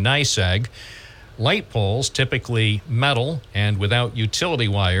maintained by NYSEG. Light poles, typically metal and without utility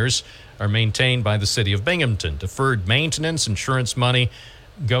wires, are maintained by the city of Binghamton. Deferred maintenance insurance money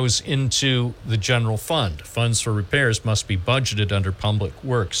goes into the general fund. Funds for repairs must be budgeted under public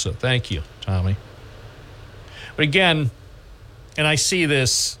works. So thank you, Tommy. But again, and I see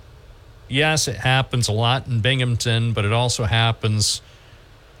this, yes, it happens a lot in Binghamton, but it also happens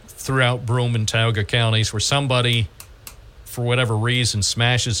throughout Broome and Tioga counties where somebody, for whatever reason,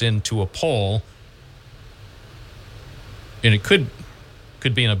 smashes into a pole. And it could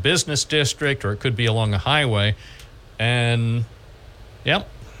be in a business district or it could be along a highway. And, yep,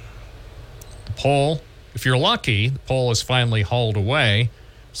 the pole, if you're lucky, the pole is finally hauled away.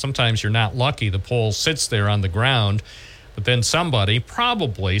 Sometimes you're not lucky. The pole sits there on the ground. But then somebody,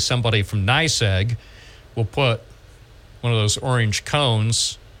 probably somebody from NYSEG, will put one of those orange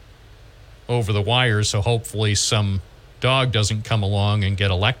cones over the wires so hopefully some dog doesn't come along and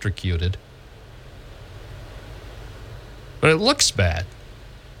get electrocuted. But it looks bad.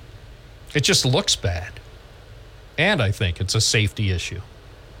 It just looks bad. And I think it's a safety issue.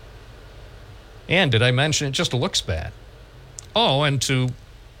 And did I mention it just looks bad? Oh, and to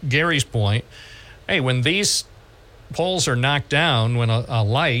Gary's point, hey, when these poles are knocked down, when a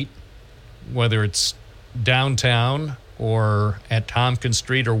light, whether it's downtown or at Tompkins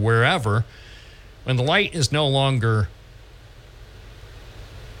Street or wherever, when the light is no longer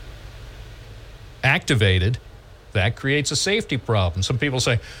activated, that creates a safety problem. Some people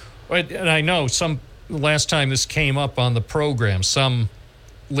say, and I know last time this came up on the program, some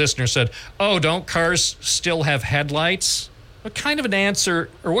listener said, oh, don't cars still have headlights? What kind of an answer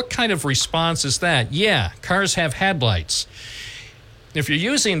or what kind of response is that? Yeah, cars have headlights. If you're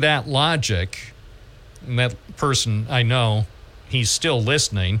using that logic, and that person I know, he's still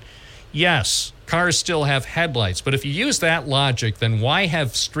listening, yes, cars still have headlights. But if you use that logic, then why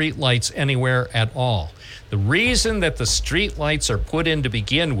have street lights anywhere at all? The reason that the street lights are put in to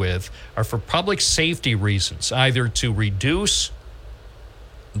begin with are for public safety reasons, either to reduce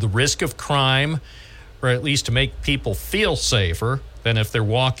the risk of crime or at least to make people feel safer than if they're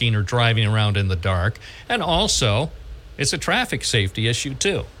walking or driving around in the dark. And also, it's a traffic safety issue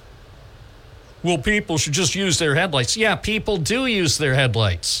too. Well, people should just use their headlights. Yeah, people do use their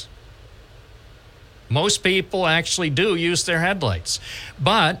headlights. Most people actually do use their headlights.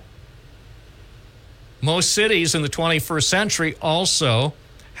 But most cities in the 21st century also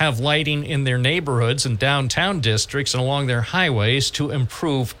have lighting in their neighborhoods and downtown districts and along their highways to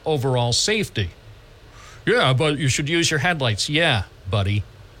improve overall safety. Yeah, but you should use your headlights. Yeah, buddy.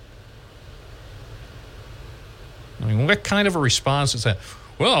 I mean, what kind of a response is that?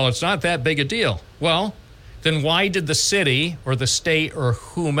 Well, it's not that big a deal. Well, then why did the city or the state or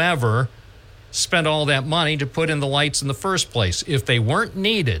whomever spend all that money to put in the lights in the first place? If they weren't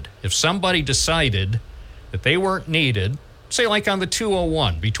needed, if somebody decided that they weren't needed, say like on the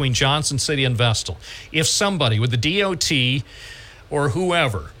 201 between Johnson City and Vestal, if somebody with the DOT or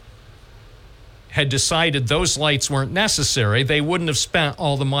whoever had decided those lights weren't necessary, they wouldn't have spent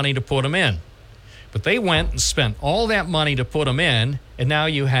all the money to put them in. But they went and spent all that money to put them in, and now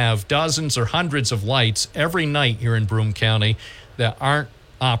you have dozens or hundreds of lights every night here in Broome County that aren't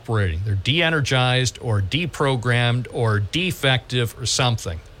operating. They're de-energized or deprogrammed or defective or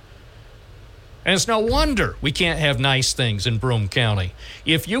something. And it's no wonder we can't have nice things in Broome County.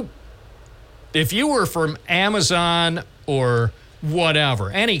 If you were from Amazon or whatever,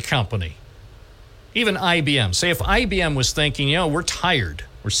 any company, even IBM, say if IBM was thinking, we're tired.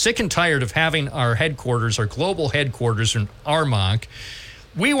 We're sick and tired of having our headquarters, our global headquarters in Armonk.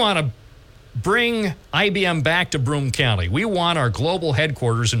 We want to bring IBM back to Broome County. We want our global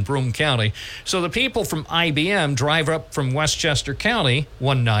headquarters in Broome County. So the people from IBM drive up from Westchester County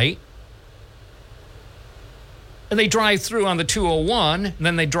one night, and they drive through on the 201, and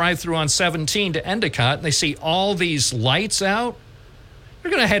then they drive through on 17 to Endicott, and they see all these lights out. They're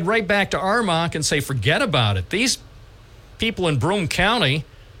going to head right back to Armonk and say, forget about it. These people in Broome County,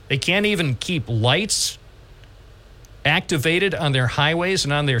 they can't even keep lights activated on their highways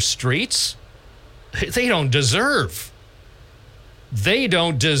and on their streets. They don't deserve an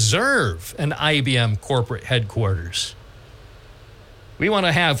IBM corporate headquarters. We want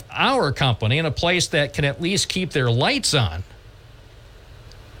to have our company in a place that can at least keep their lights on.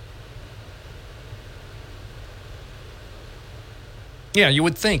 Yeah, you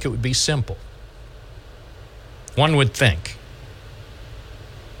would think it would be simple. One would think.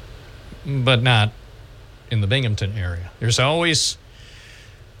 But not in the Binghamton area. There's always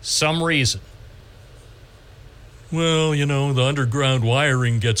some reason. Well, the underground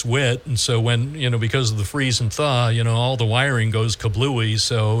wiring gets wet, and so when, because of the freeze and thaw, all the wiring goes kablooey,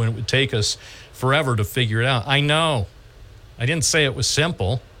 so it would take us forever to figure it out. I know. I didn't say it was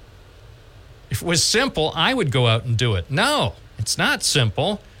simple. If it was simple, I would go out and do it. No, it's not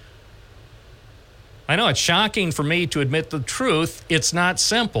simple. I know it's shocking for me to admit the truth. It's not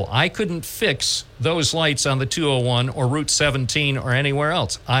simple. I couldn't fix those lights on the 201 or Route 17 or anywhere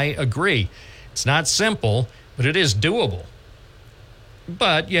else. I agree. It's not simple, but it is doable.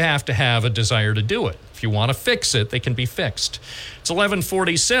 But you have to have a desire to do it. If you want to fix it, they can be fixed. It's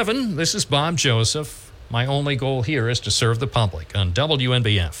 11:47. This is Bob Joseph. My only goal here is to serve the public on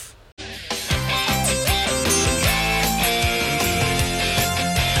WNBF.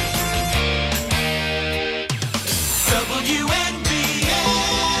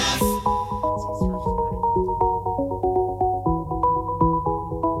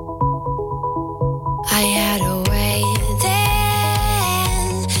 I had a way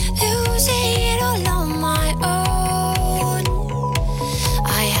then, losing it all on my own.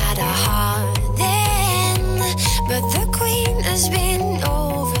 I had a heart then, but the queen has been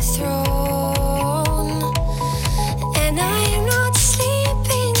overthrown. And I am not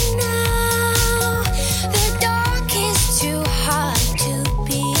sleeping now. The dark is too hard to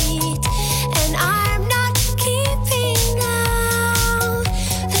beat, and I'm not keeping now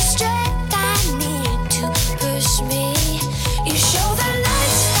the strength I need to push me. You show the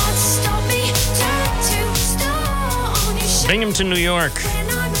lights that stop me, turn to stone. You show Binghamton, New York,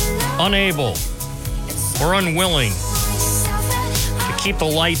 unable or unwilling to keep the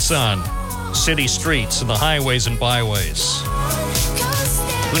lights on city streets and the highways and byways?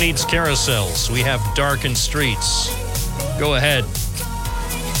 Who needs carousels? We have darkened streets. Go ahead.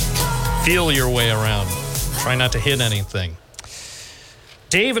 Feel your way around. Try not to hit anything.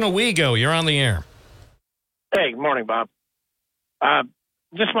 Dave in Owego, you're on the air. Hey, good morning, Bob.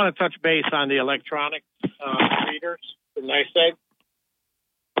 Just want to touch base on the electronic readers from NYSEG.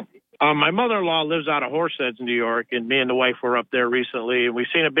 My mother-in-law lives out of Horseheads, New York, and me and the wife were up there recently, and we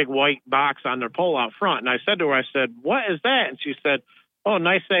seen a big white box on their pole out front. And I said to her, what is that? And she said, oh,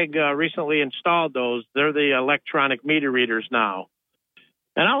 NYSEG recently installed those. They're the electronic meter readers now.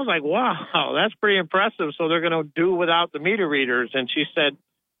 And I was like, wow, that's pretty impressive. So they're going to do without the meter readers. And she said,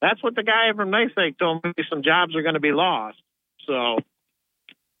 that's what the guy from NYSEG told me, some jobs are going to be lost. So,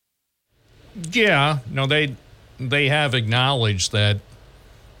 yeah, no, they have acknowledged that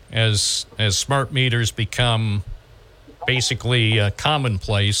as smart meters become basically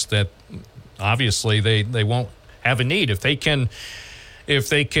commonplace, that obviously they won't have a need. If they can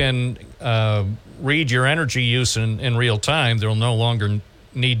read your energy use in real time, there'll no longer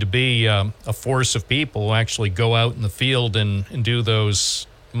need to be a force of people who actually go out in the field and do those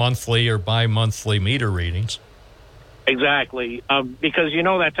monthly or bi-monthly meter readings. Exactly, because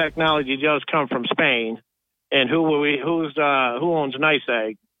that technology does come from Spain, and who owns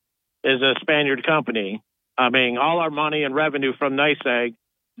NYSEG is a Spaniard company. I mean, all our money and revenue from NYSEG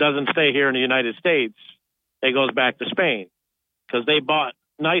doesn't stay here in the United States. It goes back to Spain because they bought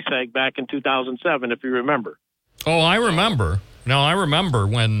NYSEG back in 2007, if you remember. Oh, I remember. No, I remember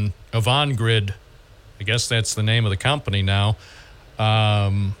when Avangrid, I guess that's the name of the company now,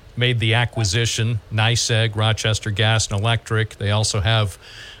 made the acquisition, NYSEG, Rochester Gas and Electric. They also have,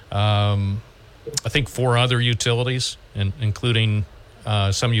 I think, 4 other utilities, including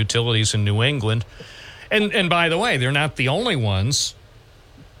some utilities in New England. And by the way, they're not the only ones.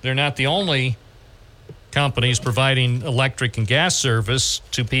 They're not the only companies providing electric and gas service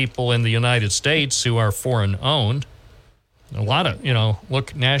to people in the United States who are foreign-owned. A lot of,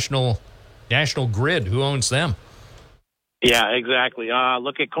 look, National Grid, who owns them? Yeah, exactly.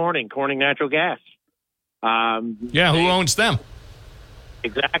 Look at Corning Natural Gas. Who owns them?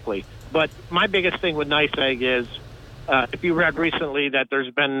 Exactly. But my biggest thing with NYSEG is, if you read recently that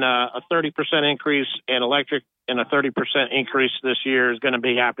there's been a 30% increase in electric and a 30% increase this year is going to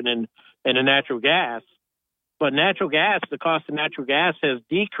be happening in the natural gas. But natural gas, the cost of natural gas has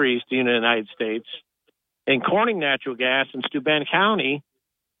decreased in the United States. And Corning Natural Gas in Steuben County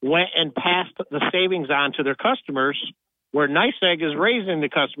went and passed the savings on to their customers, where NYSEG is raising the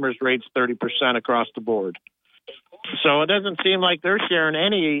customers' rates 30% across the board. So it doesn't seem like they're sharing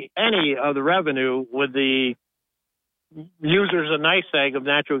any of the revenue with the users of NYSEG of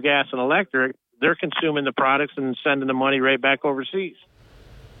natural gas and electric. They're consuming the products and sending the money right back overseas.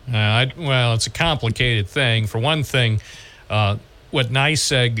 Well, it's a complicated thing. For one thing, what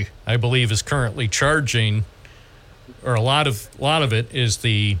NYSEG, I believe, is currently charging, or a lot of it is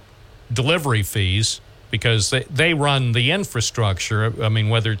the delivery fees, because they run the infrastructure. I mean,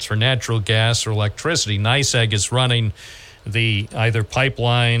 whether it's for natural gas or electricity, NYSEG is running the either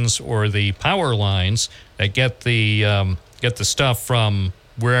pipelines or the power lines that get the stuff from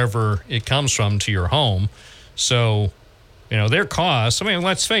wherever it comes from to your home. So, their costs, I mean,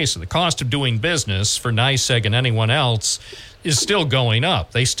 let's face it, the cost of doing business for NYSEG and anyone else is still going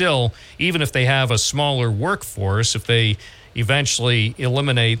up. They still, even if they have a smaller workforce, if they eventually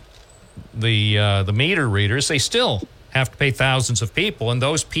eliminate the meter readers, they still have to pay thousands of people. And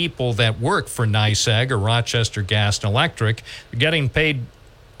those people that work for NYSEG or Rochester Gas and Electric are getting paid,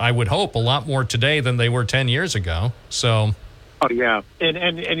 I would hope, a lot more today than they were 10 years ago. So... Oh, yeah.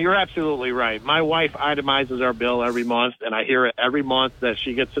 And you're absolutely right. My wife itemizes our bill every month, and I hear it every month that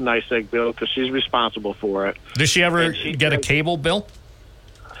she gets a NYSEG bill because she's responsible for it. Does she ever get a cable bill?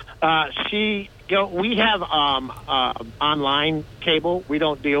 We have online cable. We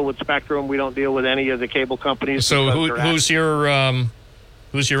don't deal with Spectrum. We don't deal with any of the cable companies. So who's your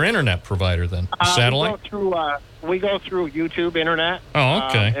internet provider then? Satellite? We go through YouTube internet. Oh,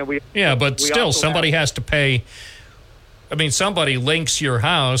 okay. And but still, somebody has to pay. I mean, somebody links your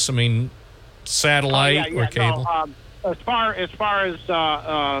house. I mean, satellite or cable. No, as far as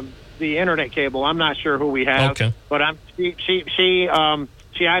the internet cable, I'm not sure who we have. Okay. But she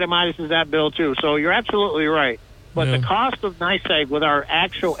itemizes that bill too. So you're absolutely right. But the cost of NYSEG with our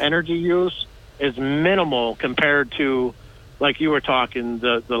actual energy use is minimal compared to, like you were talking,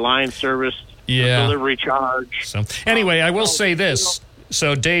 the line service, the delivery charge. So anyway, I will say this.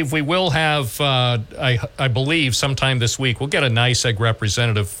 So, Dave, we will have, I believe, sometime this week, we'll get a NYSEG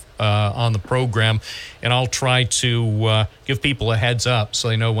representative on the program, and I'll try to give people a heads up so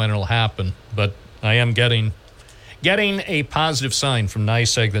they know when it'll happen. But I am getting a positive sign from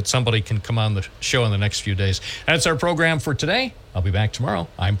NYSEG that somebody can come on the show in the next few days. That's our program for today. I'll be back tomorrow.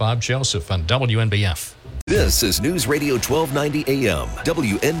 I'm Bob Joseph on WNBF. This is News Radio 1290 AM,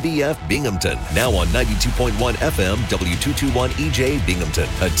 WNBF Binghamton. Now on 92.1 FM, W221 EJ Binghamton,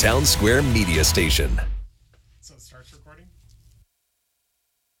 a Town Square media station. So it starts recording?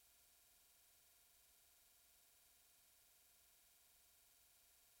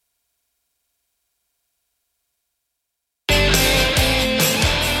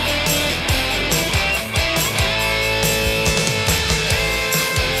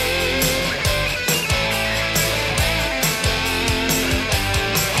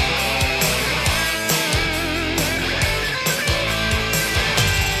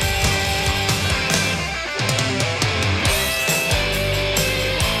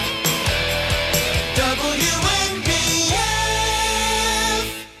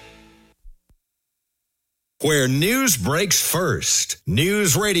 Where news breaks first.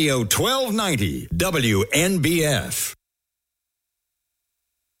 News Radio 1290 WNBF.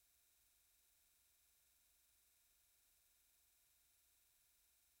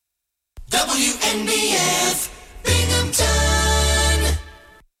 WNBF.